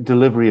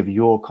delivery of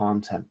your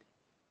content.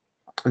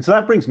 And so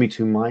that brings me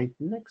to my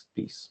next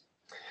piece.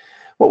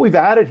 What we've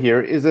added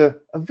here is a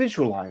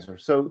visualizer.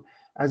 So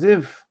as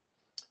if,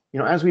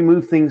 as we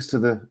move things to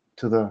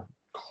the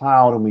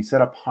cloud and we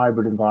set up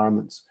hybrid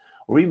environments,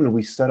 or even if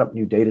we set up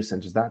new data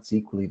centers, that's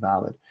equally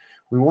valid.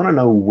 We want to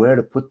know where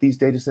to put these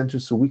data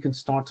centers so we can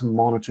start to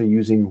monitor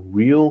using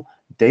real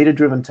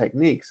data-driven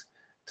techniques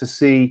to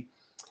see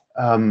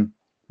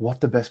what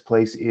the best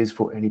place is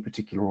for any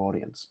particular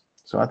audience.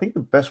 So I think the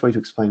best way to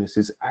explain this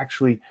is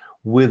actually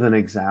with an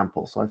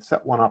example. So I've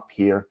set one up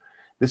here.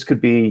 This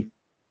could be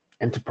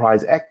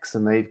Enterprise X,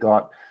 and they've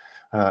got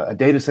a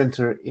data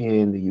center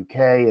in the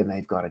UK, and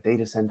they've got a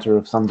data center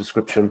of some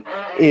description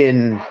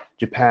in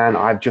Japan.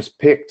 I've just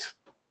picked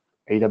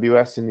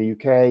AWS in the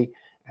UK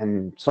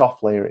and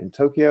SoftLayer in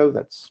Tokyo.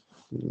 That's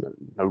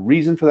no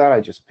reason for that.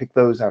 I just picked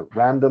those at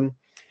random.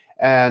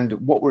 And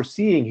what we're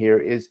seeing here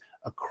is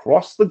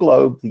across the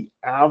globe, the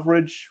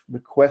average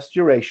request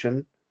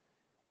duration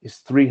is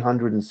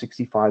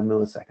 365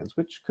 milliseconds,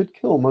 which could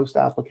kill most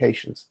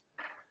applications.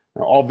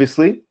 Now,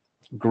 obviously,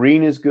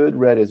 green is good,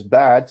 red is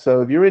bad.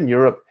 So if you're in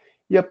Europe,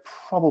 you're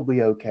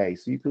probably okay.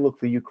 So you can look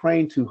for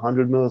Ukraine,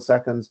 200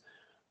 milliseconds.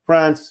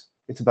 France,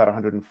 it's about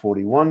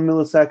 141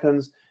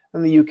 milliseconds.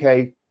 And the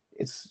UK,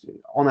 it's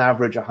on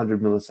average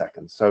 100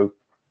 milliseconds. So,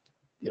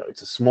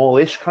 it's a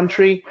small-ish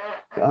country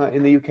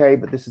in the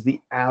UK, but this is the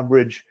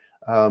average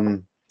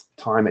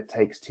time it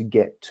takes to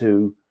get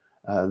to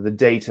the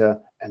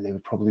data, and they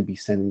would probably be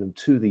sending them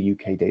to the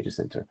UK data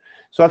center.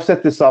 So I've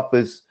set this up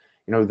as,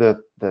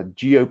 the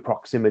geo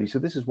proximity. So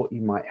this is what you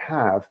might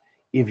have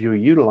if you're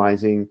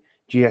utilizing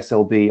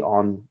GSLB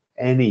on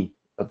any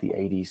of the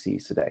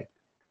ADCs today.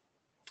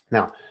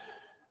 Now,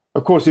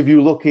 of course, if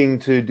you're looking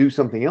to do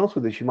something else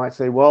with this, you might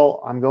say,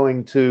 well, I'm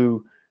going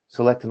to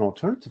select an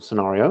alternative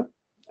scenario.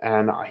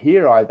 And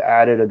here I've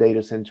added a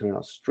data center in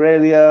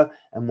Australia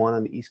and one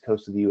on the east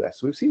coast of the US.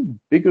 So we've seen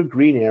bigger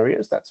green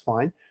areas. That's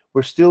fine.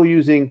 We're still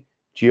using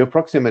geo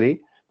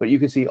proximity, but you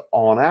can see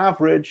on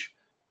average,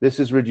 this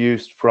is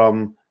reduced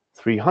from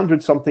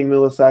 300 something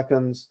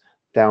milliseconds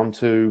down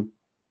to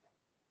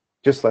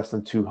just less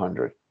than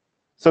 200.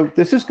 So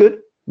this is good.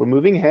 We're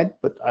moving ahead,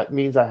 but that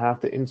means I have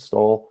to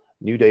install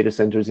new data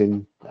centers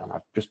in, and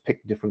I've just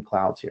picked different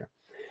clouds here.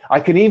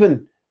 I can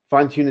even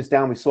fine-tune this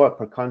down. We saw it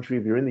per country.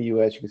 If you're in the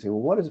US, you can say, well,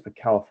 what is it for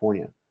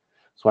California?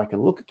 So I can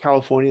look at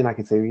California and I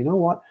can say, well, you know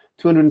what,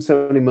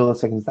 270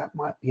 milliseconds, that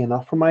might be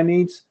enough for my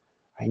needs.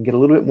 I can get a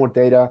little bit more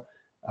data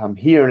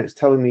here, and it's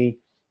telling me,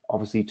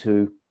 obviously,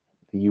 to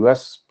the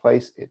US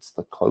place, it's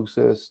the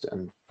closest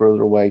and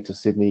further away to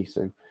Sydney.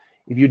 So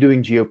if you're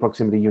doing geo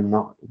proximity, you're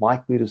not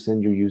likely to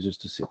send your users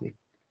to Sydney.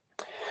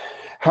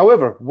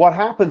 However, what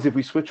happens if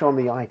we switch on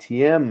the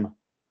ITM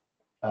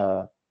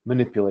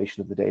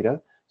manipulation of the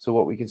data? So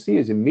what we can see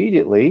is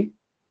immediately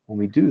when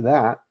we do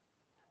that,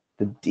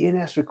 the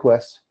DNS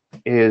request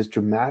is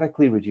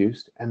dramatically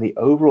reduced and the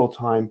overall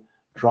time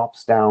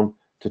drops down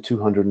to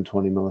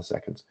 220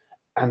 milliseconds.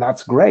 And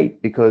that's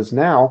great because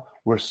now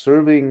we're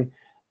serving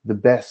the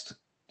best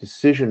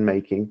decision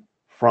making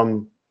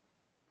from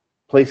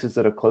places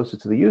that are closer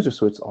to the user.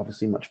 So it's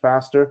obviously much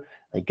faster.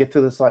 They get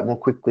to the site more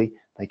quickly.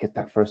 They get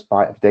that first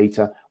byte of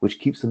data, which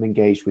keeps them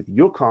engaged with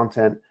your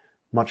content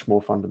much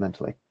more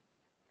fundamentally.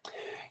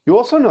 You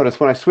also notice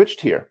when I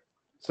switched here,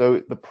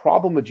 so the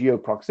problem with geo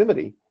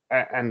proximity,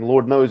 and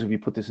Lord knows if you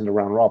put this into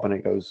round robin,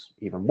 it goes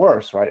even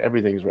worse, right?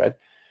 Everything's red.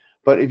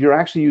 But if you're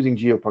actually using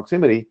geo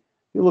proximity,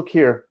 you look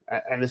here,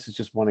 and this is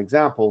just one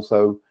example.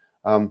 So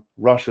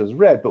Russia's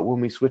red, but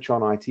when we switch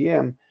on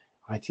ITM,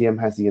 ITM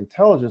has the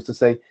intelligence to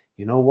say,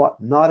 you know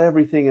what? Not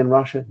everything in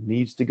Russia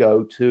needs to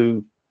go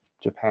to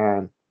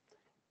Japan.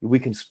 We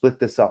can split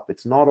this up.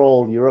 It's not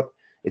all Europe.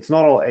 It's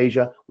not all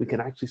Asia. We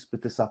can actually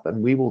split this up,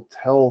 and we will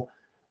tell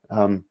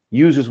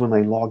users when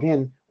they log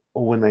in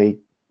or when they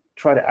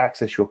try to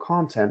access your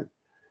content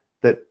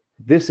that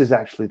this is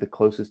actually the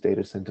closest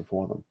data center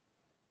for them,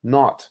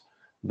 not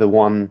the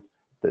one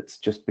that's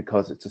just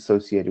because it's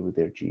associated with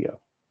their geo.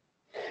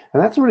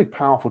 And that's a really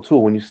powerful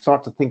tool when you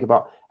start to think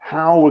about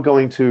how we're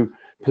going to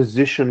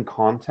position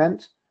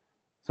content.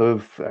 So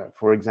if,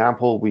 for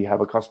example, we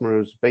have a customer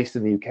who's based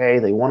in the UK,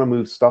 they want to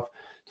move stuff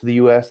to the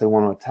US, they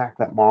want to attack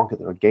that market,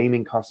 they're a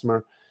gaming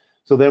customer.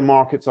 So their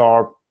markets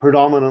are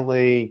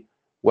predominantly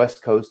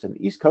West Coast and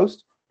East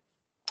Coast.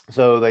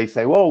 So they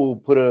say, well, we'll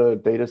put a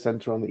data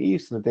center on the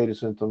East and a data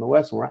center on the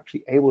West. And we're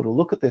actually able to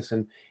look at this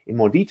in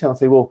more detail and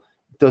say, well,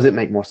 does it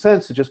make more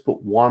sense to just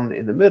put one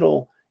in the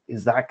middle?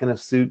 Is that going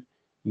to suit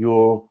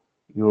your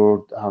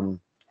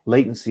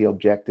latency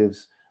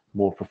objectives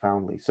more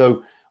profoundly?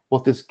 So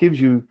what this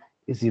gives you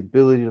is the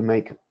ability to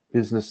make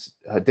business,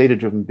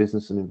 data-driven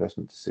business and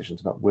investment decisions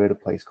about where to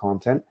place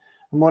content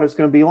and what it's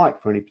going to be like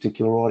for any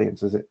particular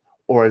audience.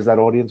 Or as that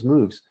audience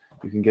moves,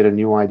 you can get a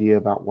new idea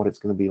about what it's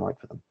going to be like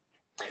for them.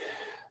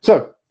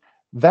 So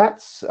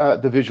that's the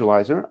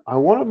visualizer. I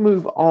want to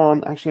move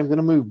on. Actually, I'm going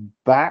to move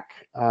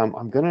back.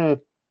 I'm going to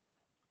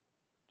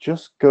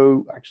just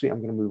go. Actually, I'm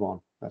going to move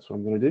on. That's what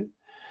I'm going to do.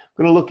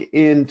 I'm going to look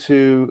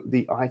into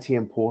the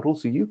ITM portal.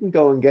 So you can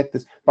go and get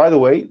this. By the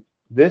way,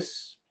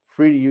 this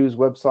free-to-use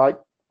website,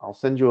 I'll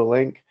send you a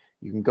link.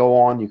 You can go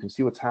on, you can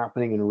see what's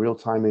happening in real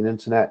time in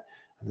internet.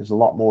 And there's a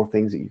lot more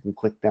things that you can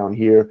click down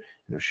here, and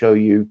it'll show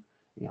you,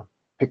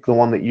 pick the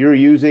one that you're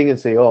using and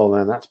say, oh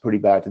man, that's pretty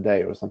bad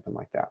today, or something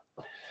like that.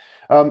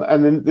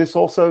 And then this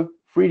also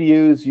free to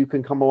use. You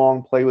can come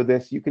along, play with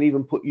this. You can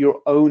even put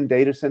your own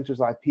data center's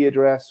IP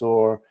address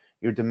or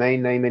your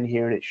domain name in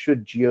here, and it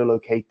should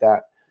geolocate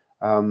that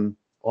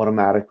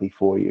automatically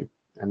for you.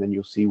 And then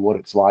you'll see what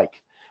it's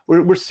like.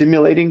 We're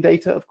simulating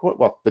data, of course.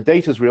 Well, the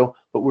data's real,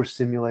 but we're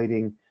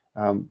simulating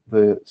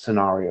the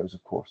scenarios,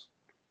 of course.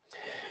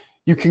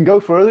 You can go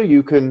further.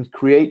 You can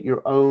create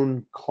your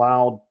own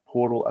cloud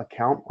portal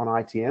account on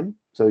ITM.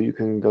 So you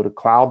can go to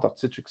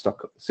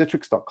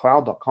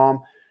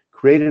cloud.citrix.cloud.com,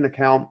 create an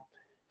account,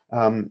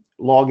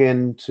 log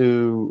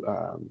into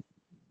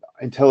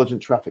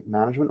Intelligent Traffic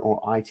Management,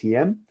 or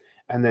ITM,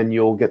 and then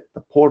you'll get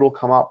the portal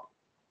come up,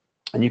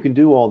 and you can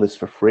do all this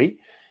for free.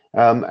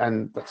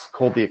 And that's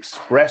called the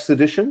Express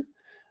Edition.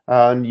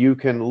 And you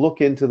can look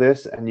into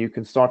this, and you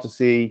can start to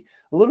see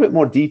a little bit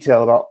more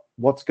detail about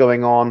what's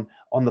going on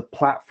the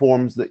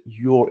platforms that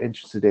you're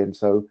interested in.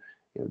 So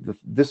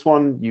this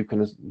one, you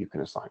can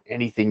assign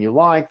anything you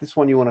like. This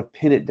one, you want to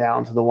pin it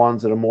down to the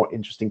ones that are more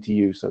interesting to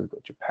you. So we've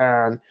got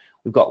Japan,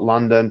 we've got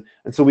London,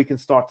 and so we can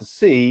start to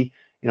see,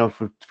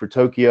 for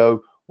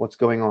Tokyo, what's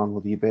going on.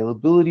 Well, the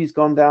availability's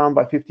gone down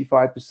by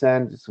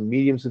 55%. It's a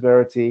medium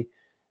severity,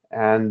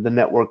 and the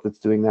network that's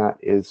doing that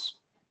is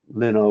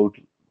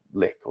Linode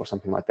Lick or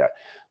something like that.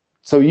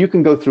 So you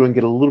can go through and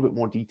get a little bit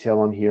more detail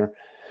on here.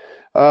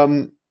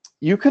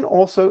 You can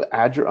also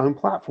add your own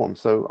platform.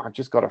 So I've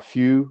just got a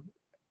few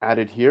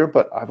added here,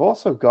 but I've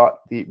also got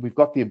we've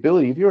got the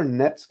ability, if you're a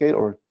Netscape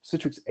or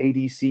Citrix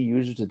ADC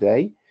user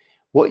today,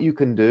 what you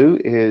can do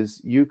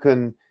is you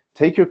can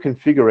take your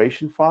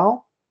configuration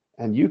file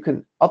and you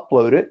can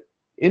upload it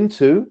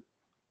into,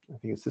 I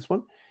think it's this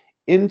one,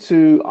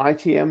 into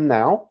ITM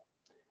now,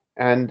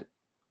 and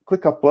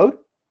click upload,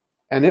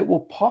 and it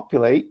will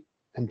populate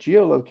and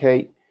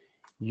geolocate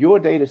your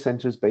data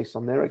centers based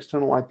on their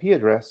external IP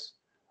address,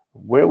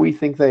 where we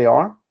think they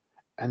are,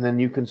 and then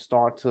you can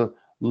start to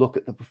look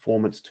at the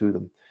performance to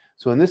them.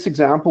 So in this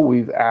example,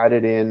 we've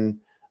added in,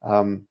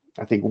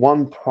 I think,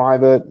 1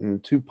 private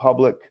and 2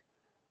 public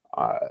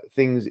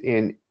things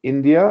in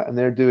India, and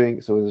they're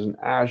doing, so there's an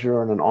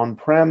Azure and an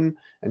on-prem,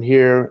 and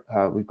here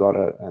we've got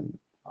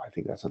I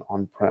think that's an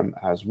on-prem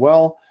as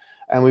well,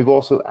 and we've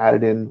also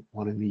added in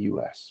one in the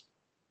US.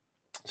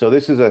 So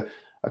this is a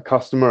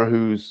customer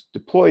who's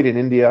deployed in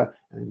India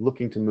and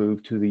looking to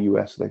move to the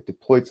US. So they've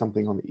deployed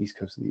something on the East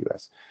Coast of the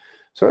US.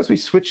 So as we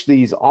switch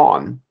these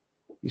on,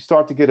 you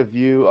start to get a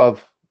view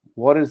of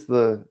what is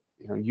the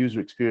user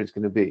experience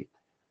going to be.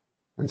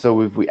 And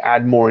so if we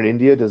add more in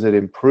India, does it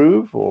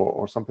improve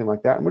or something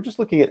like that? And we're just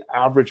looking at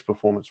average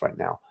performance right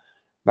now.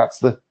 That's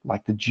the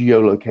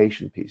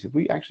geolocation piece. If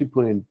we actually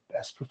put in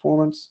best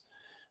performance,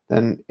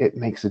 then it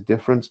makes a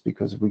difference,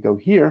 because if we go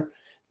here,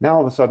 now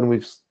all of a sudden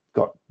we've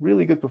got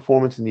really good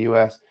performance in the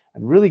US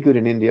and really good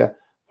in India,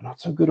 but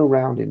not so good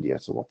around India.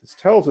 So what this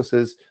tells us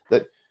is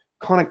that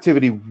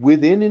connectivity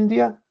within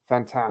India,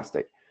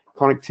 fantastic.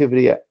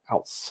 Connectivity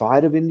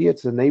outside of India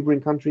to the neighboring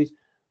countries,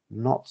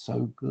 not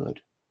so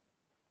good.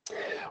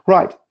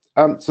 Right,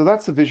 so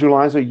that's the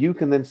visualizer. You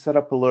can then set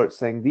up alerts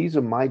saying, these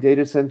are my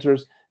data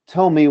centers.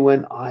 Tell me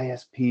when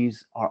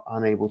ISPs are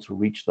unable to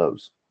reach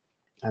those.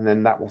 And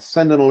then that will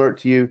send an alert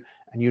to you,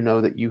 and you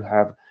know that you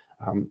have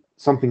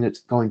something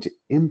that's going to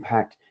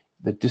impact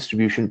the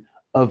distribution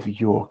of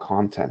your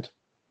content.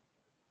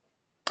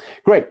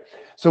 Great.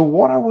 So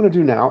what I want to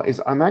do now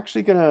is I'm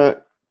actually going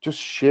to just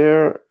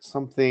share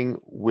something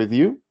with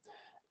you,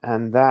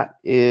 and that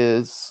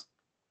is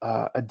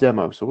a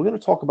demo. So we're going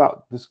to talk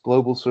about this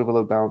global server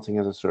load balancing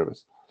as a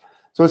service.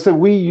 So I said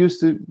we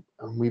used to,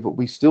 and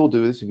we still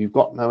do this. If you've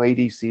got no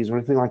ADCs or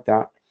anything like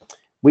that,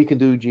 we can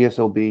do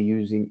GSLB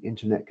using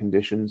internet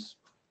conditions.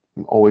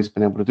 We've always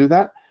been able to do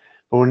that.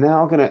 But we're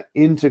now going to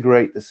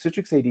integrate the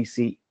Citrix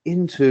ADC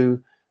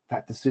into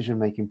that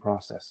decision-making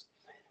process.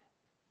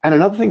 And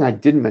another thing I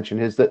didn't mention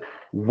is that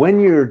when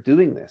you're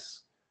doing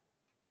this,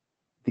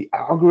 the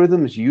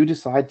algorithms you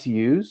decide to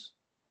use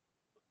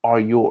are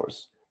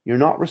yours. You're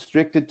not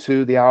restricted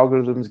to the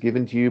algorithms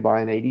given to you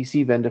by an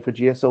ADC vendor for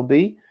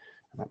GSLB.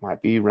 That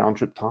might be round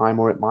trip time,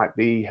 or it might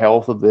be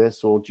health of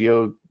this, or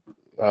geo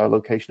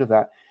location of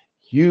that.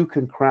 You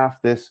can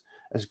craft this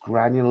as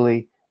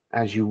granularly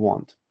as you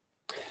want.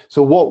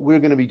 So what we're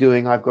going to be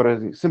doing, I've got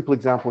a simple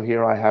example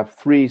here. I have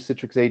 3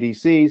 Citrix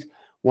ADCs,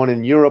 one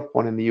in Europe,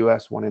 one in the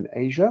US, one in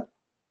Asia.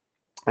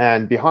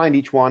 And behind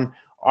each one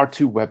are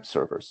 2 web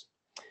servers.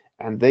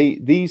 And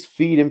these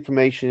feed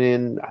information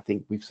in, I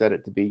think we've set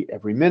it to be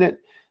every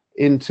minute,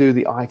 into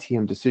the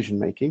ITM decision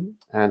making.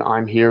 And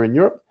I'm here in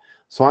Europe.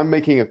 So I'm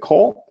making a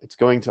call. It's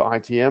going to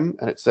ITM,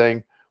 and it's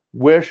saying,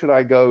 where should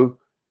I go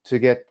to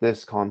get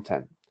this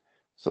content?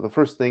 So the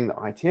first thing that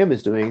ITM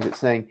is doing is it's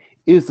saying,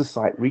 is the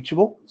site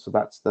reachable? So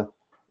that's the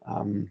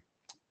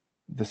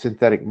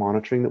synthetic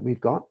monitoring that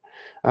we've got.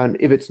 And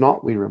if it's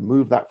not, we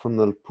remove that from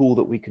the pool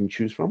that we can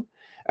choose from.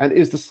 And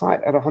is the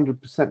site at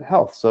 100%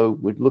 health? So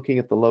we're looking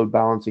at the load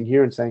balancing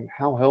here and saying,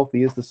 how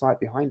healthy is the site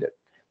behind it?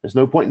 There's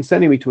no point in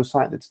sending me to a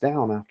site that's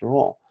down after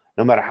all,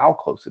 no matter how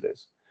close it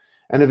is.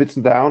 And if it's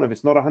down, if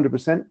it's not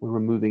 100%, we're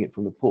removing it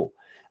from the pool.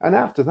 And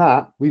after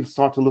that, we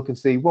start to look and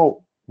see,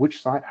 well,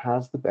 which site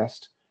has the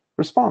best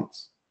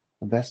response,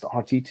 the best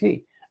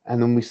RTT?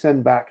 And then we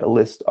send back a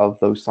list of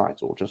those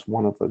sites, or just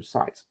one of those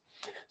sites.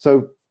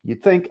 So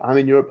you'd think, I'm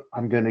in Europe,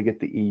 I'm going to get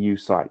the EU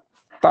site.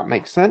 That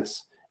makes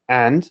sense,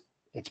 and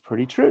it's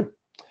pretty true.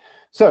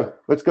 So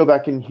let's go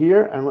back in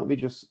here, and let me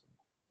just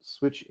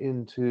switch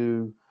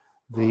into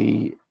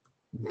the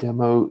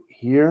demo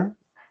here.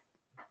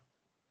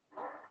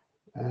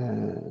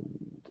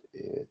 And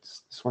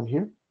it's this one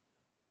here.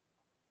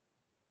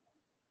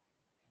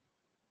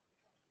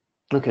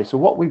 Okay, so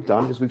what we've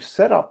done is we've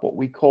set up what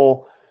we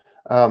call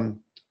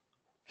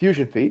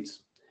fusion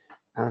feeds.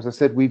 And as I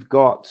said, we've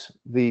got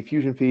the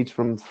fusion feeds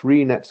from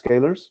 3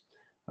 NetScalers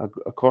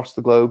across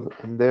the globe,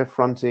 and they're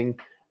fronting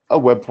a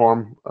web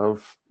farm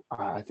of,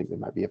 I think there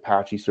might be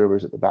Apache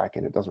servers at the back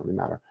end, it doesn't really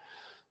matter.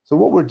 So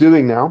what we're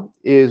doing now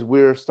is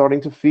we're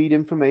starting to feed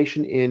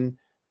information in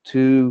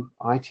to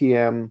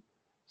ITM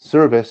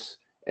service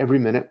every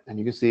minute, and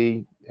you can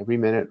see every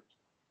minute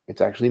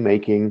it's actually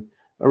making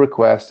a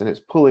request, and it's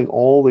pulling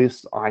all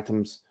these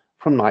items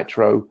from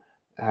Nitro,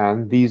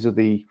 and these are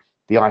the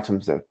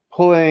items that are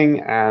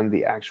pulling and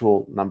the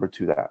actual number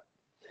to that.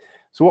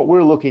 So what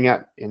we're looking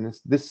at in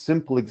this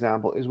simple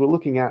example is we're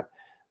looking at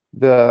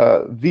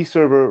the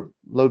vServer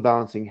load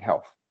balancing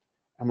health,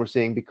 and we're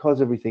saying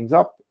because everything's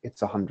up,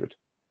 it's 100.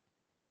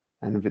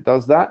 And if it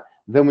does that,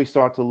 then we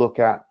start to look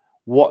at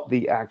what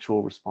the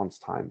actual response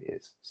time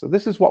is. So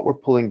this is what we're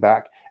pulling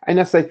back. And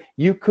I say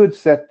you could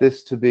set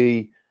this to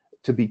be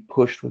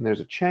pushed when there's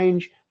a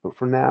change, but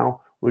for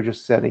now we're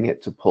just setting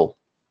it to pull.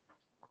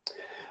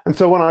 And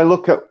so when I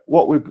look at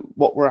what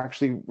we're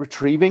actually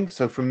retrieving,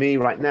 so for me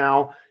right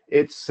now,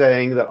 it's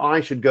saying that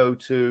I should go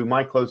to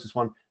my closest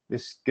one.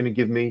 This is going to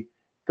give me,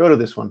 go to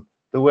this one,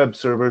 the web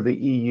server, the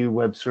EU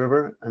web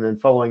server, and then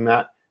following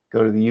that,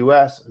 go to the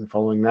US, and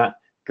following that,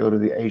 go to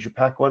the Asia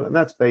Pac one, and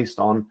that's based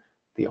on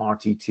the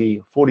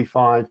RTT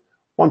 45,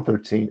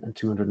 113, and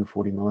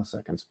 240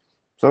 milliseconds.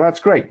 So that's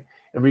great.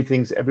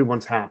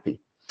 Everyone's happy.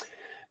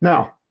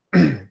 Now,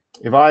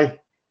 if I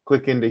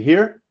click into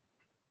here,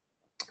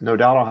 no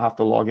doubt I'll have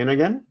to log in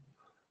again.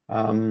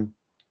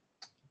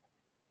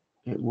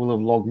 It will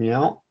have logged me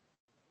out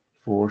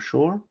for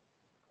sure.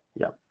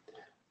 Yep.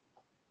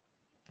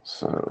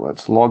 So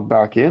let's log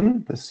back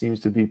in. This seems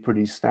to be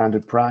pretty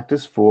standard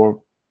practice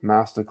for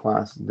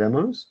masterclass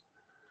demos.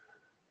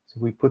 So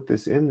we put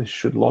this in, this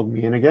should log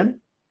me in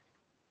again.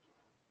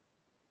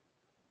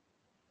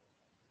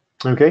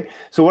 Okay,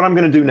 so what I'm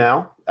going to do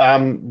now,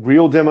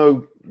 real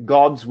demo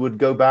gods would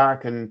go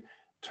back and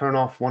turn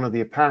off one of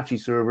the Apache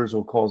servers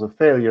or cause a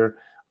failure.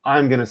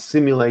 I'm going to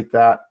simulate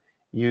that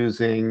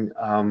using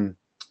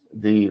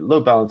the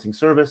load balancing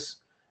service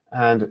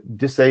and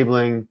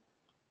disabling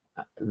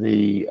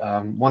the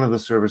one of the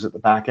servers at the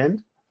back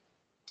end.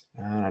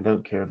 And I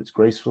don't care if it's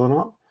graceful or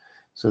not.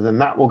 So then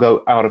that will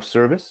go out of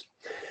service.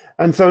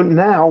 And so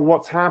now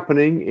what's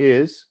happening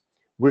is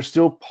we're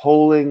still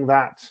polling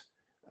that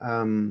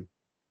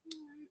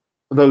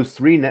those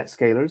 3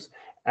 NetScalers,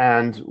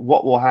 and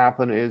what will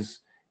happen is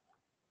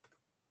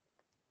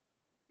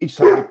each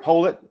time we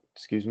poll it,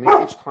 excuse me,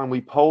 each time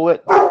we poll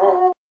it,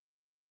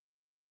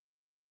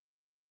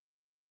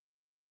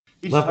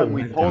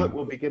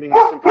 we'll be getting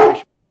this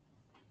information.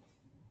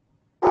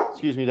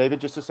 Excuse me, David,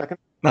 just a second.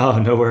 Oh,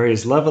 no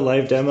worries. Love a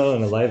live demo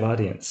and a live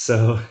audience.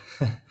 So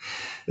this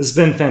has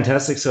been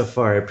fantastic so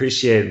far. I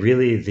appreciate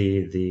really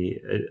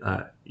the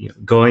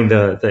going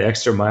the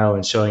extra mile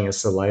and showing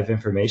us the live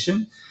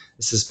information.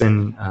 This has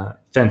been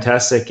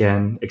fantastic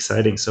and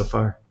exciting so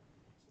far.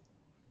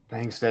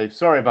 Thanks, Dave.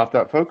 Sorry about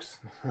that, folks.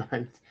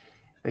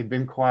 They've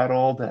been quiet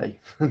all day,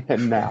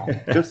 and now,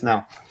 just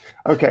now.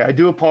 Okay, I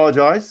do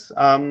apologize.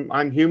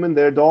 I'm human,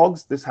 they're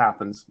dogs. This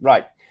happens.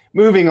 Right,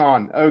 moving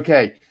on.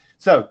 Okay,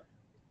 so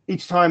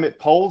each time it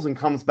polls and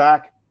comes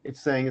back,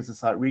 it's saying, is the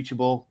site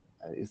reachable?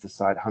 Is the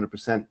site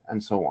 100%?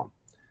 And so on.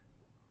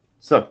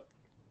 So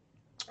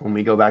when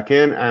we go back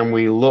in and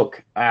we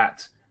look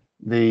at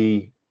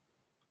the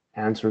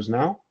answers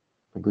now,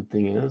 the good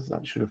thing is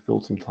that should have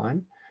filled some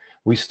time.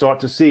 We start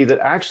to see that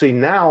actually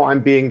now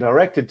I'm being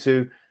directed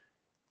to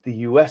the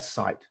US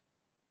site.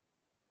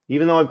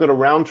 Even though I've got a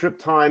round trip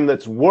time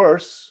that's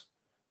worse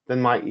than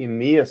my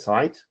EMEA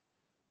site,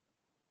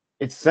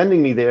 it's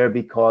sending me there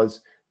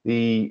because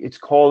it's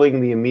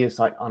calling the EMEA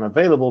site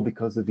unavailable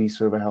because the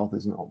vServer health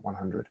is not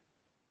 100.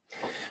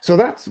 So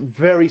that's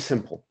very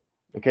simple.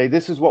 Okay,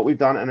 this is what we've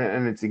done,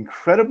 and it's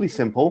incredibly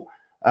simple.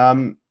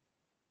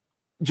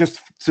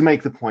 Just to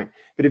make the point.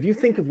 But if you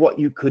think of what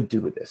you could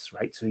do with this,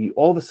 right? So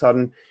all of a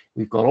sudden,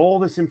 we've got all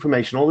this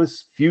information, all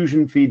this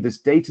fusion feed, this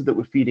data that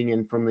we're feeding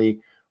in from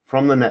the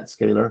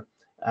NetScaler,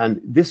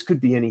 and this could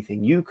be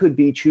anything. You could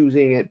be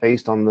choosing it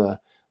based on the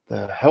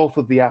health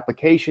of the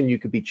application. You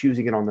could be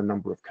choosing it on the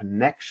number of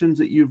connections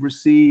that you've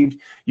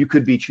received. You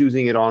could be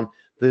choosing it on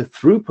the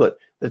throughput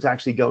that's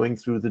actually going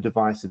through the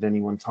device at any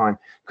one time,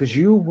 because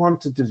you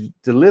want to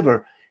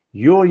deliver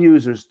your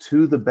users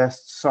to the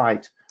best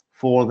site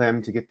for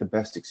them to get the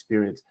best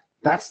experience.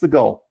 That's the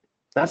goal.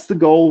 That's the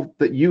goal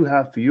that you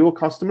have for your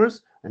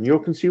customers and your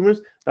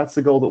consumers. That's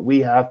the goal that we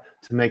have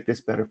to make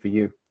this better for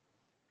you.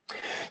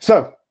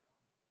 So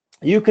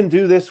you can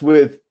do this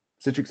with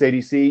Citrix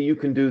ADC. You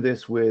can do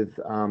this with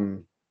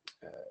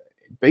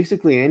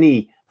basically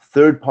any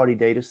third-party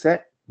data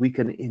set. We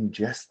can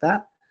ingest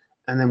that,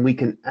 and then we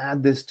can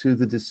add this to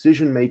the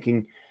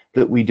decision-making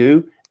that we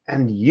do,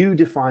 and you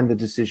define the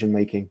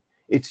decision-making.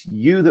 It's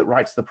you that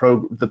writes the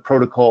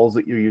protocols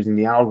that you're using,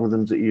 the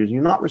algorithms that you're using.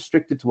 You're not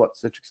restricted to what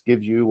Citrix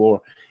gives you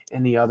or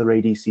any other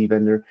ADC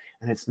vendor,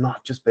 and it's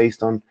not just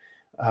based on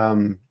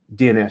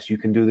DNS. You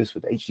can do this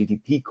with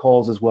HTTP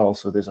calls as well.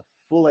 So there's a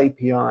full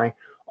API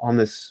on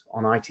this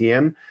on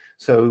ITM.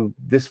 So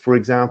this, for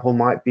example,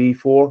 might be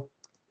for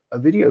a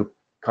video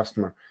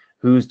customer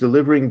who's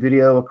delivering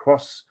video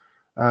across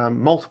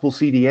multiple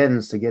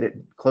CDNs to get it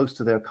close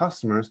to their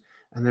customers,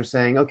 and they're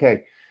saying,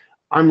 okay,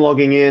 I'm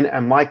logging in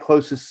and my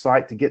closest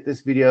site to get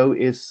this video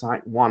is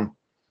site 1.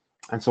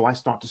 And so I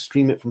start to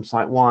stream it from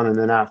site 1, and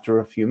then after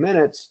a few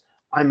minutes,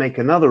 I make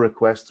another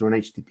request through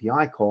an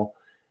HTTP call,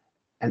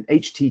 an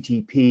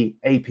HTTP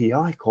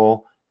API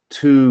call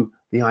to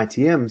the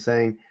ITM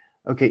saying,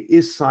 okay,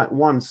 is site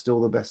 1 still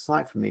the best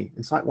site for me?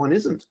 And site 1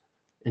 isn't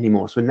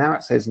anymore. So now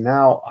it says,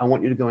 now I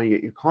want you to go and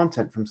get your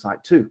content from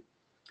site 2.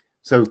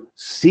 So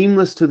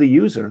seamless to the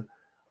user,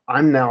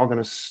 I'm now going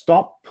to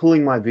stop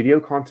pulling my video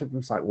content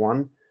from site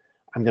 1.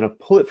 I'm going to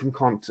pull it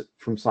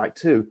from site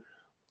 2,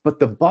 but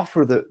the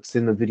buffer that's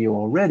in the video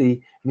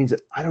already means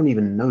that I don't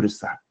even notice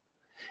that.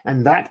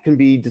 And that can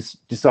be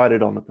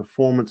decided on the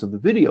performance of the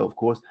video, of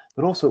course,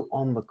 but also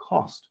on the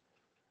cost.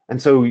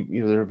 And so,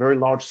 you know, there are very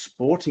large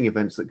sporting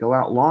events that go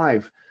out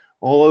live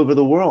all over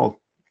the world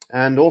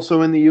and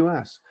also in the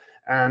US.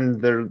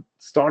 And they're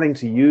starting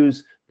to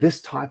use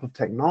this type of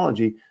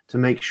technology to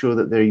make sure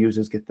that their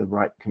users get the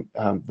right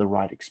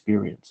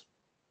experience.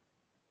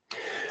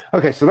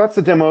 Okay, so that's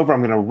the demo over.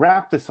 I'm going to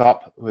wrap this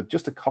up with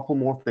just a couple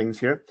more things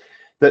here.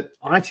 That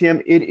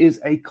ITM, it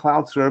is a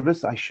cloud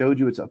service. I showed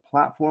you it's a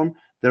platform.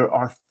 There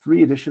are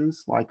 3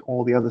 editions, like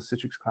all the other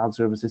Citrix cloud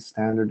services: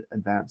 Standard,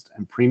 Advanced,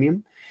 and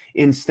Premium.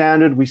 In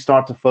Standard, we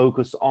start to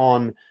focus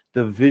on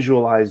the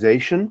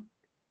visualization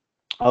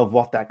of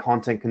what that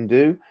content can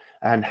do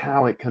and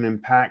how it can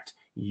impact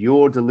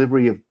your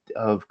delivery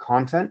of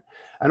content.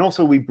 And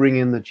also we bring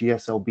in the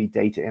GSLB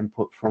data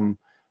input from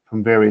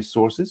various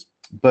sources,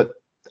 but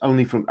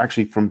only from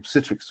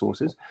Citrix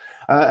sources.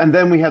 And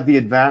then we have the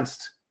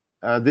Advanced.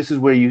 This is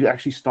where you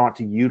actually start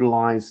to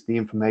utilize the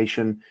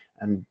information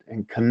and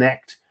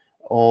connect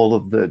all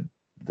of the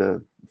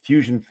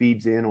Fusion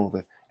feeds in, or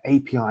the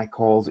API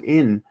calls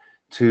in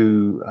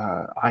to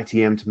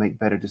ITM to make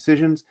better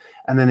decisions.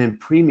 And then in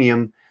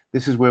Premium,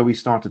 this is where we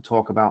start to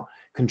talk about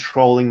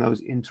controlling those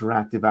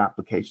interactive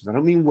applications. I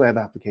don't mean web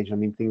applications. I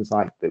mean things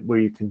like that where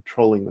you're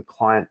controlling the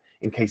client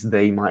in case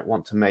they might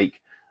want to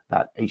make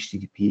that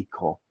HTTP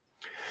call.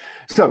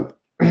 So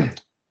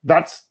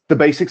that's the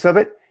basics of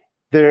it.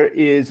 There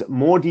is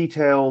more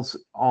details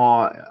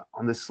on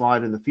this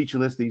slide in the feature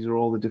list. These are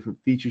all the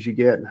different features you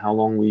get and how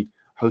long we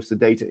host the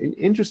data.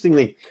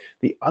 Interestingly,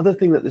 the other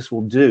thing that this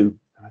will do,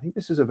 and I think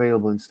this is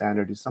available in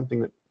Standard, is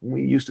something that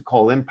we used to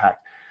call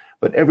impact.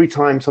 But every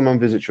time someone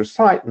visits your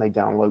site and they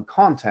download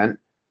content,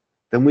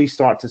 then we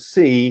start to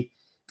see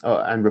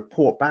and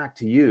report back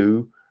to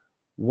you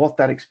what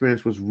that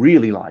experience was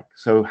really like.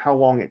 So how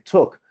long it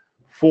took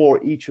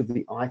for each of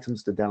the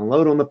items to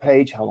download on the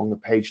page, how long the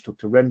page took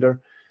to render,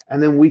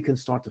 and then we can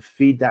start to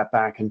feed that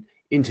back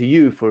into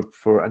you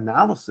for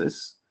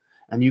analysis,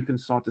 and you can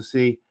start to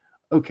see,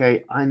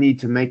 okay, I need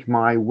to make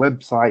my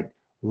website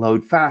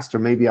load faster.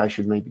 Maybe I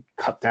should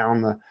cut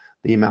down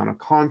the amount of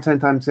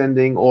content I'm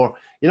sending, or,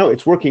 you know,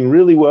 it's working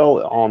really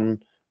well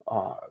on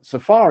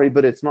Safari,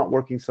 but it's not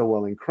working so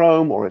well in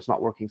Chrome, or it's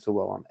not working so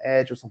well on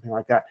Edge or something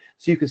like that.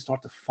 So you can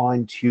start to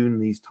fine tune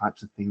these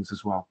types of things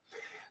as well.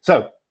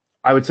 So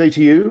I would say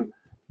to you,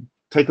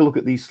 take a look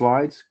at these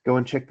slides, go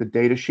and check the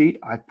data sheet.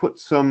 I put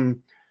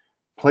some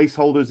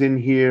placeholders in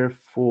here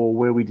for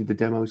where we did the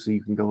demo, so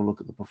you can go and look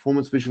at the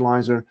performance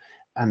visualizer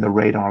and the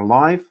Radar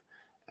Live.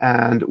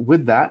 And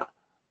with that,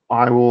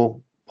 I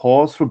will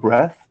pause for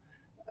breath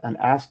and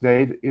ask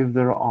Dave if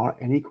there are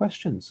any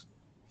questions.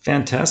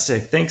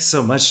 Fantastic. Thanks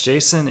so much,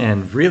 Jason,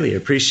 and really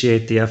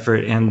appreciate the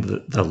effort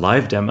and the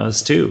live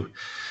demos too.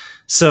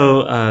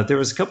 So there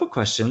was a couple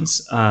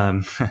questions,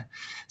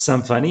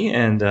 some funny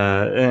and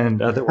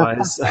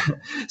otherwise.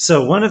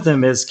 So one of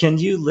them is, can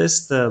you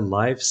list the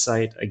live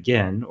site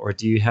again, or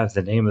do you have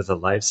the name of the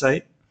live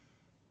site?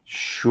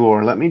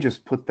 Sure. Let me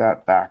just put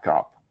that back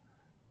up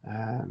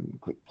and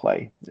click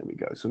play. There we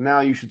go. So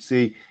now you should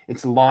see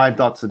it's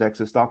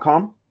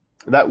live.sodexis.com.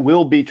 That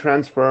will be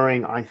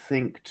transferring, I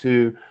think,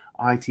 to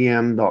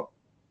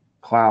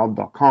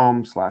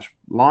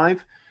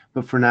itm.cloud.com/live.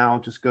 But for now,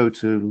 just go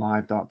to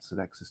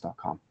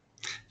live.sodexis.com.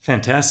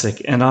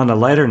 Fantastic. And on a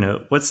lighter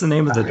note, what's the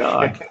name of the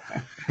dog?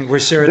 We're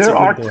sure it's a There good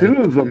are boy.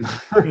 two of them.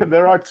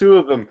 There are two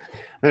of them.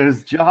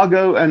 There's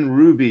Jago and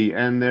Ruby,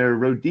 and they're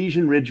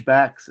Rhodesian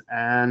Ridgebacks,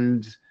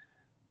 and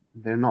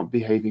they're not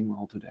behaving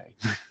well today.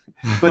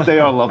 But they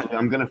are lovely.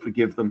 I'm going to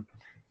forgive them.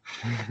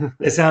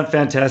 They sound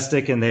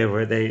fantastic, and they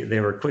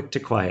were quick to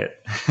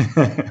quiet.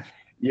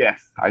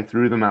 Yes, I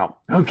threw them out.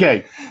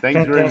 Okay,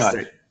 thanks very much.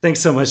 Fantastic. Thanks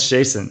so much,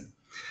 Jason.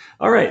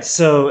 All right,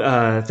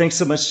 so thanks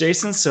so much,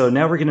 Jason. So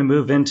now we're going to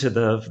move into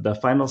the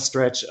final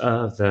stretch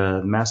of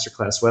the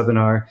masterclass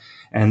webinar,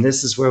 and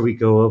this is where we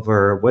go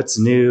over what's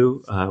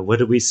new, what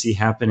do we see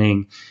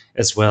happening,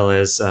 as well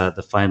as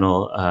the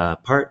final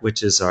part,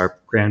 which is our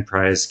grand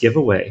prize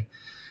giveaway.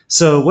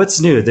 So what's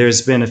new?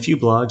 There's been a few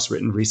blogs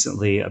written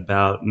recently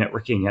about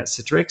networking at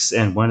Citrix,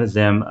 and one of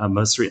them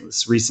most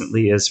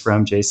recently is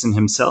from Jason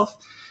himself.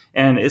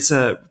 And it's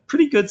a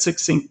pretty good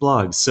succinct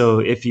blog. So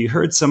if you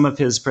heard some of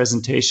his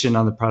presentation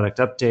on the product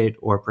update,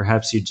 or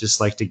perhaps you'd just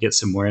like to get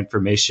some more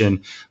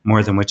information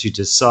more than what you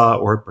just saw,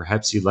 or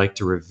perhaps you'd like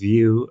to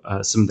review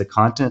some of the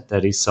content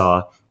that he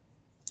saw,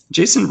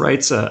 Jason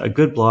writes a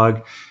good blog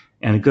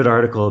and a good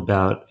article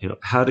about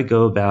how to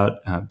go about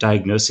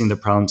diagnosing the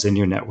problems in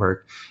your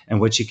network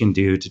and what you can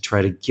do to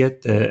try to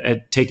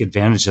take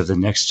advantage of the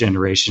next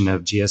generation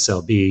of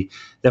GSLB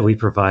that we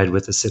provide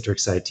with the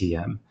Citrix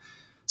ITM.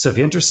 So if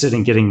you're interested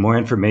in getting more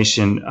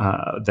information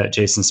that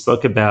Jason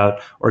spoke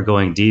about, or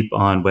going deep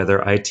on whether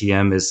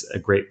ITM is a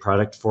great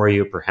product for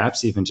you,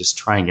 perhaps even just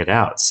trying it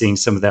out, seeing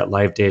some of that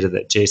live data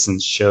that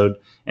Jason showed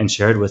and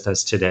shared with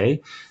us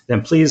today,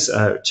 then please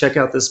check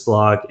out this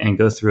blog and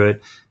go through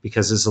it,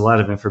 because there's a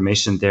lot of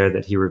information there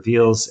that he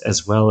reveals,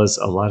 as well as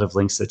a lot of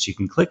links that you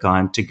can click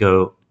on to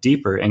go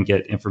deeper and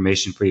get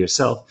information for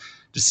yourself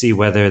to see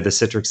whether the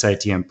Citrix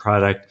ITM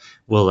product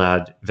will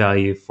add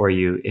value for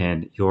you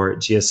in your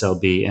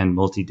GSLB and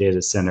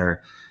multi-data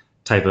center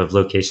type of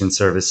location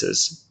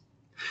services.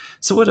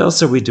 So what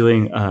else are we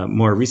doing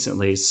more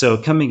recently? So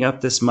coming up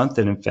this month,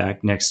 and in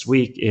fact next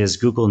week, is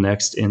Google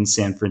Next in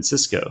San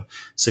Francisco.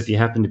 So if you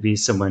happen to be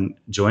someone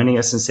joining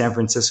us in San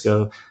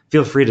Francisco,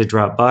 feel free to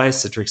drop by.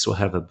 Citrix will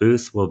have a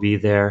booth. We'll be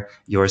there.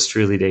 Yours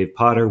truly, Dave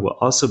Potter, will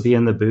also be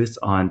in the booth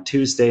on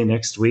Tuesday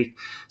next week.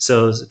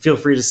 So feel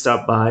free to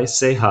stop by,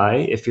 say hi.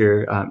 If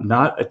you're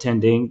not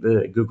attending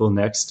the Google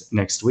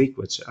next week,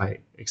 which I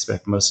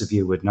expect most of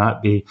you would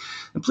not be,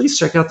 and please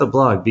check out the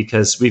blog,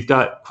 because we've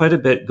got quite a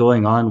bit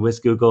going on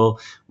with Google.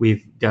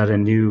 We've got a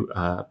new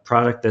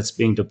product that's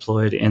being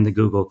deployed in the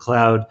Google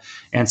Cloud,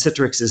 and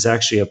Citrix is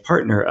actually a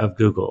partner of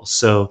Google.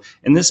 So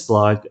in this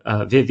blog,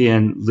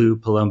 Vivian Lou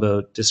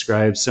Palumbo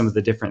describes some of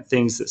the different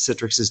things that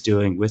Citrix is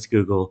doing with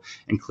Google,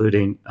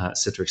 including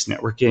Citrix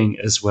Networking,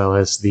 as well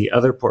as the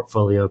other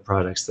portfolio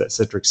products that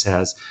Citrix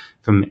has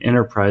from an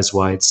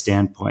enterprise-wide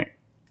standpoint,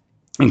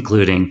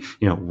 including,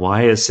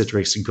 why is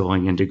Citrix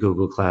going into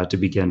Google Cloud to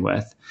begin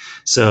with?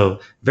 So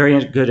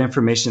very good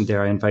information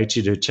there. I invite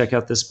you to check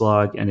out this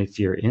blog. And if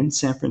you're in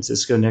San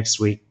Francisco next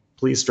week,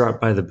 please drop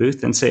by the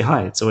booth and say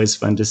hi. It's always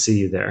fun to see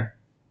you there.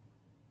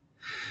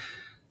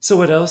 So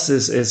what else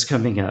is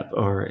coming up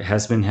or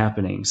has been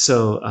happening?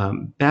 So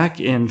back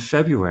in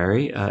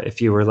February, if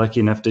you were lucky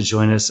enough to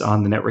join us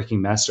on the Networking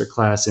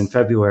Masterclass in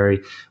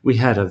February, we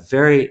had a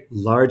very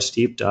large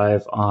deep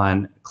dive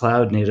on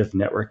cloud native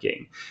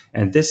networking.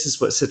 And this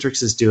is what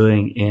Citrix is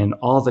doing in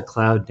all the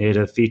cloud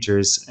native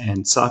features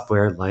and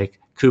software like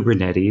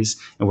Kubernetes,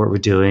 and what we're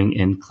doing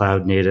in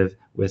cloud native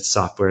with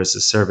software as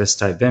a service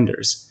type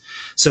vendors.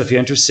 So if you're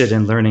interested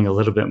in learning a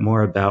little bit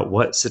more about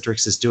what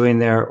Citrix is doing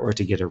there, or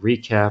to get a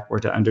recap, or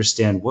to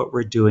understand what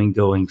we're doing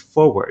going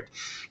forward,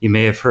 you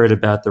may have heard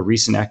about the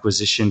recent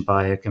acquisition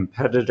by a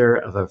competitor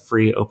of a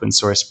free open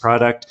source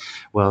product.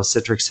 Well,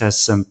 Citrix has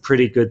some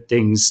pretty good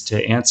things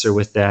to answer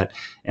with that,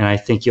 and I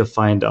think you'll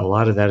find a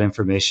lot of that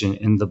information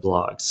in the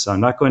blog. So I'm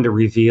not going to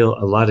reveal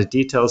a lot of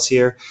details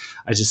here.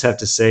 I just have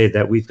to say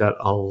that we've got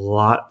a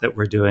lot that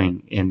we're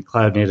doing in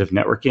cloud native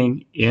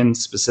networking, in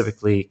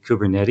specifically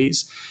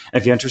Kubernetes.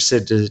 If you're interested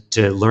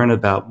to learn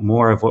about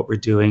more of what we're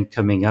doing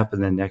coming up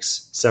in the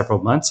next several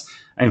months,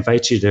 I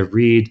invite you to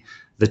read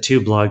the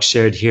two blogs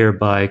shared here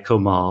by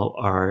Komal,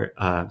 our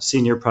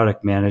senior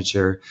product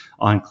manager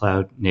on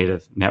cloud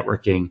native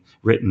networking,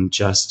 written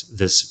just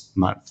this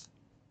month.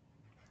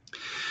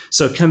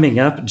 So coming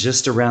up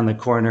just around the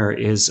corner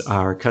is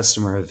our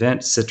customer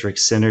event, Citrix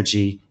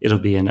Synergy. It'll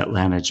be in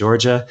Atlanta,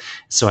 Georgia.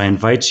 So I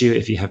invite you,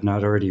 if you have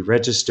not already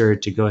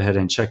registered, to go ahead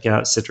and check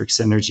out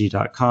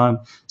citrixsynergy.com,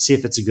 see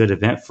if it's a good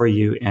event for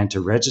you, and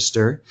to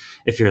register.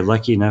 If you're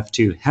lucky enough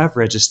to have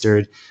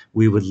registered,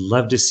 we would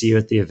love to see you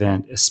at the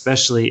event,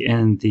 especially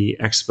in the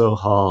expo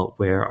hall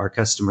where our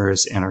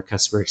customers and our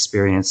customer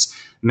experience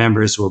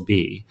members will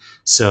be.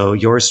 So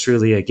yours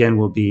truly, again,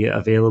 will be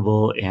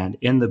available and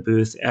in the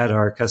booth at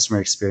our customer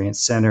experience Experience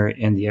Center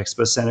in the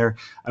Expo Center.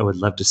 I would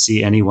love to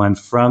see anyone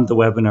from the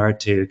webinar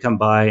to come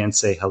by and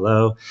say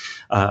hello.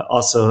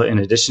 Also, in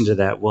addition to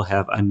that, we'll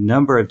have a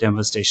number of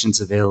demo stations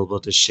available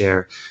to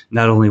share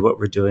not only what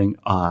we're doing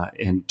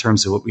in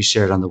terms of what we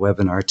shared on the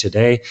webinar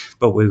today,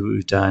 but what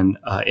we've done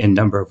in a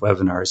number of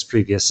webinars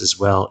previous as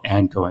well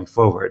and going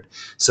forward.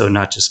 So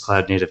not just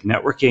cloud native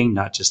networking,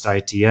 not just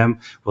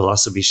ITM, we'll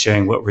also be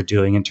sharing what we're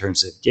doing in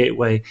terms of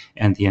gateway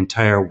and the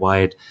entire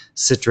wide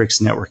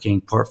Citrix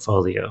networking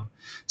portfolio.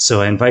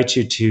 So I invite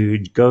you to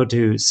go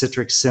to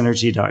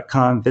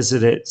citrixsynergy.com,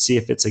 visit it, see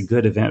if it's a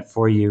good event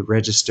for you,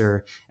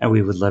 register, and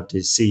we would love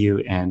to see you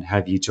and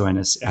have you join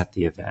us at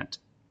the event.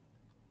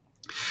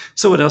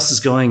 So what else is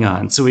going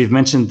on? So we've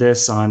mentioned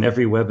this on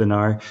every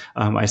webinar.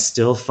 I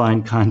still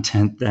find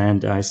content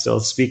and I still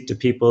speak to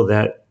people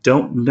that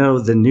don't know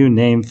the new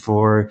name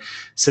for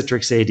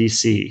Citrix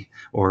ADC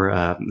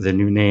or the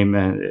new name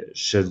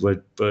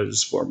what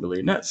was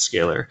formerly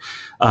NetScaler.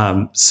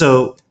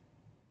 So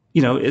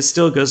it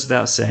still goes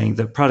without saying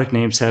the product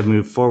names have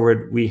moved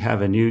forward. We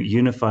have a new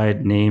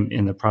unified name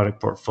in the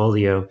product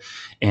portfolio.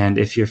 And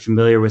if you're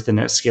familiar with the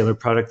NetScaler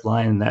product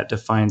line that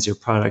defines your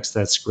products,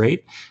 that's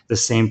great. The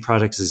same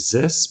products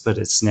exist, but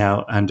it's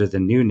now under the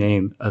new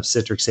name of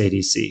Citrix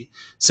ADC.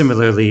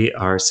 Similarly,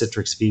 our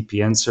Citrix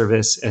VPN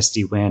service,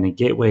 SD-WAN and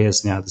Gateway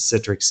is now the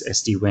Citrix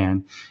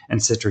SD-WAN and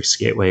Citrix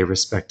Gateway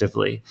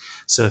respectively.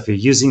 So if you're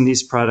using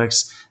these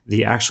products,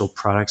 the actual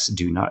products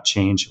do not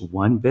change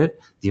one bit.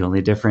 The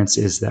only difference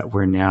is that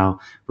we're now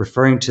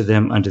referring to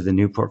them under the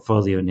new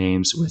portfolio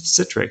names with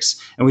Citrix.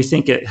 And we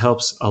think it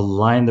helps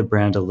align the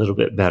brand a little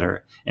bit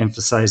better,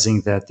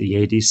 emphasizing that the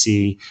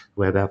ADC,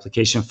 Web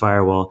Application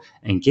Firewall,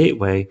 and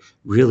Gateway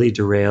really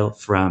derail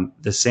from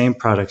the same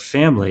product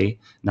family,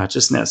 not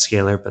just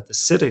NetScaler, but the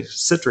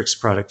Citrix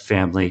product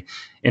family,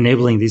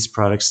 enabling these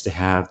products to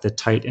have the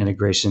tight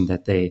integration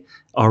that they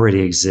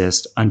already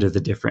exist under the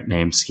different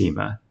name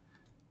schema.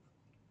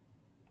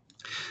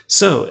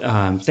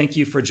 So thank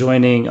you for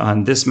joining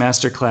on this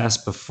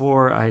masterclass.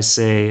 Before I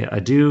say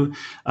adieu,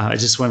 I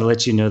just want to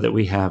let you know that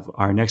we have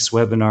our next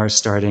webinar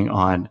starting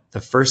on the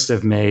 1st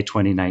of May,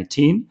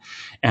 2019.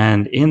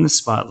 And in the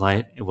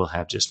Spotlight, it will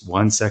have just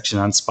one section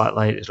on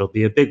Spotlight. It'll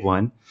be a big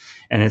one.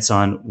 And it's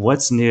on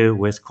what's new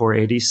with Core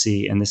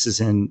ADC. And this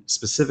is in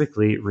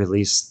specifically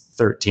release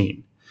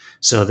 13.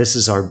 So this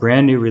is our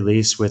brand new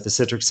release with the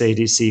Citrix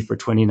ADC for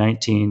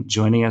 2019.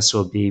 Joining us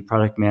will be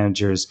product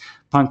managers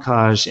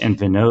Pankaj and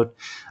Vinod.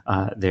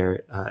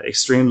 They're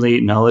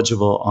extremely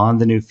knowledgeable on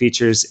the new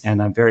features,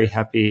 and I'm very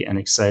happy and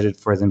excited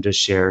for them to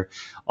share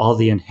all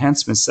the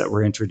enhancements that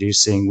we're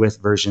introducing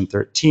with version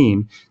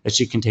 13 that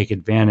you can take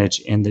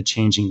advantage in the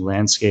changing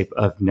landscape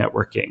of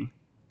networking.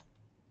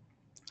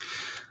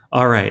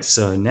 All right,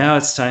 so now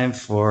it's time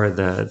for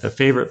the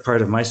favorite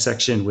part of my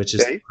section, which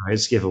is the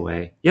prize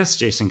giveaway. Yes,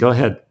 Jason, go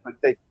ahead.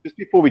 Just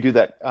before we do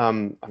that,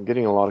 I'm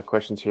getting a lot of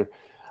questions here.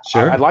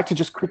 Sure. I'd like to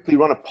just quickly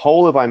run a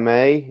poll, if I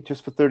may,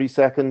 just for 30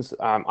 seconds.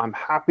 I'm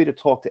happy to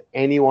talk to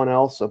anyone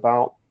else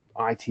about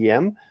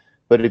ITM,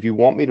 but if you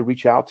want me to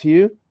reach out to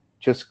you,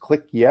 just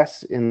click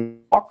yes in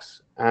the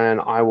box, and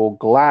I will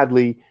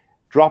gladly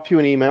drop you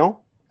an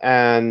email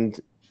and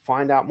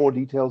find out more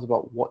details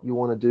about what you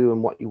want to do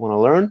and what you want to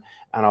learn,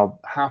 and I'll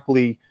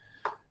happily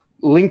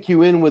link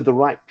you in with the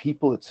right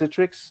people at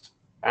Citrix,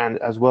 and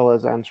as well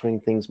as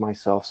answering things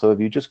myself. So if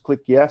you just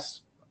click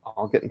yes,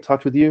 I'll get in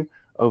touch with you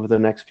over the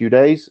next few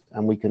days,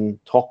 and we can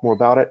talk more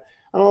about it.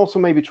 And I'll also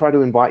maybe try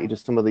to invite you to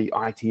some of the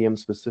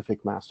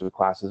ITM-specific master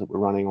classes that we're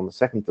running on the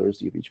second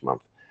Thursday of each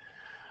month.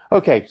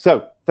 Okay,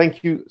 so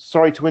thank you.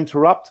 Sorry to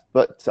interrupt,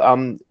 but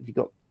if you've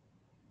got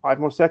 5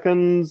 more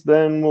seconds,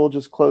 then we'll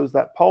just close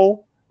that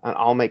poll, and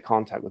I'll make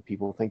contact with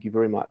people. Thank you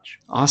very much.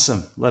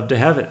 Awesome. Love to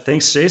have it.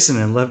 Thanks, Jason,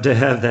 and love to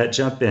have that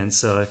jump in.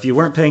 So if you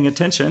weren't paying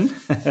attention,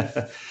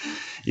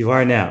 you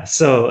are now.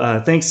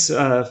 So thanks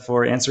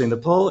for answering the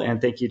poll, and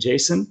thank you,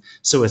 Jason.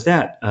 So with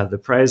that, the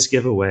prize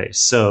giveaway.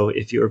 So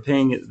if you are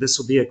paying, this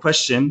will be a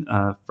question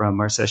from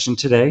our session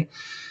today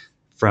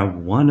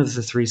from one of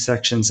the 3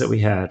 sections that we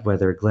had,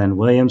 whether Glenn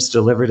Williams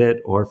delivered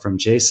it or from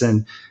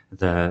Jason.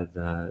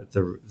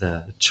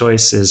 The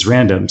choice is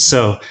random.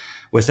 So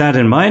with that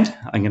in mind,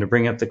 I'm going to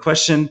bring up the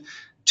question.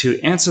 To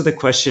answer the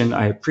question,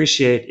 I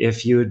appreciate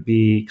if you would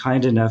be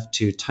kind enough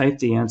to type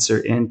the answer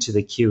into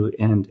the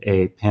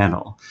Q&A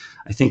panel.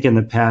 I think in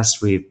the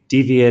past we've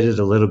deviated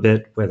a little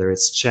bit, whether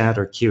it's chat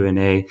or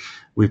Q&A.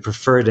 We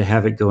prefer to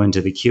have it go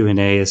into the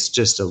Q&A. It's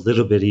just a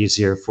little bit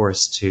easier for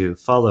us to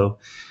follow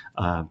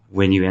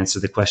when you answer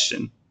the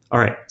question. All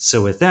right,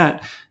 so with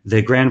that,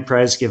 the grand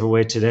prize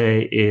giveaway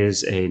today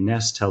is a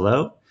Nest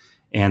Hello,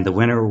 and the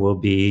winner will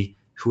be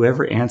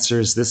whoever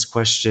answers this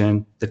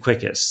question the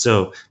quickest.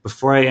 So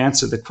before I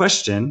answer the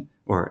question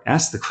or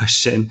ask the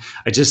question,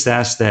 I just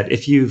ask that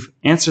if you've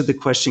answered the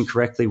question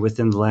correctly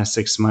within the last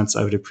 6 months,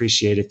 I would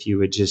appreciate if you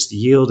would just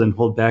yield and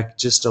hold back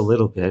just a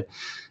little bit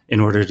in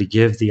order to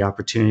give the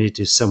opportunity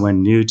to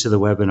someone new to the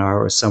webinar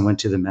or someone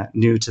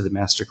new to the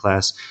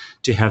masterclass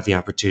to have the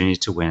opportunity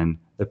to win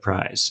the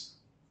prize.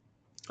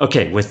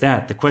 Okay, with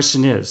that, the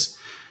question is,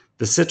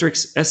 The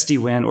Citrix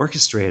SD-WAN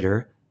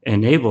orchestrator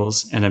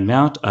enables an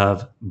amount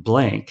of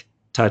blank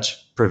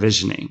touch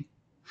provisioning.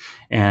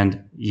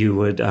 And you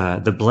would,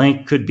 the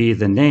blank could be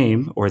the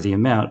name or the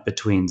amount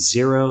between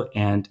 0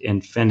 and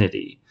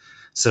infinity.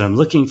 So what I'm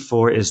looking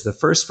for is the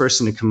first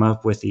person to come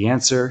up with the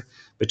answer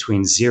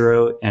between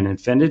 0 and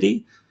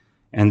infinity.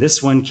 And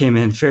this one came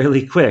in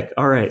fairly quick.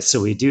 All right,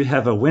 so we do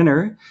have a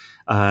winner.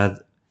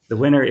 The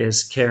winner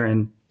is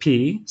Karen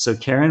P. So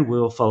Karen,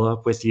 we'll follow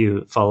up with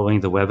you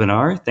following the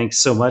webinar. Thanks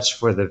so much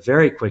for the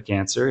very quick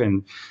answer,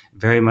 and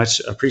very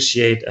much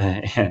appreciate,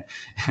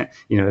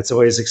 it's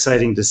always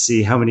exciting to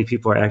see how many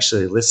people are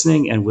actually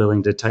listening and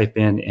willing to type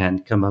in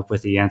and come up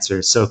with the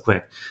answer so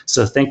quick.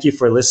 So thank you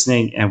for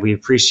listening, and we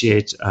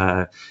appreciate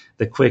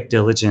the quick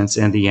diligence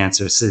and the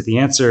answer. So the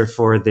answer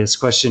for this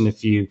question,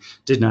 if you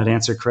did not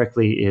answer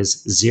correctly,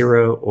 is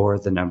 0 or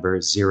the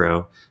number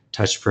 0,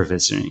 touch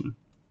provisioning.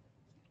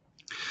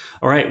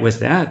 All right, with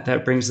that,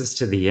 that brings us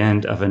to the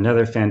end of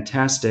another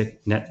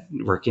fantastic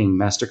networking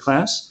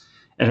masterclass.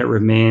 And it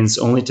remains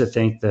only to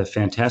thank the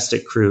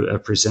fantastic crew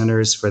of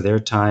presenters for their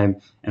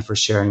time and for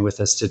sharing with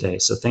us today.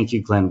 So thank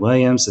you, Glenn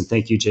Williams, and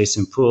thank you,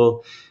 Jason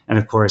Poole. And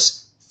of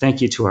course,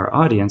 thank you to our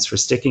audience for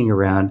sticking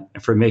around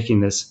and for making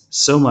this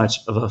so much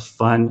of a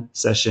fun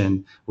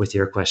session with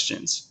your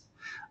questions.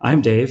 I'm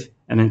Dave,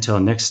 and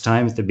until next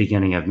time at the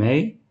beginning of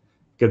May,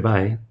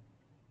 goodbye.